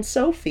Kay and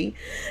Sophie.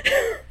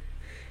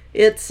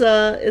 It's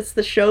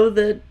the show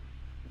that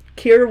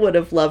Kier would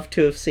have loved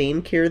to have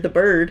seen, Kier the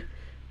Bird.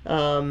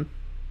 We're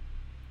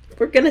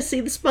gonna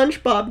see the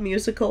SpongeBob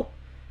musical.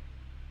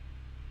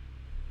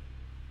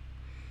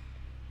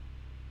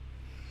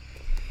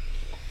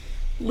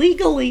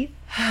 Legally.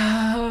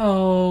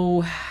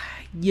 Oh,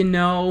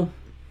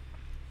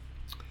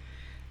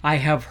 I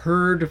have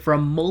heard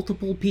from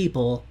multiple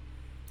people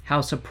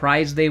how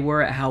surprised they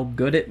were at how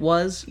good it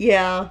was.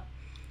 Yeah.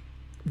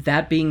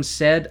 That being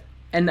said,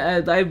 and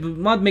I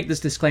want to make this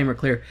disclaimer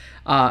clear,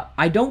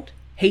 I don't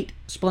hate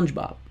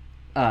SpongeBob.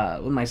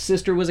 When my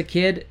sister was a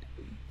kid,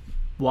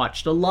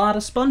 watched a lot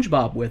of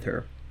SpongeBob with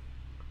her.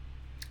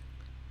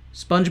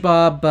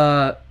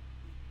 SpongeBob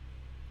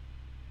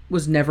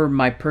was never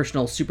my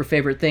personal super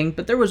favorite thing,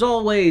 but there was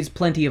always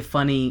plenty of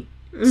funny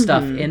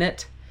stuff in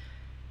it.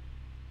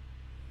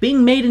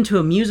 Being made into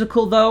a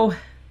musical, though,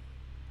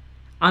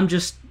 I'm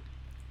just...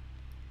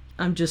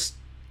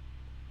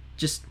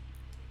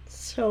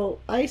 So,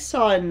 I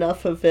saw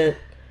enough of it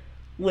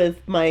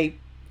with my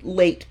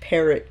late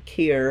parrot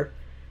Kier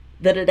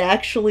that it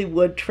actually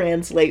would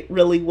translate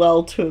really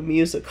well to a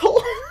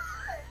musical.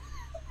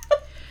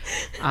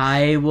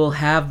 I will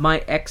have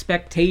my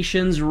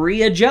expectations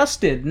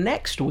readjusted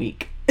next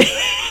week.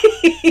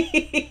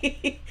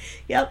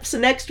 Yep, so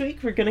next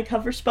week we're going to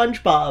cover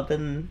SpongeBob,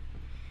 and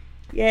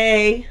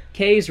yay.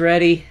 Kay's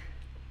ready.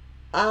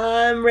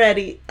 I'm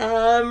ready.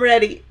 I'm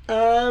ready.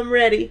 I'm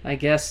ready. I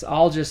guess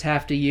I'll just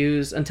have to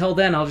use... Until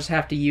then, I'll just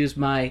have to use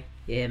my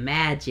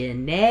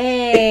imagination.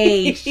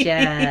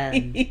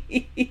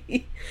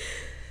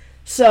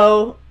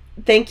 So,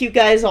 thank you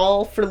guys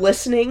all for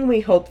listening. We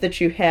hope that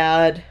you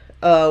had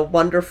a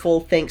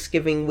wonderful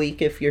Thanksgiving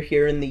week if you're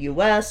here in the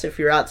U.S. If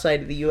you're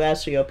outside of the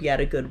U.S., we hope you had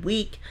a good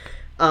week.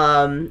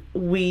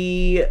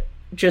 We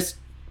just,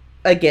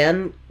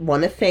 again,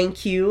 want to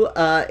thank you.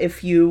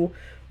 If you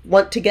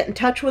want to get in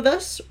touch with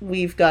us,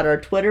 we've got our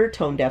Twitter,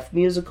 Tone Deaf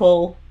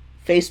Musical,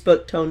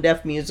 Facebook, Tone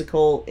Deaf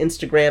Musical,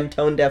 Instagram,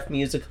 Tone Deaf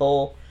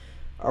Musical,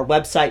 our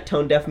website,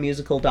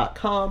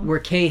 tonedeafmusical.com. Where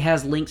Kay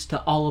has links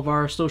to all of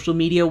our social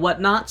media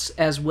whatnots,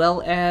 as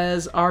well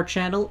as our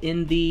channel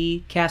in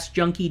the Cast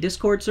Junkie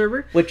Discord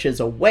server. Which is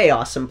a way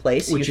awesome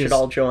place. You should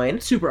all join.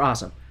 Super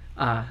awesome.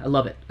 I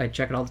love it. I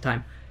check it all the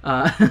time.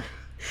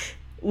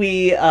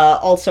 We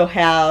also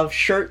have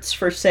shirts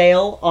for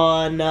sale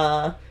on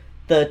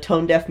the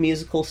Tone Deaf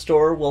Musical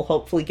store. We'll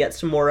hopefully get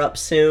some more up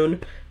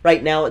soon.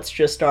 Right now, it's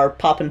just our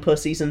Poppin'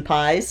 Pussies and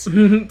Pies.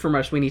 From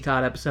our Sweeney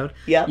Todd episode.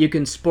 Yep. You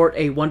can sport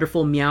a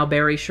wonderful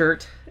Meowberry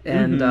shirt,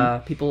 and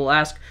people will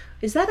ask,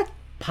 is that a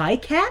pie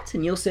cat?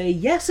 And you'll say,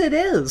 yes, it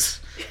is.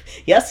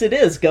 Yes, it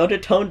is. Go to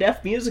Tone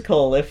Deaf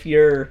Musical if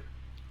you're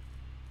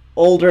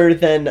older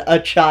than a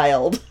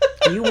child.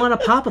 You want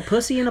to pop a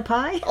pussy in a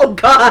pie? Oh,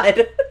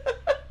 God.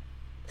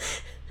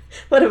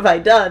 What have I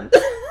done?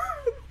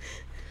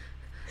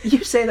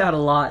 You say that a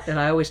lot, and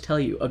I always tell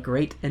you a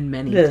great and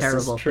many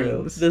terrible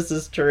things. This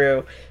is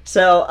true.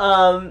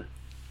 So,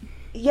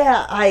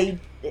 yeah,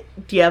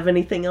 do you have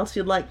anything else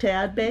you'd like to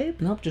add, babe?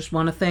 Nope, just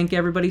want to thank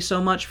everybody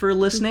so much for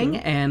listening,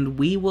 and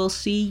we will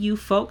see you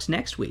folks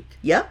next week.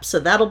 Yep, so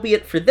that'll be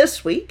it for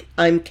this week.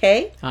 I'm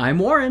Kay. I'm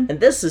Warren.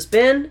 And this has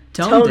been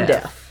Tone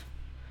Deaf.